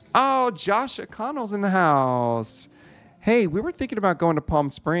 Oh, Josh O'Connell's in the house. Hey, we were thinking about going to Palm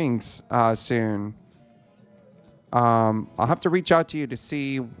Springs soon. I'll have to reach out to you to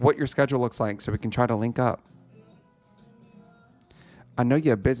see what your schedule looks like so we can try to link up. I know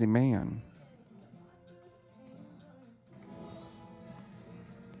you're a busy man.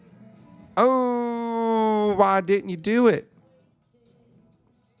 Oh, why didn't you do it?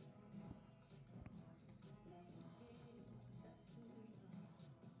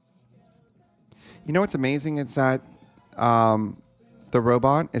 You know what's amazing is that the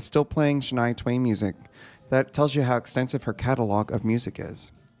robot is still playing Shania Twain music. That tells you how extensive her catalog of music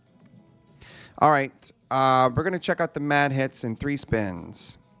is. All right, we're going to check out the mad hits in 3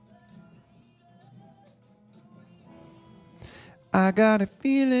 spins. I got a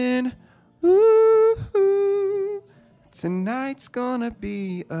feeling, ooh, tonight's gonna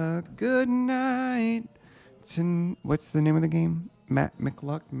be a good night. What's the name of the game? Matt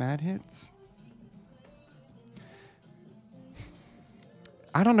McLuck, Mad Hits?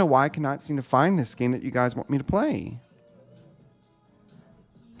 I don't know why I cannot seem to find this game that you guys want me to play.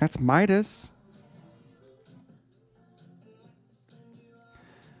 That's Midas.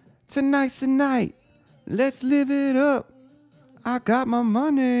 Tonight's the night. Let's live it up. I got my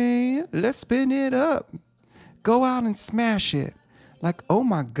money. Let's spin it up. Go out and smash it. Like, oh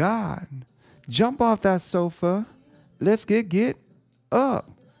my God. Jump off that sofa. Let's get up.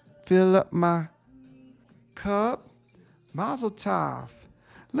 Fill up my cup. Mazel tov.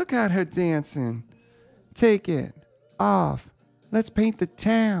 Look at her dancing. Take it off. Let's paint the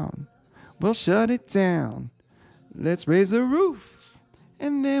town. We'll shut it down. Let's raise the roof.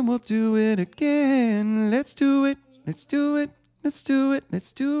 And then we'll do it again. Let's do it. Let's do it. Let's do it.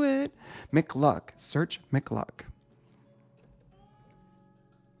 Let's do it. McLuck. Search McLuck.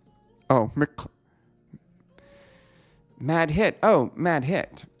 Oh, Mad Hit. Oh, Mad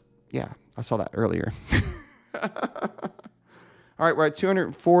Hit. Yeah, I saw that earlier. All right, we're at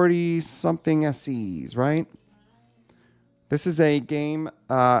 240 something SCs, right? This is a game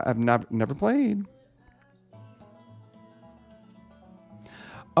I've never played.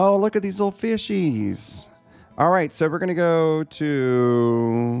 Oh, look at these little fishies. All right, so we're going to go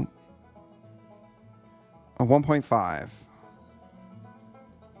to a 1.5.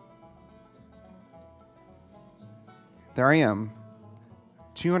 There I am.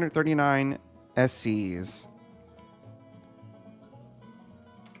 239 SCs.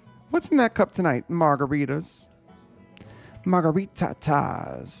 What's in that cup tonight? Margaritas.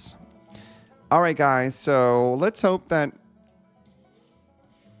 Margaritas. All right, guys. So let's hope that...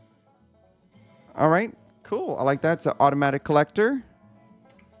 All right. Cool. I like that. It's an automatic collector.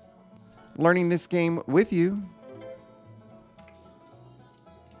 Learning this game with you.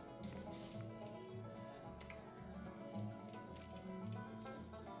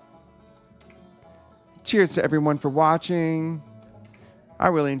 Cheers to everyone for watching. I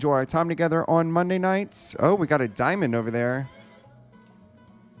really enjoy our time together on Monday nights. Oh, we got a diamond over there.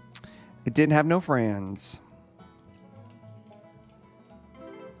 It didn't have no friends.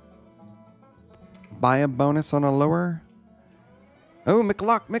 Buy a bonus on a lower. Oh,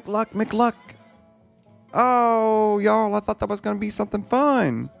 McLuck. Oh, y'all, I thought that was going to be something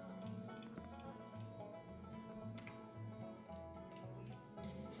fun.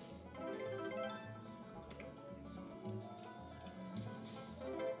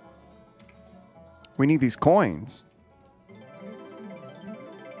 We need these coins.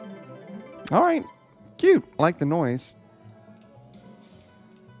 All right. Cute. I like the noise.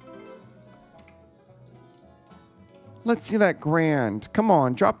 Let's see that grand. Come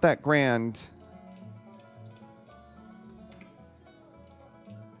on, drop that grand.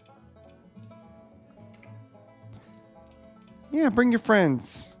 Yeah, bring your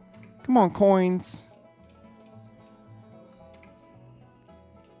friends. Come on, coins.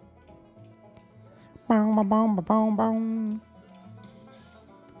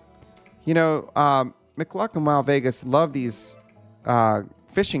 You know, McLuck and Wild Vegas love these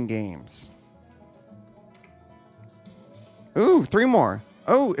fishing games. Ooh, 3 more.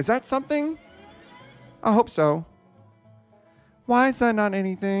 Oh, is that something? I hope so. Why is that not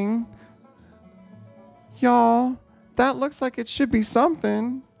anything? Y'all, that looks like it should be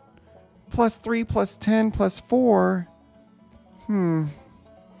something. +3, +10, +4.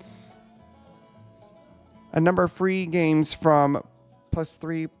 A number of free games from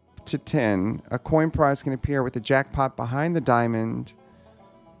 +3 to 10. A coin prize can appear with the jackpot behind the diamond.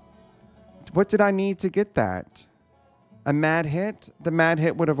 What did I need to get that? A mad hit? The mad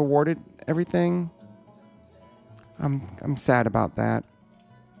hit would have awarded everything. I'm sad about that.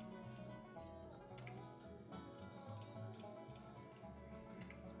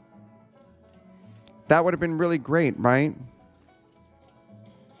 That would have been really great, right?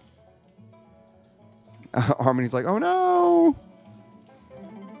 Harmony's like, oh no.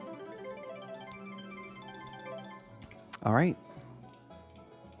 All right.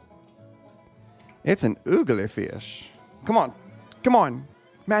 It's an oogly fish. Come on. Come on.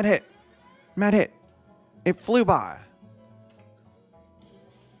 Mad hit. Mad hit. It flew by.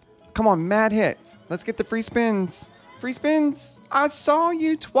 Come on, mad hit. Let's get the free spins. Free spins. I saw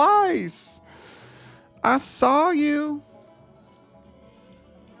you twice. I saw you.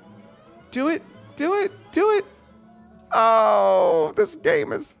 Do it. Do it. Do it. Oh, this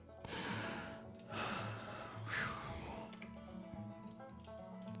game is...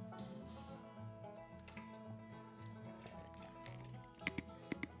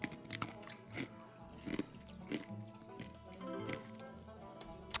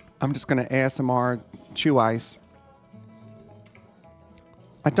 I'm just going to ASMR chew ice.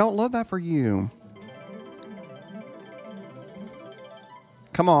 I don't love that for you.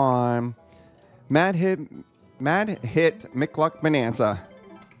 Come on. Mad hit McLuck Bonanza.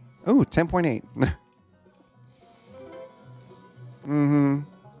 Ooh, 10.8.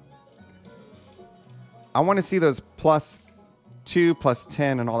 I want to see those +2,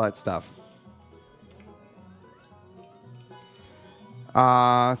 +10, and all that stuff.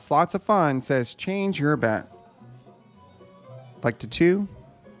 Slots of Fun says, change your bet. Like to 2?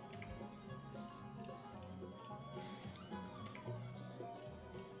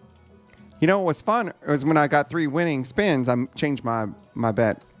 You know what was fun? It was when I got 3 winning spins, I changed my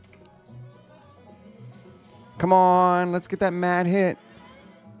bet. Come on, let's get that mad hit.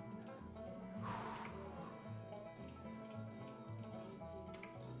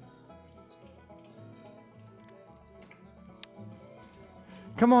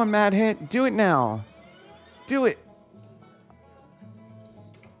 Come on, mad hit. Do it now. Do it.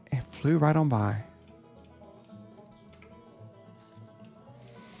 It flew right on by.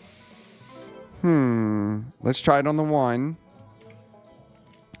 Let's try it on the 1.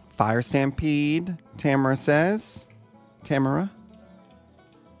 Fire Stampede, Tamara says. Tamara.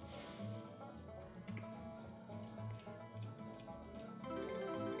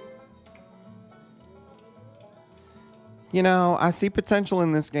 You know, I see potential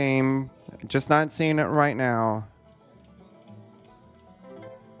in this game, just not seeing it right now.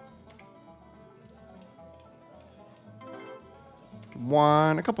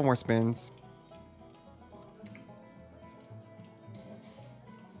 A couple more spins.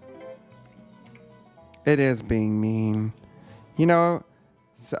 It is being mean. You know,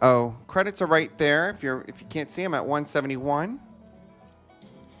 so, oh, credits are right there if you can't see them at 171.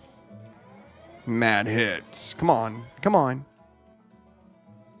 Mad hit. Come on. Come on.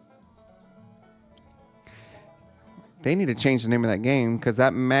 They need to change the name of that game because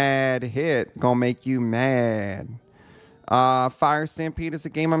that mad hit gonna make you mad. Fire Stampede is a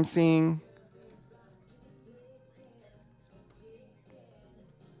game I'm seeing.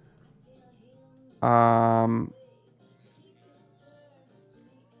 Heart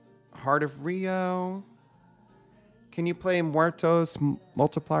of Rio. Can you play Muertos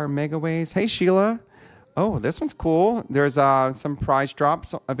Multiplier Mega Ways? Hey, Sheila. Oh, this one's cool. There's some prize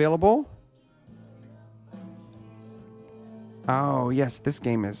drops available. Oh, yes, this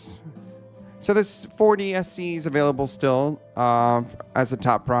game is. So there's 40 SCs available still as a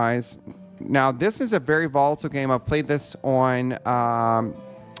top prize. Now, this is a very volatile game. I've played this on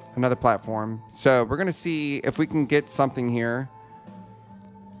another platform. So we're going to see if we can get something here.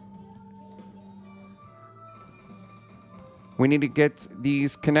 We need to get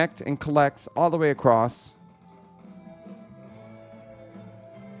these connect and collect all the way across.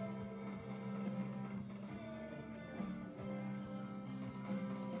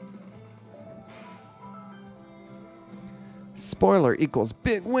 Spoiler equals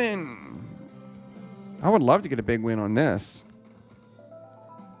big win. I would love to get a big win on this.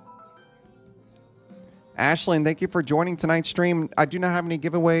 Ashlyn, thank you for joining tonight's stream. I do not have any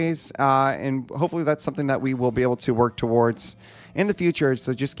giveaways, and hopefully that's something that we will be able to work towards in the future.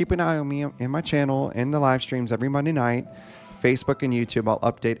 So just keep an eye on me in my channel, in the live streams every Monday night, Facebook and YouTube. I'll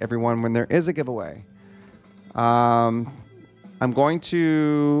update everyone when there is a giveaway. I'm going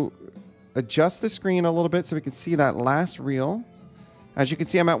to adjust the screen a little bit so we can see that last reel. As you can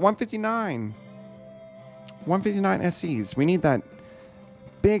see, I'm at 159. 159 SCs. We need that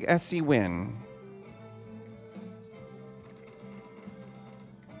big SC win.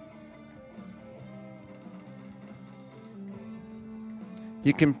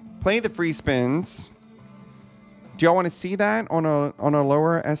 You can play the free spins. Do y'all want to see that on a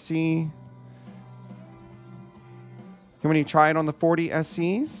lower SC? You want to try it on the 40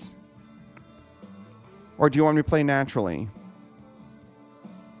 SCs? Or do you want me to play naturally?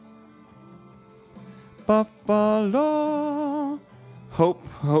 Buffalo. Hope.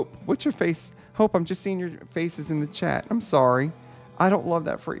 What's your face? Hope, I'm just seeing your faces in the chat. I'm sorry. I don't love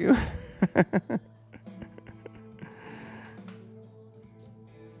that for you.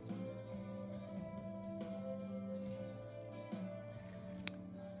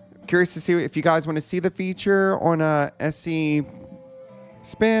 Curious to see if you guys want to see the feature on a SC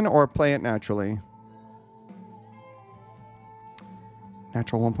spin or play it naturally.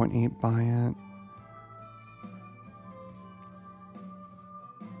 Natural 1.8, buy it.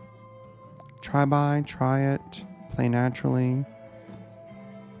 Try it, play naturally.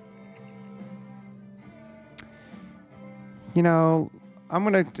 You know,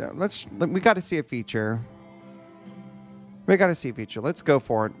 we got to see a feature. We got to see a feature. Let's go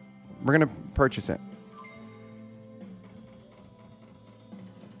for it. We're going to purchase it.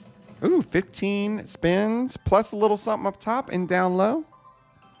 Ooh, 15 spins plus a little something up top and down low.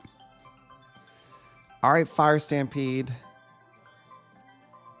 All right, Fire Stampede.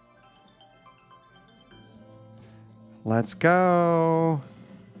 Let's go.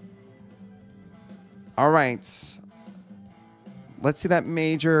 All right. Let's see that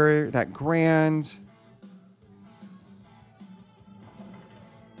major, that grand.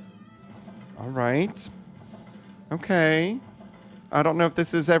 All right. Okay. I don't know if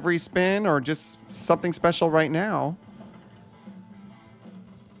this is every spin or just something special right now.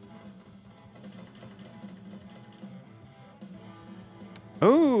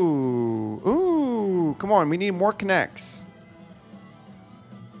 Ooh. Ooh. Come on. We need more connects.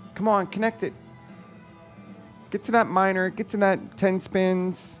 Come on. Connect it. Get to that minor. Get to that 10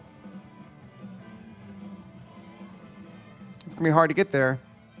 spins. It's going to be hard to get there.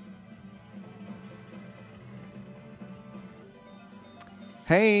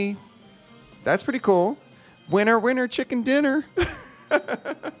 Hey, that's pretty cool. Winner, winner, chicken dinner.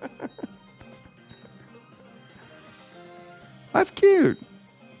 That's cute.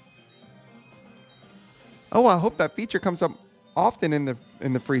 Oh, I hope that feature comes up often in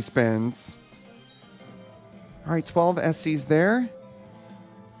the free spins. All right, 12 SCs there.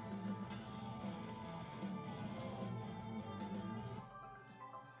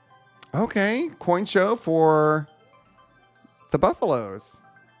 Okay, coin show for the Buffaloes.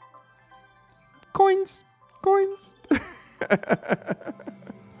 Coins.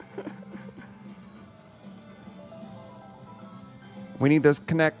 We need those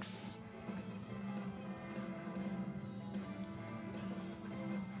connects.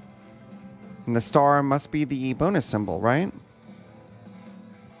 And the star must be the bonus symbol, right?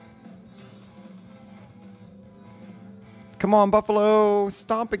 Come on, Buffalo.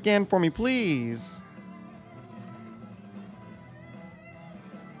 Stomp again for me, please.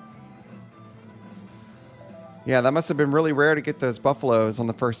 Yeah, that must have been really rare to get those buffaloes on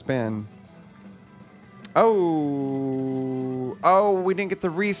the first spin. Oh. Oh, we didn't get the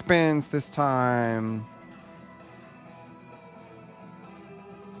respins this time.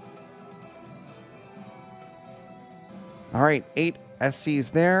 All right, 8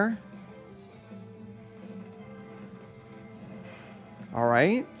 SCs there. All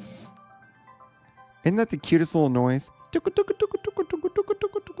right. Isn't that the cutest little noise?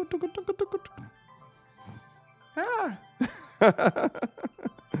 Ah.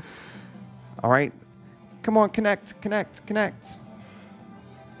 All right. Come on, connect, connect, connect.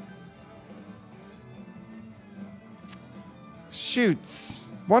 Shoots.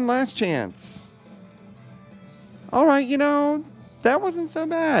 One last chance. All right, you know, that wasn't so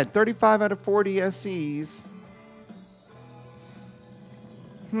bad. 35 out of 40 SCs.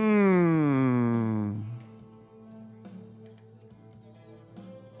 I'm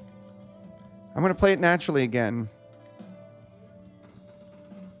going to play it naturally again.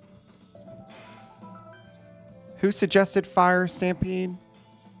 Who suggested Fire Stampede?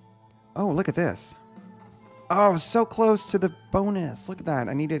 Oh, look at this. Oh, so close to the bonus. Look at that.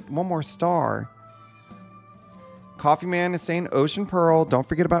 I needed one more star. Coffee Man is saying Ocean Pearl. Don't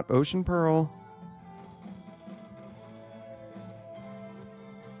forget about Ocean Pearl.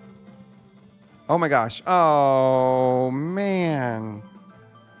 Oh my gosh. Oh, man.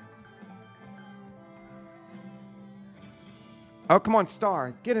 Oh, come on,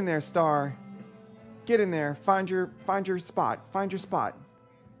 Star. Get in there, Star. Get in there. Find your spot. Find your spot.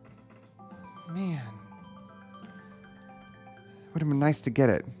 Man. Would have been nice to get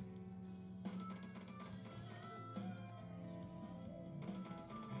it.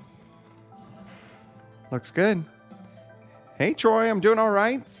 Looks good. Hey, Troy. I'm doing all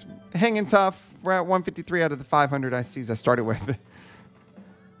right. Hanging tough. We're at 153 out of the 500 ICs I started with.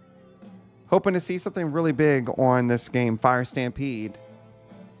 Hoping to see something really big on this game, Fire Stampede.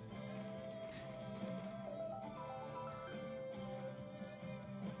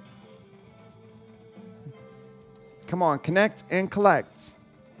 Come on, connect and collect.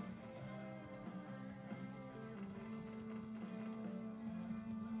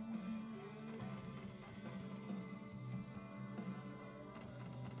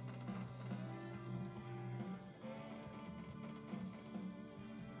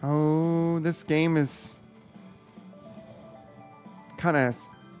 Oh, this game is kind of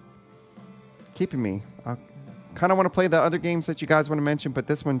keeping me. I kind of want to play the other games that you guys want to mention, but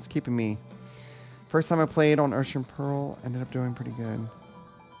this one's keeping me. First time I played on Ocean Pearl, ended up doing pretty good.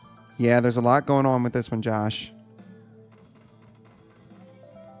 Yeah, there's a lot going on with this one, Josh.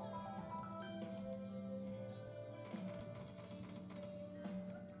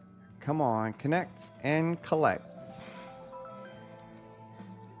 Come on, connect and collect.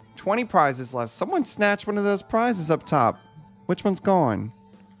 20 prizes left. Someone snatched one of those prizes up top. Which one's gone?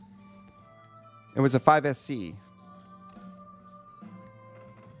 It was a 5SC.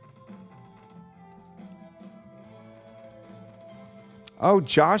 Oh,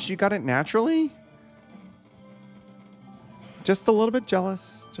 Josh, you got it naturally? Just a little bit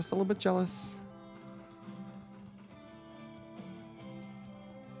jealous. Just a little bit jealous.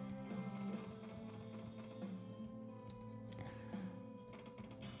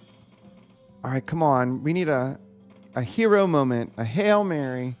 All right, come on. We need a hero moment. A Hail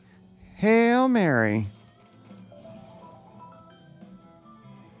Mary. Hail Mary.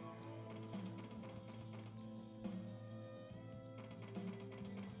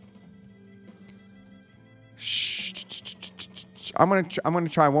 I'm gonna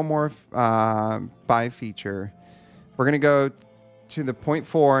try one more buy feature. We're gonna go to the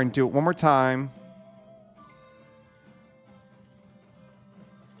 0.4 and do it one more time.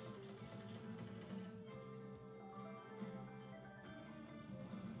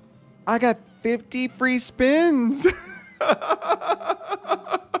 I got 50 free spins.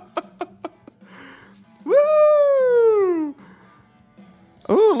 Woo!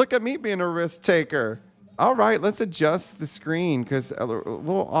 Ooh, look at me being a risk taker. All right, let's adjust the screen because a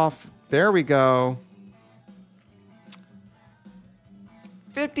little off. There we go.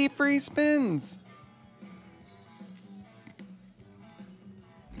 50 free spins.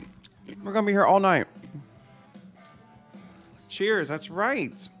 We're going to be here all night. Cheers. That's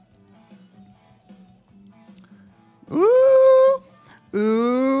right. Ooh.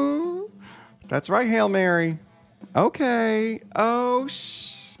 Ooh. That's right, Hail Mary. Okay. Oh,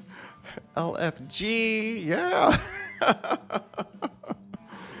 LFG. Yeah.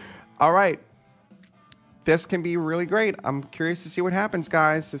 All right. This can be really great. I'm curious to see what happens,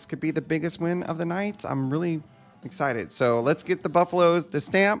 guys. This could be the biggest win of the night. I'm really excited. So let's get the Buffaloes to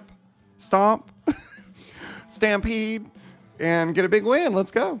stomp, stampede, and get a big win.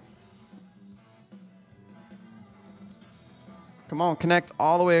 Let's go. Come on, connect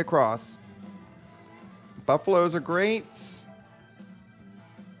all the way across. Buffaloes are great.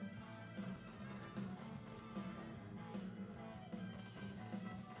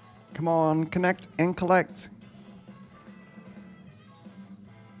 Come on, connect and collect.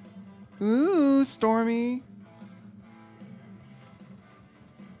 Ooh, Stormy.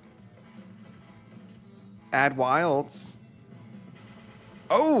 Add wilds.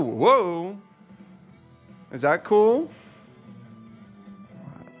 Oh, whoa. Is that cool?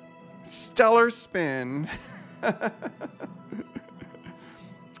 Stellar spin.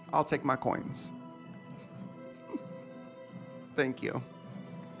 I'll take my coins. Thank you.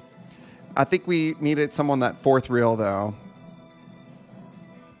 I think we needed some on that fourth reel, though.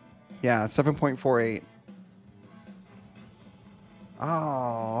 Yeah, 7.48.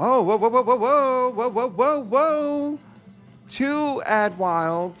 Oh, whoa, whoa, whoa, whoa, whoa, whoa, whoa, whoa, whoa. 2 add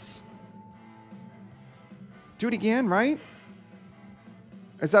wilds. Do it again, right?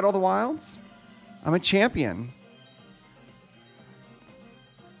 Is that all the wilds? I'm a champion.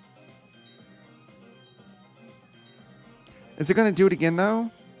 Is it going to do it again, though?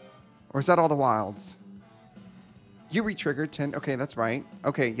 Or is that all the wilds? You re-triggered 10. Okay, that's right.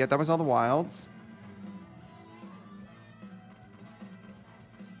 Okay, yeah, that was all the wilds.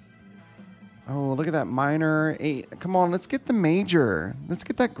 Oh, look at that minor 8. Come on, let's get the major. Let's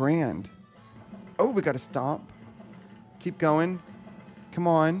get that grand. Oh, we got to stop. Keep going. Come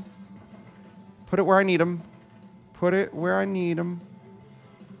on. Put it where I need them. Put it where I need them.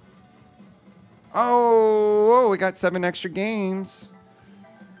 Oh, we got 7 extra games.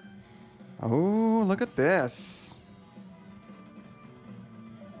 Oh, look at this.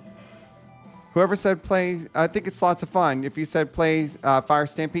 Whoever said play, I think it's lots of fun. If you said play Fire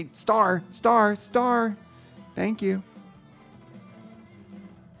Stampede, star. Thank you.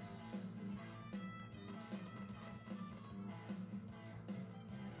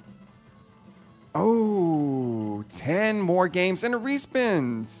 Oh, 10 more games and a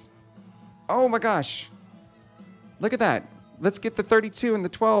respins. Oh my gosh. Look at that. Let's get the 32 and the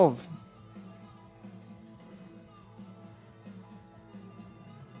 12.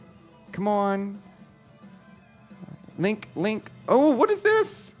 Come on. Link. Oh, what is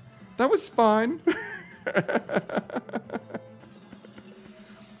this? That was fun.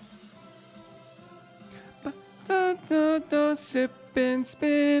 Sip and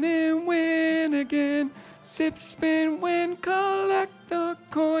spin and win again. Sip, spin, win, collect the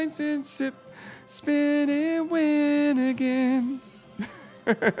coins and sip, spin and win again.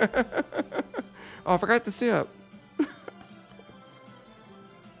 Oh, I forgot the sip.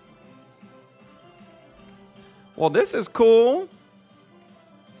 Well, this is cool.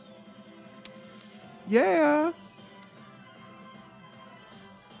 Yeah.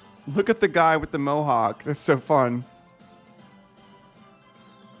 Look at the guy with the mohawk. That's so fun.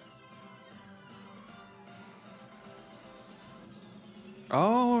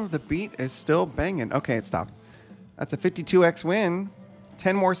 Oh, the beat is still banging. Okay, it stopped. That's a 52x win.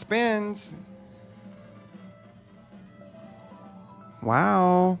 10 more spins.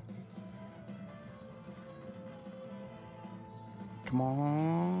 Wow. Come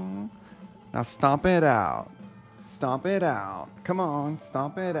on. Now stomp it out. Stomp it out. Come on,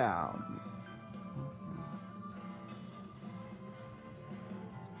 stomp it out.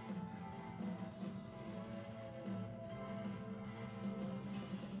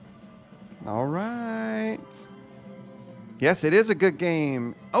 All right. Yes, it is a good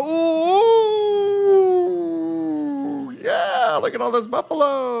game. Oh, yeah. Look at all those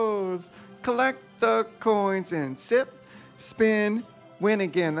buffaloes. Collect the coins and sip, spin, win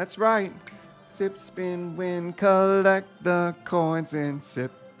again. That's right. Sip, spin, win, collect the coins and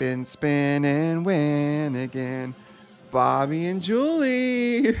sip and spin and win again. Bobby and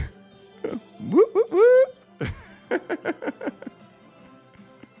Julie. Whoop, whoop, whoop.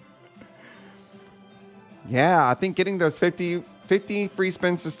 Yeah, I think getting those 50 free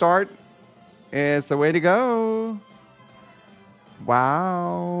spins to start is the way to go.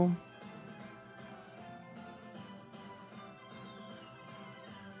 Wow.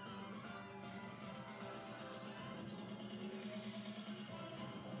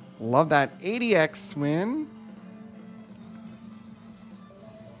 Love that 80x win.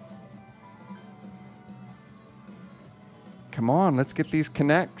 Come on, let's get these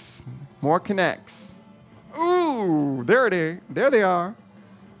connects. More connects. Ooh, there it is. There they are.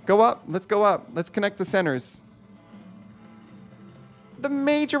 Go up. Let's go up. Let's connect the centers. The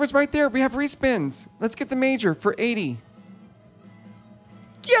major was right there. We have respins. Let's get the major for 80.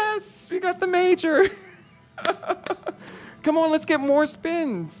 Yes, we got the major. Come on, let's get more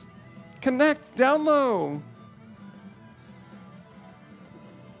spins. Connect down low.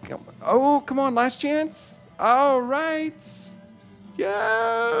 Oh, come on, last chance. All right.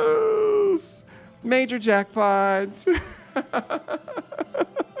 Yes. Major jackpot.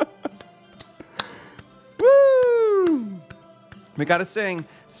 Woo. We got to sing.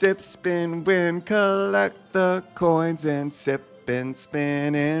 Sip, spin, win, collect the coins and sip and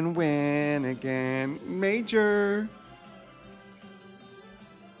spin and win again. Major.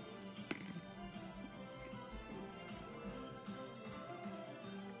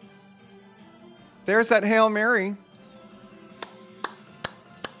 There's that Hail Mary.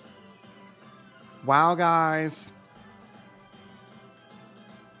 Wow, guys.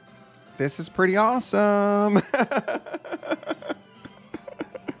 This is pretty awesome.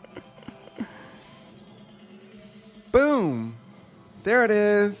 Boom. There it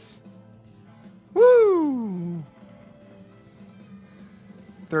is. Woo.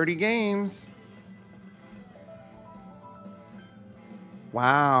 30 games.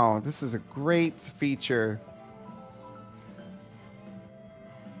 Wow, this is a great feature.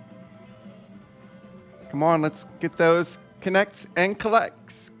 Come on, let's get those connects and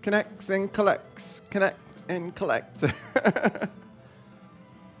collects. Connects and collects. Connect and collect.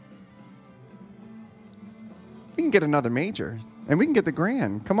 We can get another major. And we can get the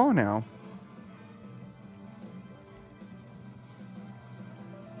grand. Come on now.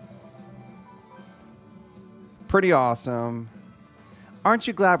 Pretty awesome. Aren't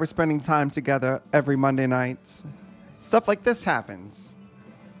you glad we're spending time together every Monday night? Stuff like this happens.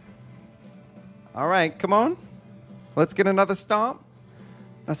 All right, come on. Let's get another stomp.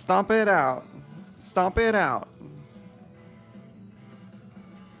 Now stomp it out. Stomp it out.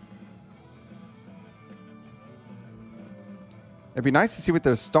 It'd be nice to see what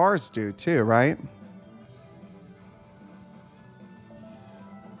those stars do too, right?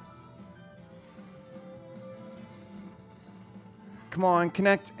 Come on,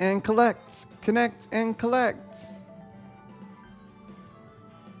 connect and collect. Connect and collect.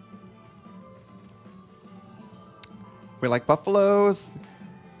 We like buffaloes.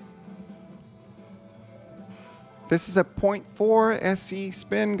 This is a 0.4 SE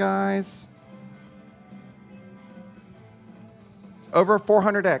spin, guys. It's over a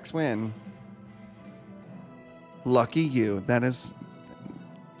 400x win. Lucky you. That is,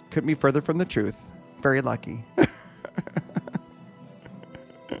 couldn't be further from the truth. Very lucky.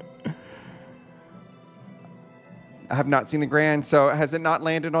 I have not seen the grand, so has it not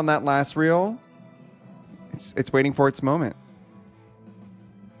landed on that last reel? It's waiting for its moment.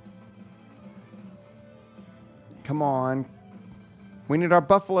 Come on. We need our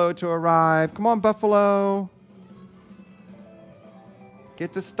buffalo to arrive. Come on, buffalo.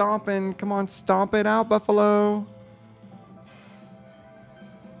 Get to stomping. Come on, stomp it out, buffalo.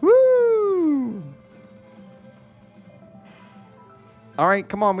 Woo! All right,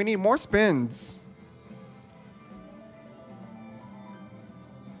 come on. We need more spins.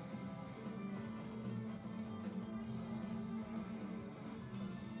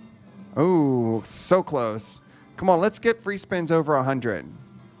 Oh, so close. Come on, let's get free spins over 100.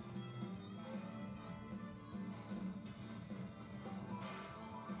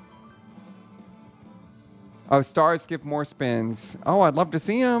 Oh, stars give more spins. Oh, I'd love to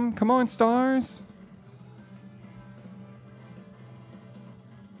see them. Come on, stars.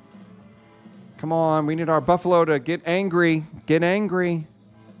 Come on, we need our buffalo to get angry. Get angry.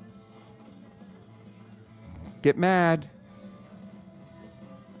 Get mad.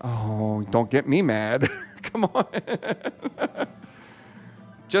 Oh, don't get me mad. Come on.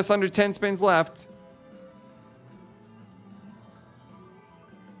 Just under 10 spins left.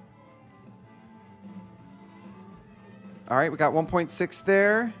 All right, we got 1.6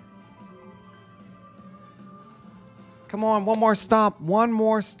 there. Come on, one more stomp. One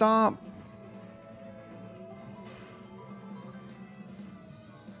more stomp.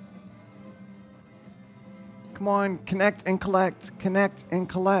 Come on, connect and collect. Connect and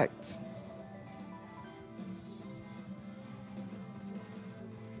collect.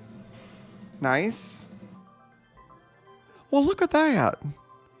 Nice. Well, look at that.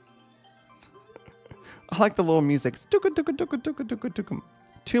 I like the little music.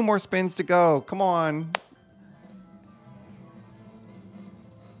 2 more spins to go. Come on.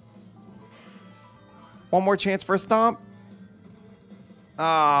 One more chance for a stomp.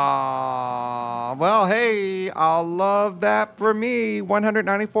 Ah, well, hey, I'll love that for me.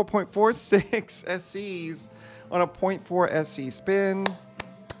 194.46 SCs on a 0.4 SC spin.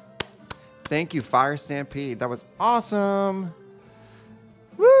 Thank you, Fire Stampede. That was awesome.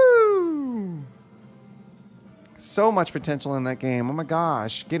 Woo! So much potential in that game. Oh my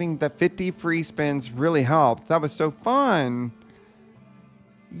gosh. Getting the 50 free spins really helped. That was so fun.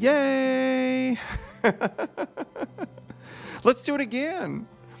 Yay! Let's do it again.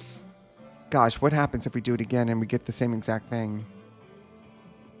 Gosh, what happens if we do it again and we get the same exact thing?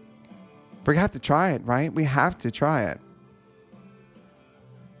 We have to try it, right? We have to try it.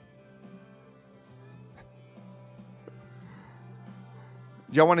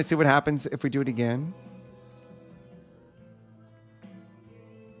 Y'all want to see what happens if we do it again?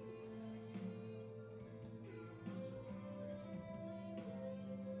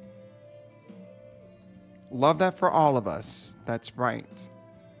 Love that for all of us. That's right.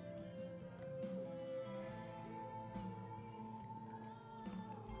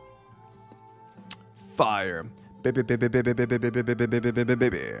 Fire. Baby, baby, baby, baby, baby, baby, baby, baby, baby,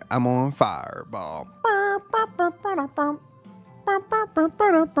 baby. I'm on fireball.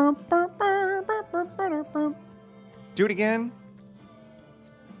 Do it again.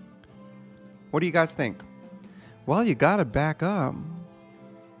 What do you guys think? Well, you gotta back up.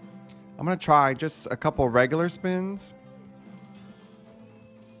 I'm gonna try just a couple regular spins.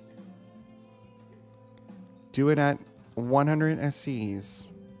 Do it at 100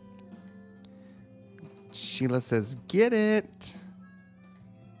 SCs. Sheila says, get it.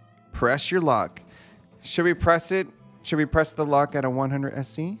 Press your luck. Should we press it? Should we press the luck at a 100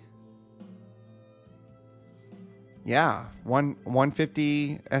 SC? Yeah,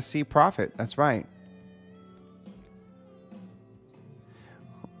 150 SC profit. That's right.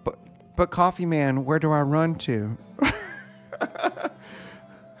 But Coffee Man, where do I run to?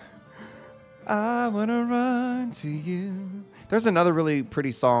 I wanna run to you. There's another really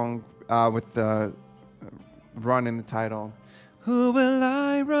pretty song with the run in the title. Who will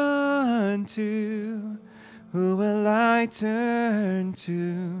I run to? Who will I turn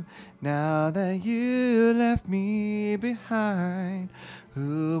to now that you left me behind?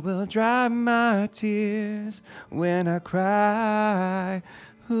 Who will dry my tears when I cry?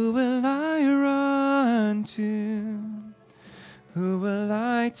 Who will I run to? Who will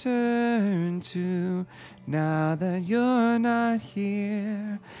I turn to now that you're not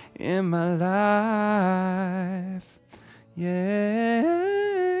here in my life? Yay!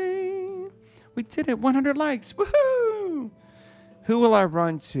 We did it! 100 likes! Woohoo! Who Will I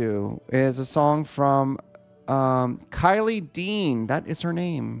Run To is a song from Kylie Dean. That is her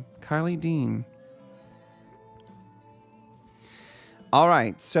name. Kylie Dean. All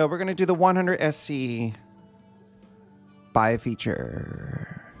right, so we're going to do the 100 SC buy a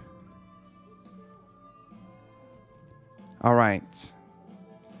feature. All right.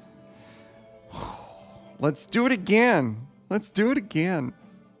 Let's do it again. Let's do it again.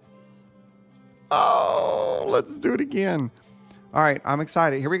 Oh, let's do it again. All right, I'm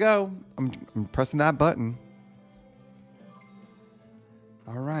excited. Here we go. I'm pressing that button.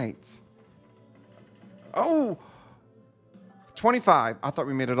 All right. Oh, 25. I thought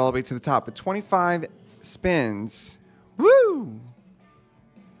we made it all the way to the top, but 25 spins. Woo!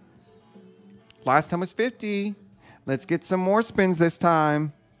 Last time was 50. Let's get some more spins this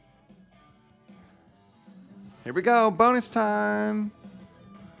time. Here we go. Bonus time.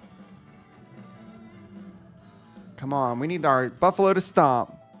 Come on. We need our buffalo to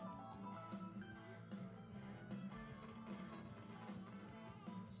stomp.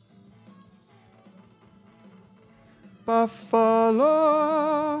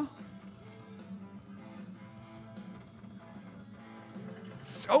 Buffalo.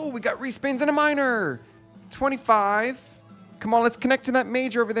 Oh, we got respins and a minor. 25. Come on, let's connect to that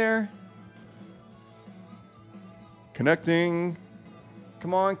major over there. Connecting.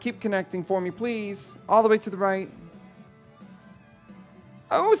 Come on, keep connecting for me, please. All the way to the right.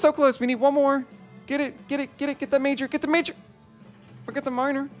 Oh, so close. We need one more. Get it, get it, get it. Get that major, get the major. Forget the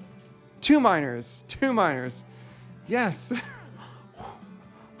minor. 2 minors, 2 minors. Yes.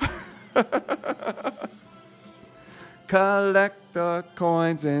 Collect the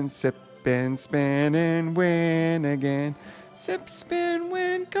coins and sip and spin and win again. Sip, spin,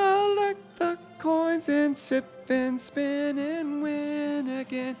 win. Collect the coins and sip and spin and win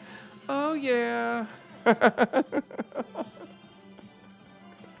again. Oh, yeah.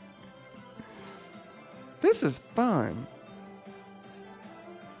 This is fun.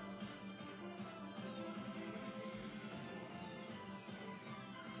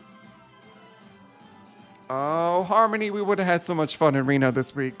 Oh, Harmony, we would have had so much fun in Reno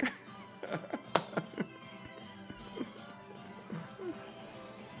this week.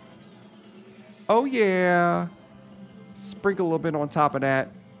 Oh, yeah. Sprinkle a little bit on top of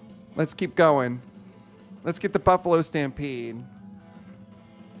that. Let's keep going. Let's get the Buffalo Stampede.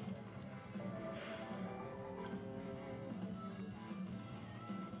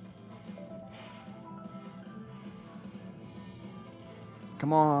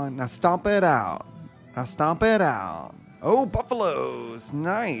 Come on. Now stomp it out. Now stomp it out. Oh, Buffaloes.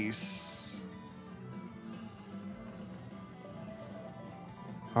 Nice.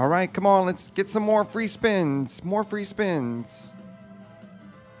 All right, come on. Let's get some more free spins. More free spins.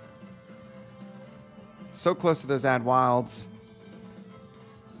 So close to those ad wilds.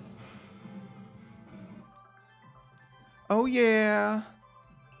 Oh, yeah.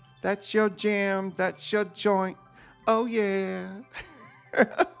 That's your jam. That's your joint. Oh, yeah.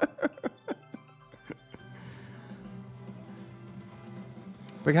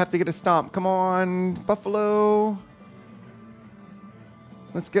 We have to get a stomp. Come on, Buffalo.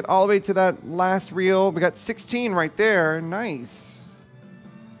 Let's get all the way to that last reel. We got 16 right there. Nice.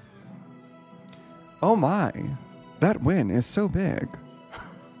 Oh my, that win is so big.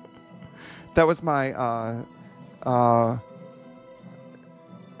 That was my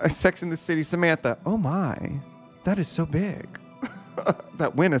Sex in the City Samantha. Oh my, that is so big.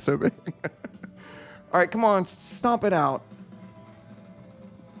 That win is so big. All right, come on, stomp it out.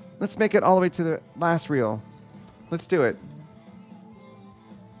 Let's make it all the way to the last reel. Let's do it.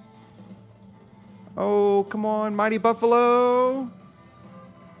 Oh, come on, Mighty Buffalo.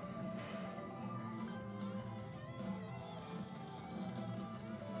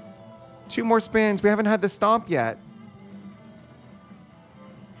 Two more spins. We haven't had the stomp yet.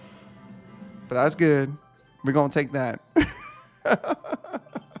 But that's good. We're going to take that.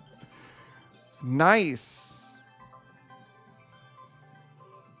 Nice.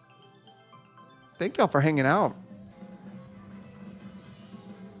 Thank y'all for hanging out.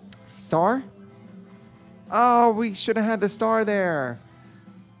 Star? Oh, we should have had the star there.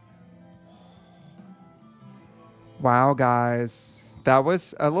 Wow, guys. That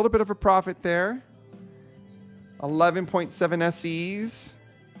was a little bit of a profit there. 11.7 SEs.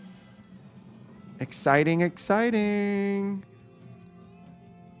 Exciting, exciting.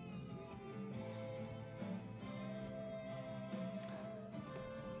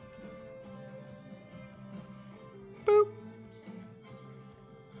 Boop.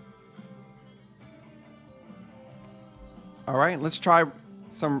 All right, let's try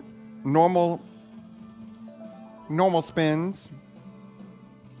some normal spins.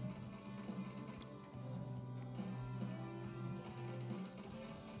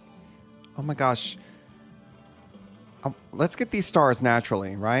 Oh my gosh. Let's get these stars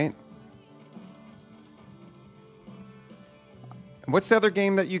naturally, right? What's the other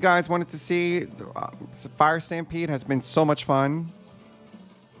game that you guys wanted to see? Fire Stampede has been so much fun.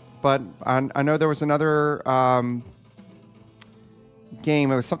 But I know there was another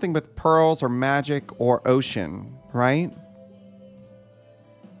game. It was something with pearls or magic or ocean, right?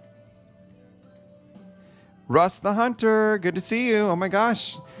 Russ the Hunter, good to see you. Oh my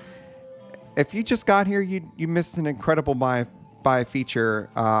gosh. If you just got here, you missed an incredible buy feature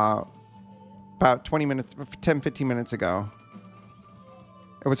about 20 minutes, 10, 15 minutes ago.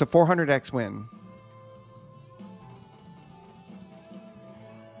 It was a 400x win.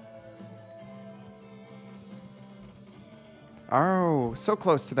 Oh, so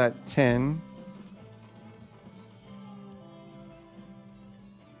close to that 10.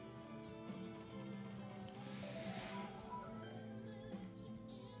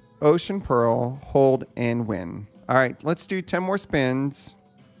 Ocean Pearl, hold, and win. All right, let's do 10 more spins.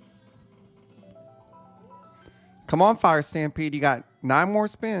 Come on, Fire Stampede. You got 9 more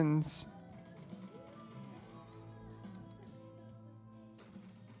spins.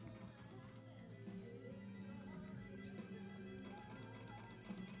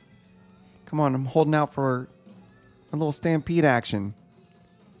 Come on, I'm holding out for a little stampede action.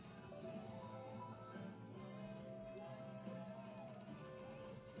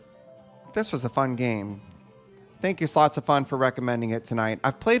 This was a fun game. Thank you, Slots of Fun, for recommending it tonight.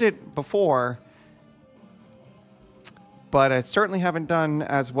 I've played it before, but I certainly haven't done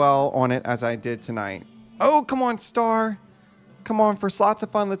as well on it as I did tonight. Oh, come on, star. Come on, for Slots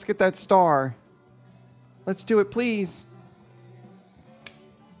of Fun, let's get that star. Let's do it, please.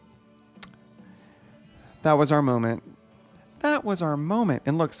 That was our moment. That was our moment.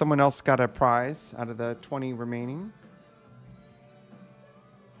 And look, someone else got a prize out of the 20 remaining.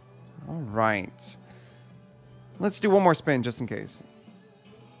 All right. Let's do one more spin just in case.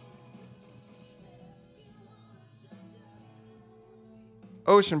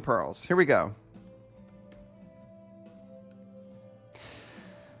 Ocean pearls. Here we go.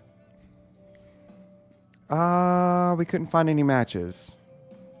 We couldn't find any matches.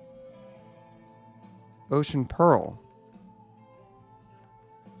 Ocean pearl.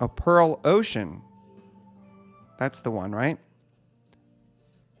 A pearl ocean. That's the one, right?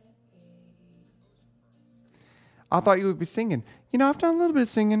 I thought you would be singing. You know, I've done a little bit of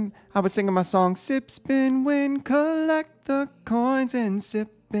singing. I was singing my song, Sip, Spin, Win, collect the coins and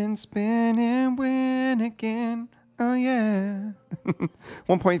sip and spin and win again. Oh, yeah.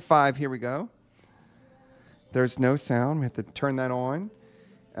 1.5, here we go. There's no sound. We have to turn that on.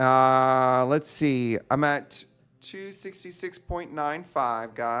 Let's see. I'm at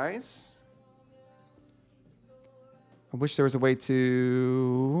 266.95, guys. I wish there was a way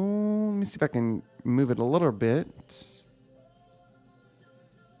to... Let me see if I can move it a little bit.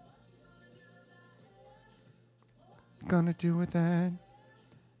 Gonna do with that.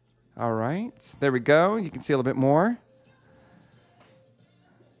 All right. There we go. You can see a little bit more.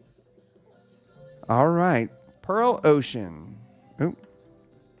 All right. Pearl Ocean. Oop.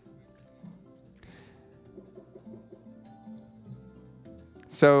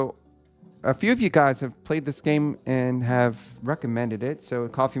 So a few of you guys have played this game and have recommended it. So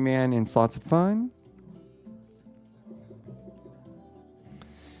Coffee Man and Slots of Fun.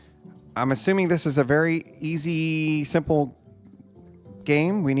 I'm assuming this is a very easy, simple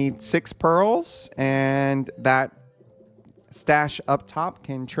game. We need 6 pearls, and that stash up top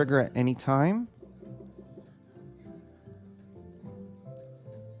can trigger at any time.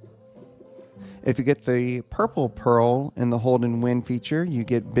 If you get the purple pearl in the hold and win feature, you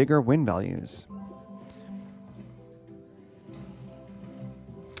get bigger win values.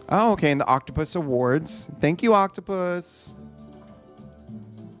 Oh, okay, and the Octopus Awards. Thank you, Octopus.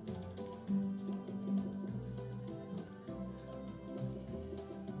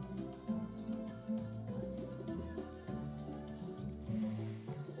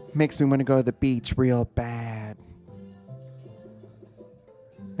 Makes me want to go to the beach real bad.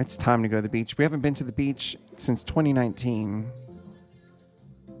 It's time to go to the beach. We haven't been to the beach since 2019.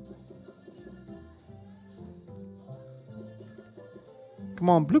 Come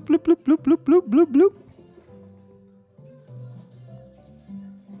on, bloop, bloop, bloop, bloop, bloop, bloop, bloop, bloop.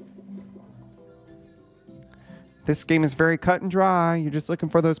 This game is very cut and dry. You're just looking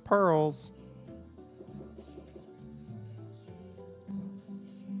for those pearls.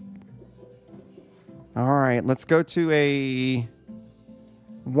 All right, let's go to a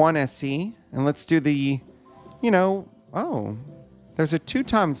 1 SC, and let's do the, oh, there's a 2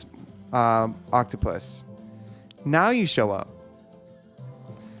 times octopus. Now you show up.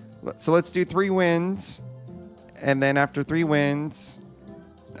 So let's do 3 wins, and then after 3 wins,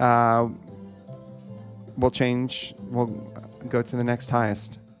 we'll go to the next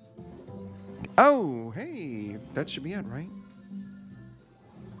highest. Oh, hey, that should be it, right?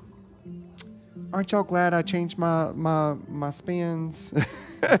 Aren't y'all glad I changed my spins?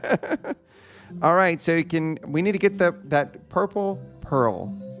 All right, so we need to get that purple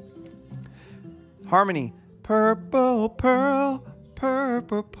pearl. Harmony. Purple pearl,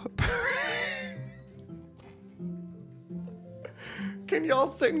 purple pearl. Can y'all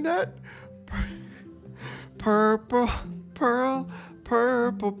sing that? Purple pearl,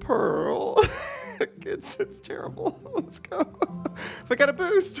 purple pearl. It's terrible. Let's go. We got a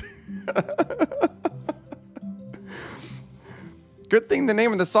boost. Good thing the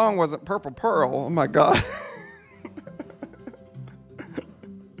name of the song wasn't Purple Pearl. Oh my God.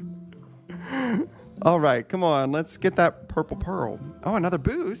 All right, come on. Let's get that Purple Pearl. Oh, another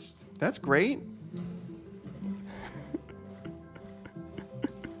boost. That's great.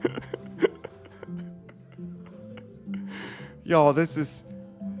 Y'all, that's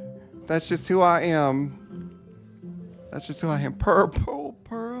just who I am. That's just who I am. Purple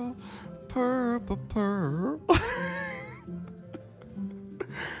pearl, purple pearl.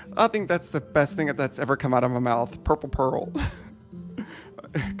 I think that's the best thing that's ever come out of my mouth. Purple pearl.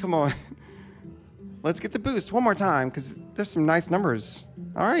 Come on. Let's get the boost one more time because there's some nice numbers.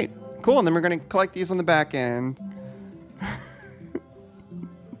 All right, cool. And then we're going to collect these on the back end.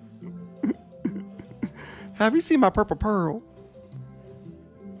 Have you seen my purple pearl?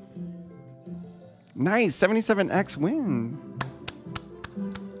 Nice, 77x win.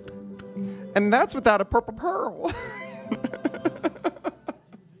 And that's without a purple pearl.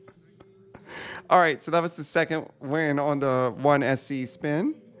 All right, so that was the second win on the 1 SC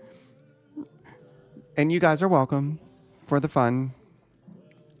spin. And you guys are welcome for the fun.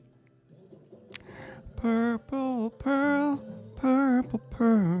 Purple pearl, purple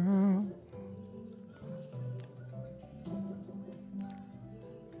pearl.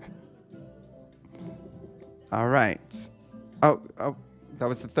 All right. Oh, that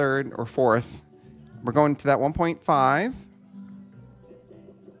was the third or fourth. We're going to that 1.5.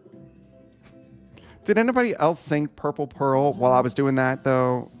 Did anybody else sing Purple Pearl while I was doing that,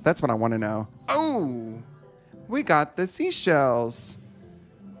 though? That's what I want to know. Oh, we got the seashells.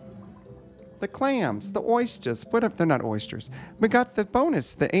 The clams, the oysters. What if they're not oysters? We got the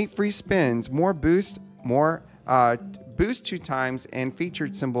bonus, the 8 free spins. More boost 2 times, and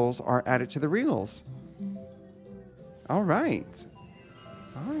featured symbols are added to the reels. All right.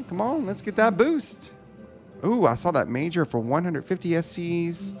 All right, come on. Let's get that boost. Ooh, I saw that major for 150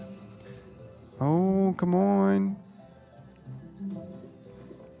 SCs. Oh, come on.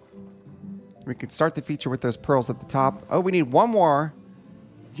 We could start the feature with those pearls at the top. Oh, we need one more.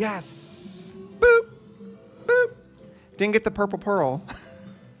 Yes. Boop. Boop. Didn't get the purple pearl.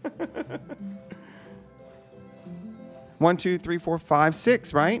 1, 2, 3, 4, 5,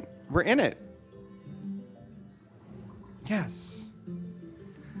 6, right? We're in it. Yes.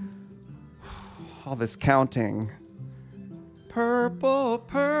 All this counting. Purple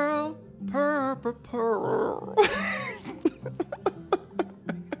pearl, purple pearl.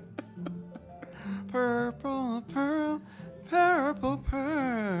 Purple pearl, purple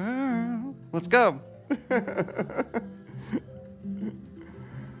pearl. Let's go.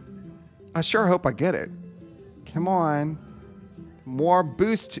 I sure hope I get it. Come on. More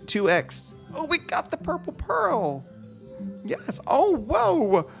boost 2x. Oh, we got the purple pearl. Yes. Oh,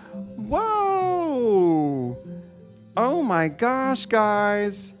 whoa. Whoa. Oh my gosh,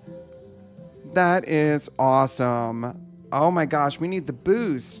 guys. That is awesome. Oh my gosh, we need the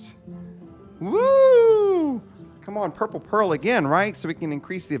boost. Woo! Come on, purple pearl again, right? So we can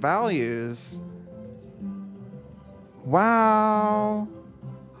increase the values. Wow.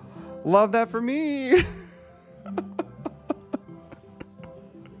 Love that for me.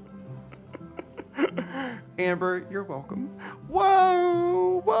 Amber, you're welcome.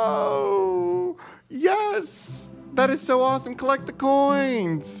 Whoa, whoa. Yes, that is so awesome. Collect the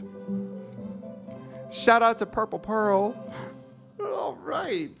coins. Shout out to Purple Pearl. All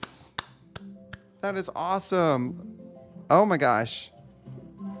right. That is awesome. Oh my gosh.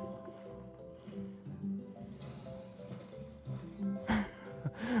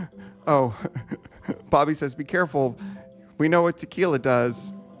 Oh, Bobby says, be careful. We know what tequila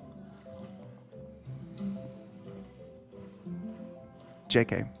does.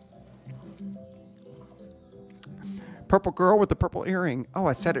 JK. Purple girl with the purple earring. Oh,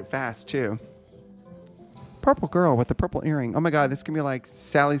 I said it fast too. Purple girl with the purple earring. Oh my God, this can be like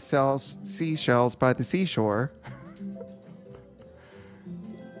Sally sells seashells by the seashore.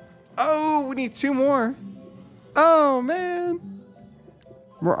 Oh, we need 2 more. Oh man.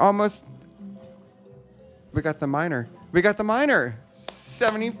 We're almost. We got the minor. We got the minor.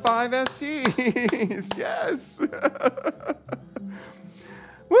 75 SCs. Yes.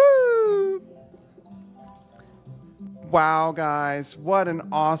 Woo! Wow, guys. What an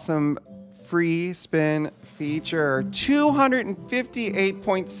awesome free spin feature.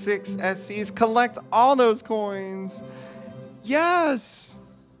 258.6 SCs. Collect all those coins. Yes.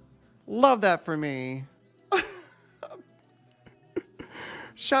 Love that for me.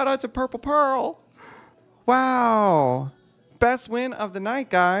 Shout out to Purple Pearl. Wow. Best win of the night,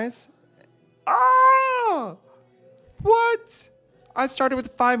 guys. Ah! What? I started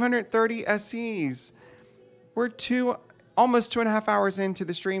with 530 SCs. We're almost 2.5 hours into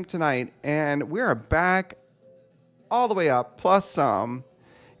the stream tonight, and we're back all the way up, plus some.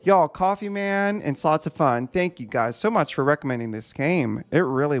 Y'all, Coffee Man and Slots of Fun, thank you guys so much for recommending this game. It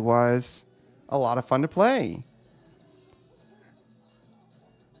really was a lot of fun to play.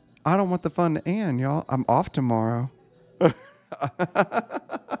 I don't want the fun to end, y'all. I'm off tomorrow.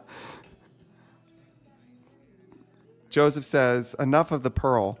 Joseph says, enough of the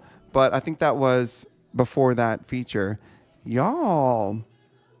pearl. But I think that was before that feature. Y'all,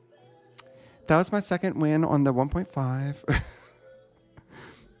 that was my second win on the 1.5.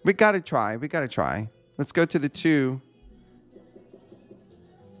 We got to try. We got to try. Let's go to the 2.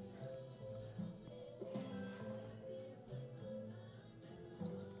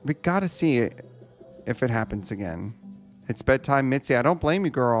 We got to see it if it happens again. It's bedtime, Mitzi. I don't blame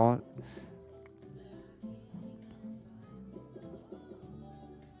you, girl.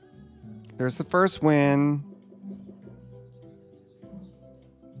 There's the first win.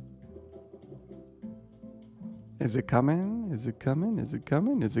 Is it coming? Is it coming? Is it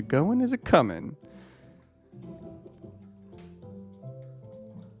coming? Is it going? Is it coming?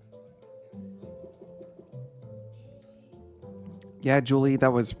 Yeah, Julie,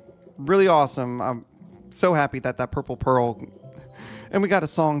 that was really awesome. I'm so happy that Purple Pearl... And we got a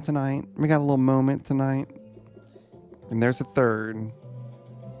song tonight. We got a little moment tonight. And there's a third.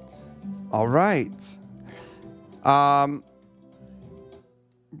 All right. We're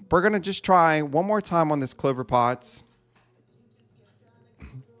going to just try one more time on this clover pots.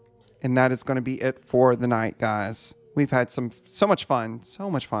 And that is going to be it for the night, guys. We've had so much fun. So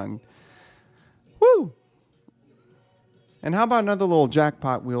much fun. Woo! And how about another little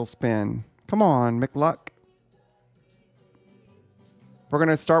jackpot wheel spin? Come on, McLuck. We're going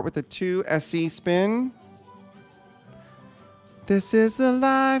to start with the 2 SC spin. This is the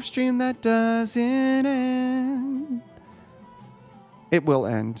live stream that doesn't end. It will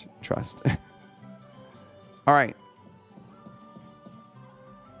end, trust. All right.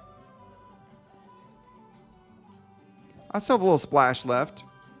 I still have a little splash left.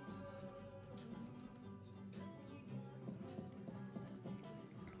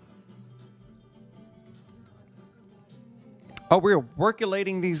 Oh, we're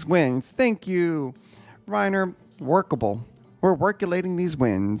workulating these wins. Thank you, Reiner. Workable. We're workulating these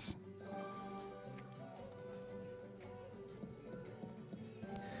wins.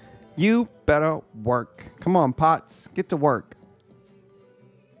 You better work. Come on, Pots. Get to work.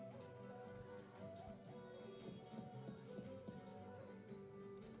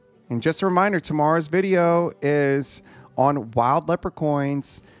 And just a reminder, tomorrow's video is on wild leopard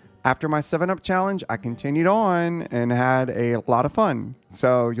coins. After my 7-Up challenge, I continued on and had a lot of fun.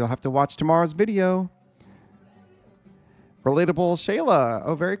 So you'll have to watch tomorrow's video. Relatable Shayla.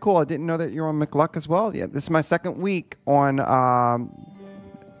 Oh, very cool. I didn't know that you're on McLuck as well. Yeah, this is my 2nd week on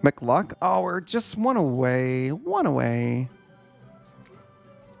McLuck. Oh, we're just one away. One away.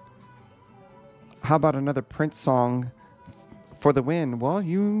 How about another Prince song for the win? Well,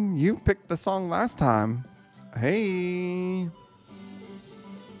 you picked the song last time. Hey.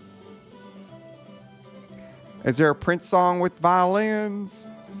 Is there a Prince song with violins?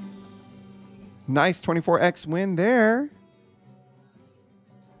 Nice 24X win there.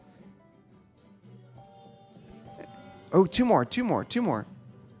 Oh, two more.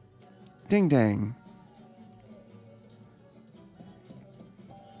 Ding dang.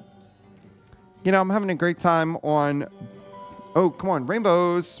 You know, I'm having a great time on... Oh, come on.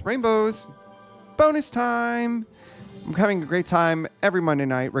 Rainbows. Bonus time. I'm having a great time every Monday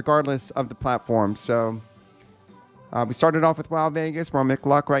night, regardless of the platform. So we started off with Wild Vegas. We're on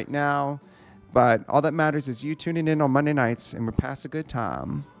McLuck right now. But all that matters is you tuning in on Monday nights, and we're past a good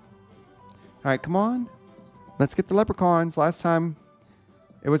time. All right, come on. Let's get the leprechauns. Last time,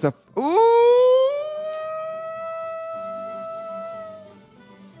 it was a... Ooh!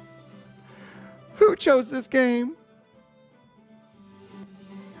 Who chose this game?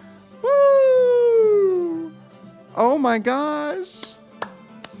 Woo! Oh my gosh.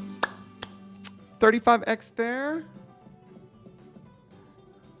 35X there.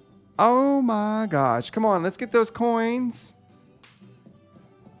 Oh my gosh. Come on, let's get those coins.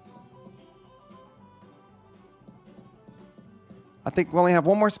 I think we only have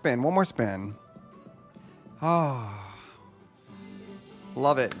one more spin. Ah.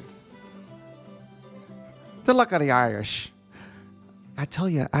 Love it. The luck of the Irish. I tell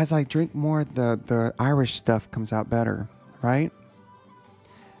you, as I drink more, the Irish stuff comes out better, right?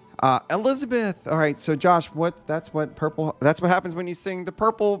 Elizabeth. All right, so Josh, that's what happens when you sing the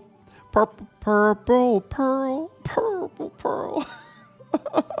purple pearl.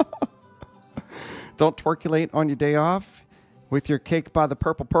 Don't twerkulate on your day off with your cake by the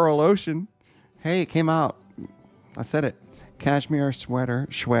purple pearl ocean. Hey, it came out. I said it. Cashmere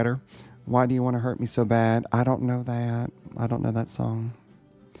sweater. Why do you want to hurt me so bad? I don't know that. I don't know that song.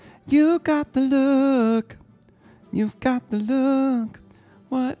 You got the look. You've got the look.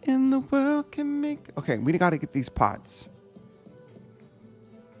 What in the world can make... Okay, we got to get these pots.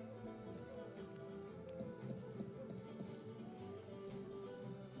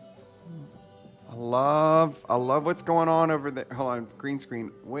 I love what's going on over there. Hold on, green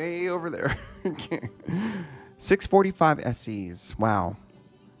screen. Way over there. 645 SEs. Wow.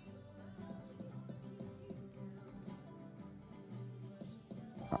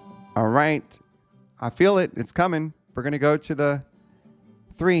 All right. I feel it. It's coming. We're going to go to the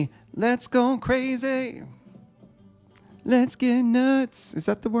 3. Let's go crazy. Let's get nuts. Is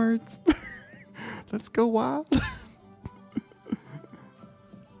that the words? Let's go wild.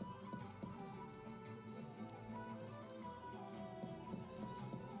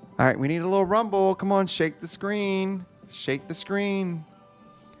 All right, we need a little rumble. Come on, shake the screen. Shake the screen.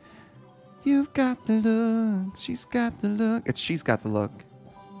 You've got the look. She's got the look. She's got the look.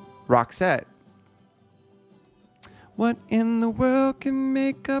 Roxette. What in the world can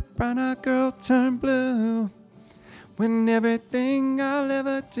make a brown-eyed girl turn blue? When everything I'll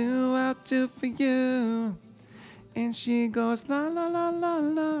ever do, I'll do for you. And she goes, la, la, la, la,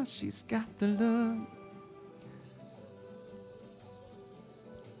 la. She's got the look.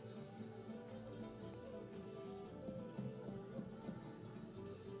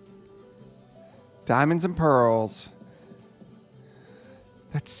 Diamonds and pearls.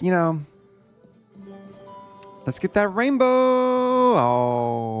 That's, let's get that rainbow.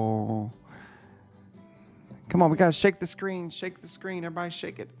 Oh. Come on, we got to shake the screen. Shake the screen. Everybody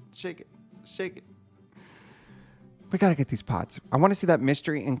shake it. Shake it. Shake it. We got to get these pots. I want to see that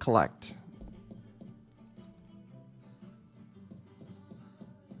mystery and collect.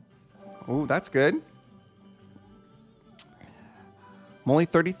 Oh, that's good. I'm only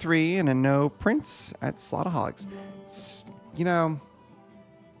 33 and a no Prince at Slaughterholics.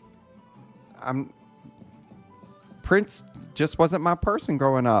 Prince just wasn't my person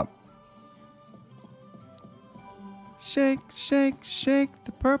growing up. Shake, shake, shake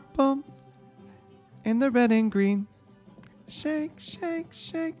the purple and the red and green. Shake, shake,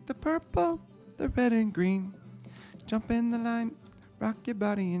 shake the purple, the red and green. Jump in the line, rock your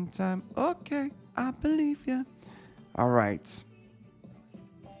body in time. Okay, I believe ya. All right.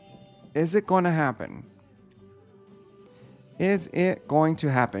 Is it going to happen? Is it going to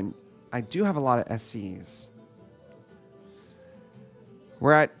happen? I do have a lot of SCs.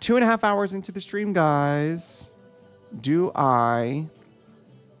 We're at 2.5 hours into the stream, guys. Do I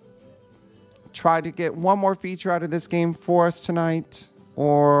try to get one more feature out of this game for us tonight,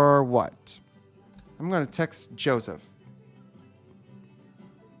 or what? I'm going to text Joseph.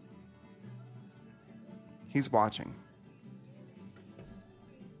 He's watching.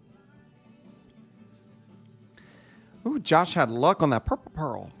 Ooh, Josh had luck on that purple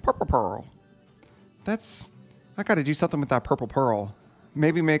pearl. Purple pearl. I got to do something with that purple pearl.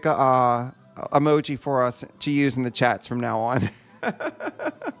 Maybe make a emoji for us to use in the chats from now on.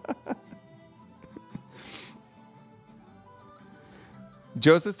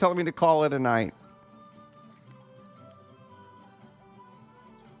 Joseph's telling me to call it a night.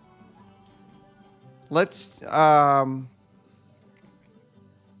 Let's how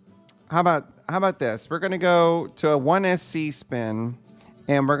about this? We're going to go to a 1 SC spin,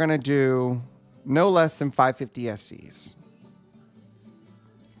 and we're going to do no less than 550 SCs.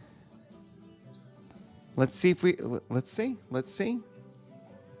 Let's see if let's see.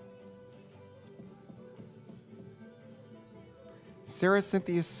 Sarah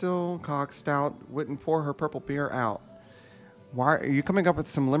Cynthia Silcock Stout wouldn't pour her purple beer out. Why are you coming up with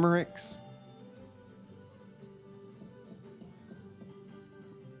some limericks?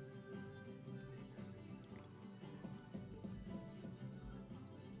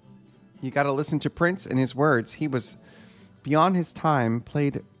 You got to listen to Prince and his words. He was beyond his time,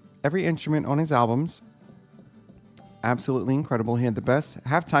 played every instrument on his albums. Absolutely incredible. He had the best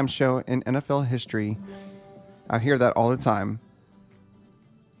halftime show in NFL history. I hear that all the time.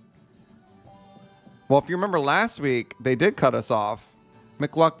 Well, if you remember last week, they did cut us off.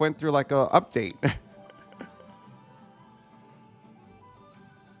 McLuck went through like a update.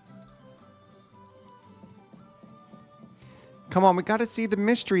 Come on, we got to see the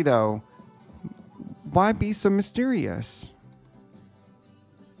mystery, though. Why be so mysterious?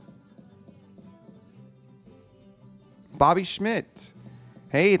 Bobby Schmidt.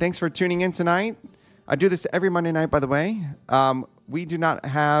 Hey, thanks for tuning in tonight. I do this every Monday night, by the way. We do not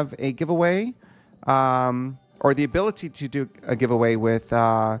have a giveaway or the ability to do a giveaway with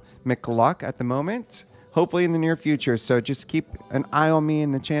McLuck at the moment. Hopefully in the near future. So just keep an eye on me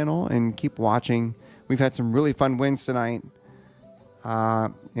in the channel and keep watching. We've had some really fun wins tonight.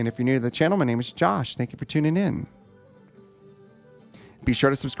 And if you're new to the channel, my name is Josh. Thank you for tuning in. Be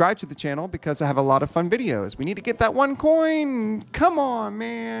sure to subscribe to the channel because I have a lot of fun videos. We need to get that 1 coin. Come on,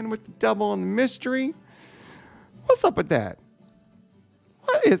 man, with the double and the mystery. What's up with that?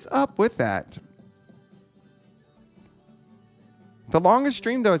 What is up with that? The longest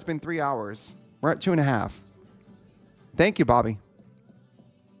stream, though, has been 3 hours. We're at 2.5. Thank you, Bobby.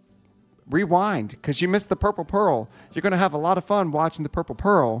 Rewind, because you missed the purple pearl. You're going to have a lot of fun watching the purple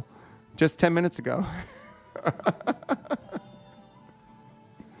pearl just 10 minutes ago.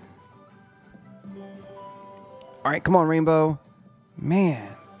 All right, come on, Rainbow.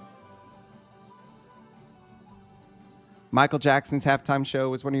 Man. Michael Jackson's halftime show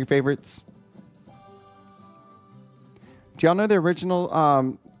was one of your favorites. Do y'all know the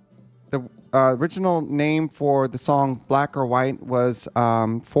original name for the song Black or White was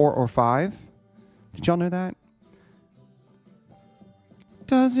 4 or 5? Did y'all know that?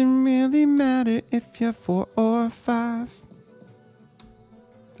 Doesn't really matter if you're 4 or 5.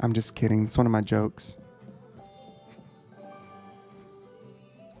 I'm just kidding. It's one of my jokes.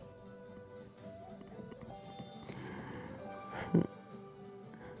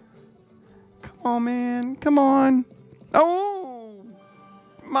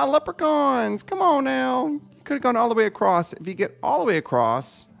 My leprechauns. Come on now. You could have gone all the way across. If you get all the way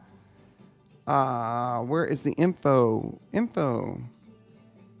across, where is the info? Info.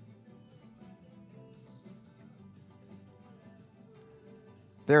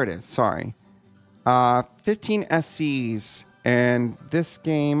 There it is. Sorry. 15 SCs. And this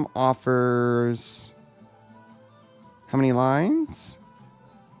game offers how many lines?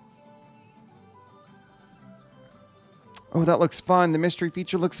 Oh, that looks fun. The mystery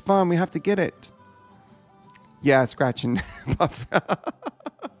feature looks fun. We have to get it. Yeah, scratching.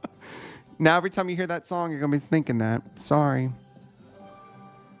 Now, every time you hear that song, you're going to be thinking that. Sorry.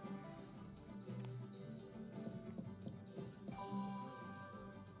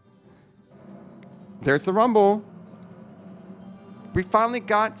 There's the rumble. We finally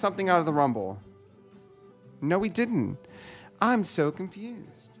got something out of the rumble. No, we didn't. I'm so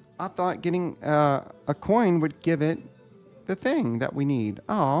confused. I thought getting a coin would give it the thing that we need.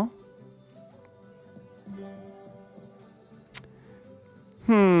 Oh.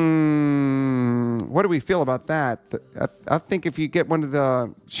 What do we feel about that? I think if you get one of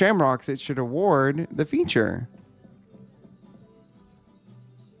the shamrocks, it should award the feature.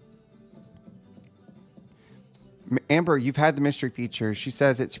 Amber, you've had the mystery feature. She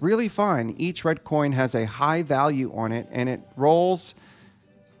says it's really fun. Each red coin has a high value on it, and it rolls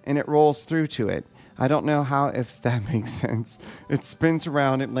through to it. I don't know how, if that makes sense. It spins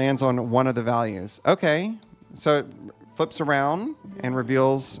around. It lands on one of the values. Okay, so it flips around and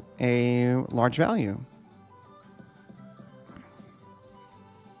reveals a large value.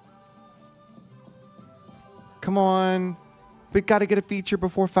 Come on, we got to get a feature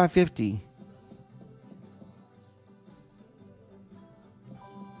before 550.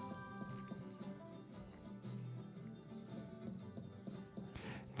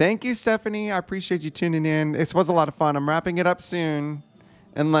 Thank you, Stephanie. I appreciate you tuning in. This was a lot of fun. I'm wrapping it up soon,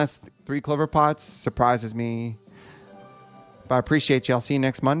 unless 3 Clover Pots surprises me. But I appreciate you. I'll see you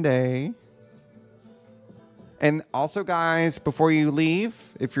next Monday. And also, guys, before you leave,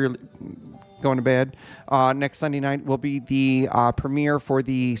 if you're going to bed, next Sunday night will be the premiere for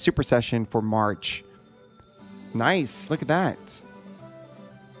the Super Session for March. Nice. Look at that.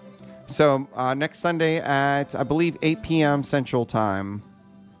 So next Sunday at, I believe, 8 p.m. Central Time.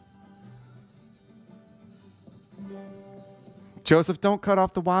 Joseph, don't cut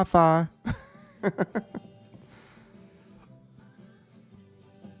off the Wi-Fi.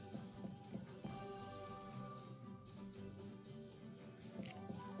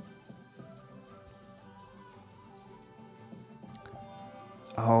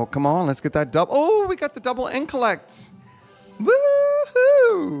 Oh, come on. Let's get that double. Oh, we got the double and collect.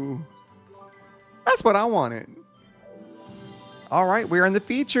 Woohoo! That's what I wanted. All right, we're in the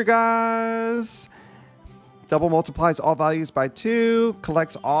feature, guys. Double multiplies all values by 2,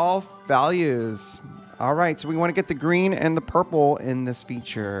 collects all values. All right, so we want to get the green and the purple in this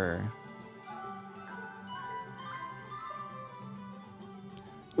feature.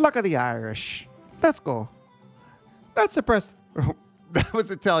 Luck of the Irish. Let's go. Let's suppress. Oh, that was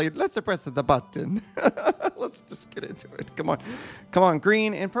Italian. Let's suppress the button. Let's just get into it. Come on. Come on,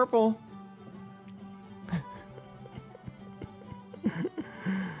 green and purple.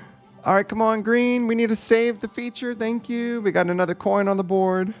 All right, come on, green. We need to save the feature. Thank you. We got another coin on the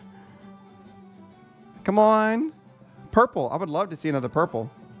board. Come on. Purple. I would love to see another purple.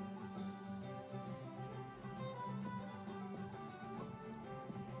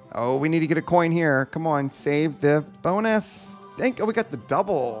 Oh, we need to get a coin here. Come on, save the bonus. Oh, we got the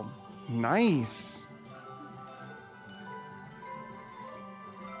double. Nice.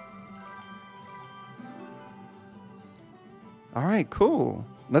 All right, cool.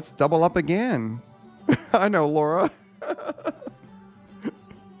 Let's double up again. I know, Laura.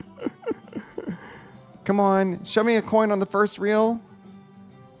 Come on. Show me a coin on the first reel.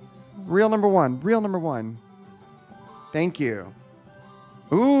 Reel number 1. Reel number 1. Thank you.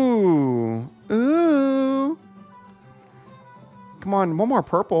 Ooh. Ooh. Come on. One more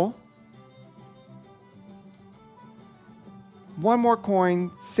purple. One more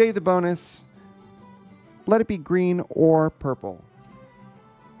coin. Save the bonus. Let it be green or purple.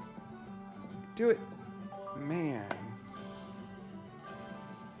 Do it. Man.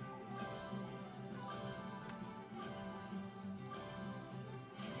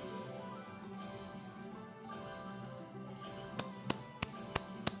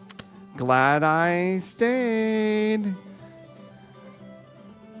 Glad I stayed.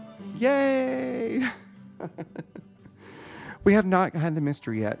 Yay. We have not had the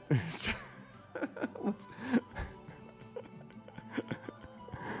mystery yet.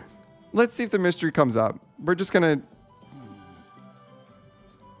 Let's see if the mystery comes up. We're just going to...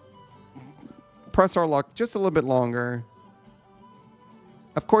 press our luck just a little bit longer.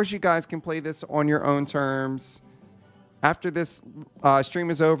 Of course, you guys can play this on your own terms. After this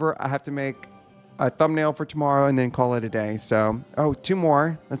stream is over, I have to make a thumbnail for tomorrow and then call it a day. So, oh, 2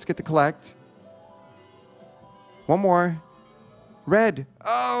 more. Let's get the collect. 1 more. Red.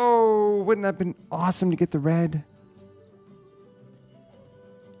 Oh, wouldn't that have been awesome to get the red?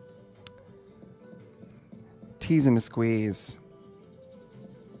 Tease and a squeeze.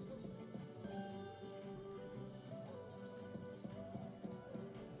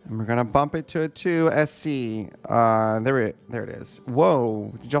 And we're going to bump it to a 2 SC. There it is.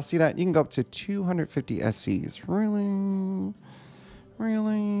 Whoa. Did y'all see that? You can go up to 250 SCs. Really?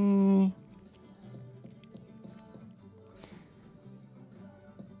 Really?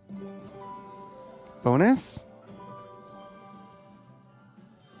 Bonus?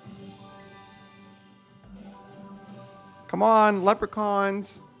 Come on,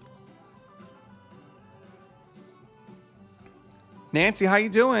 leprechauns. Nancy, how you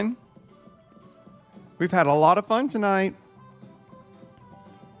doing? We've had a lot of fun tonight.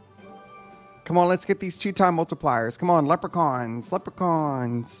 Come on, let's get these 2-time multipliers. Come on, leprechauns,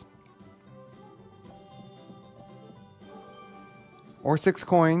 leprechauns. Or 6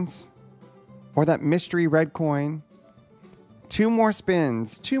 coins. Or that mystery red coin. 2 more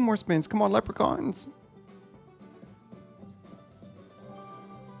spins. 2 more spins. Come on, leprechauns.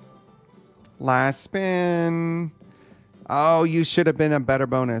 Last spin. Oh, you should have been a better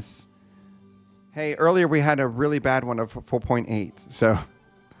bonus. Hey, earlier we had a really bad one of 4.8. So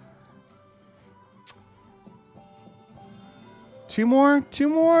 2 more. 2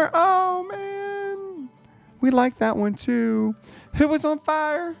 more. Oh, man. We like that one, too. Who was on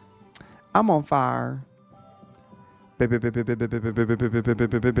fire? I'm on fire. I'm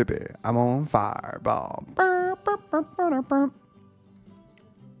on fireball.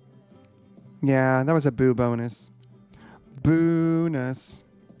 Yeah, that was a boo bonus. Bonus.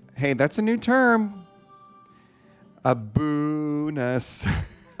 Hey, that's a new term. A bonus.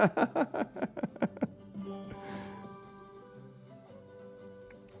 All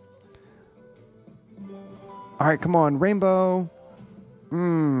right, come on, rainbow.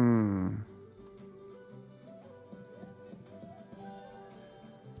 Come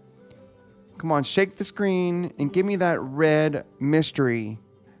on, shake the screen and give me that red mystery.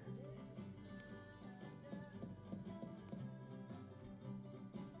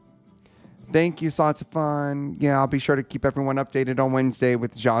 Thank you, Lots of Fun. Yeah, I'll be sure to keep everyone updated on Wednesday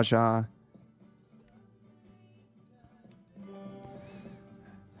with Jaja.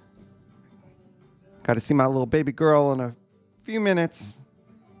 Got to see my little baby girl in a few minutes.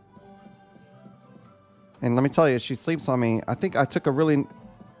 And let me tell you, she sleeps on me. I think I took a really...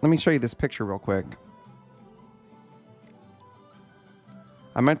 Let me show you this picture real quick.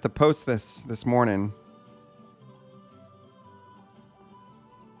 I meant to post this morning.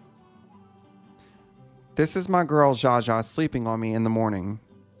 This is my girl, Jaja, sleeping on me in the morning.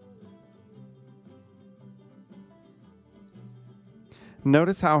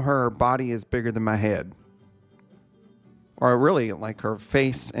 Notice how her body is bigger than my head. Or really, like her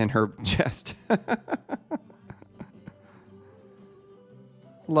face and her chest.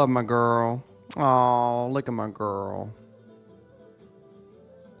 Love my girl. Oh, look at my girl.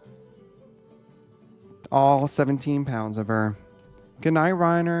 All 17 pounds of her. Good night,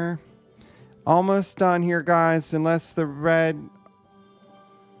 Reiner. Almost done here, guys, unless the red...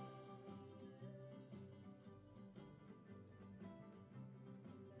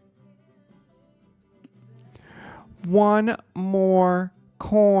 One more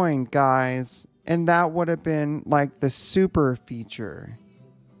coin, guys, and that would have been like the super feature.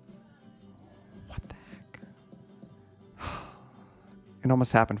 What the heck? It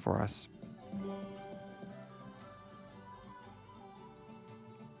almost happened for us.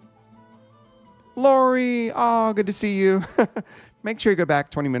 Lori, oh, good to see you. Make sure you go back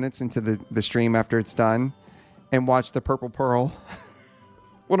 20 minutes into the stream after it's done and watch the Purple Pearl.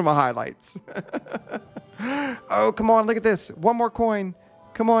 One of my highlights. Oh, come on, look at this. One more coin.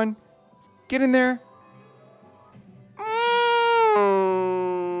 Come on. Get in there.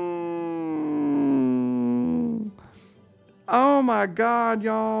 Oh, my God,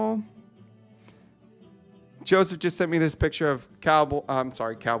 y'all. Joseph just sent me this picture of Cowboy. Oh,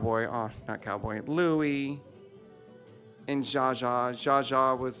 not Cowboy. Louie and Jaja.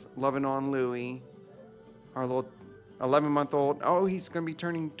 Jaja was loving on Louie, our little 11-month-old. Oh, he's going to be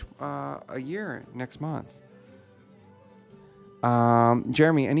turning a year next month.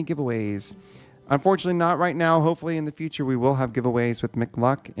 Jeremy, any giveaways? Unfortunately, not right now. Hopefully, in the future, we will have giveaways with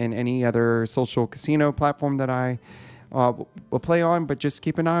McLuck and any other social casino platform that I will play on. But just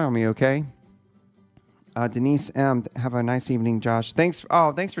keep an eye on me, okay? Denise M, have a nice evening, Josh. Thanks.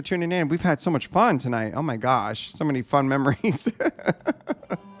 Oh, thanks for tuning in. We've had so much fun tonight. Oh my gosh, so many fun memories.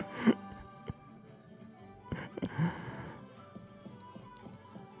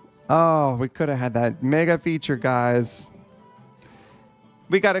 Oh, we could have had that mega feature, guys.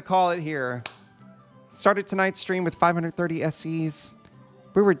 We got to call it here. Started tonight's stream with 530 SCs.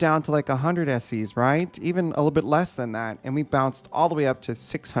 We were down to like 100 SCs, right? Even a little bit less than that. And we bounced all the way up to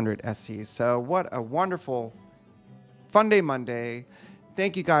 600 SCs. So what a wonderful Fun Day Monday.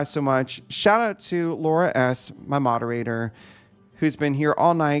 Thank you guys so much. Shout out to Laura S., my moderator, who's been here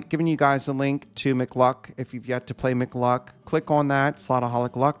all night, giving you guys a link to McLuck. If you've yet to play McLuck, click on that,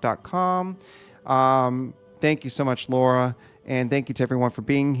 slotaholicluck.com. Thank you so much, Laura. And thank you to everyone for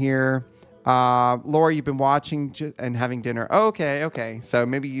being here. Laura, you've been watching and having dinner. Okay. So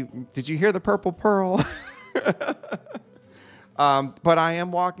maybe did you hear the purple pearl? But I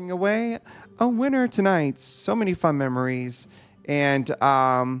am walking away a winner tonight. So many fun memories. And,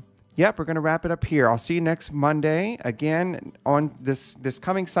 yep, we're going to wrap it up here. I'll see you next Monday. Again, on this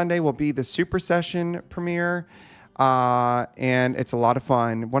coming Sunday will be the Super Session premiere. And it's a lot of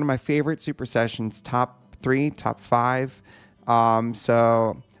fun. One of my favorite Super Sessions, top 3, top 5.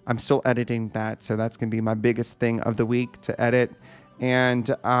 So I'm still editing that. So that's going to be my biggest thing of the week to edit. And,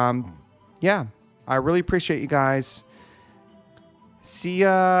 yeah, I really appreciate you guys. See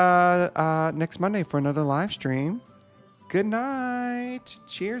ya next Monday for another live stream. Good night.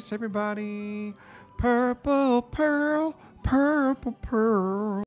 Cheers, everybody. Purple pearl, purple pearl.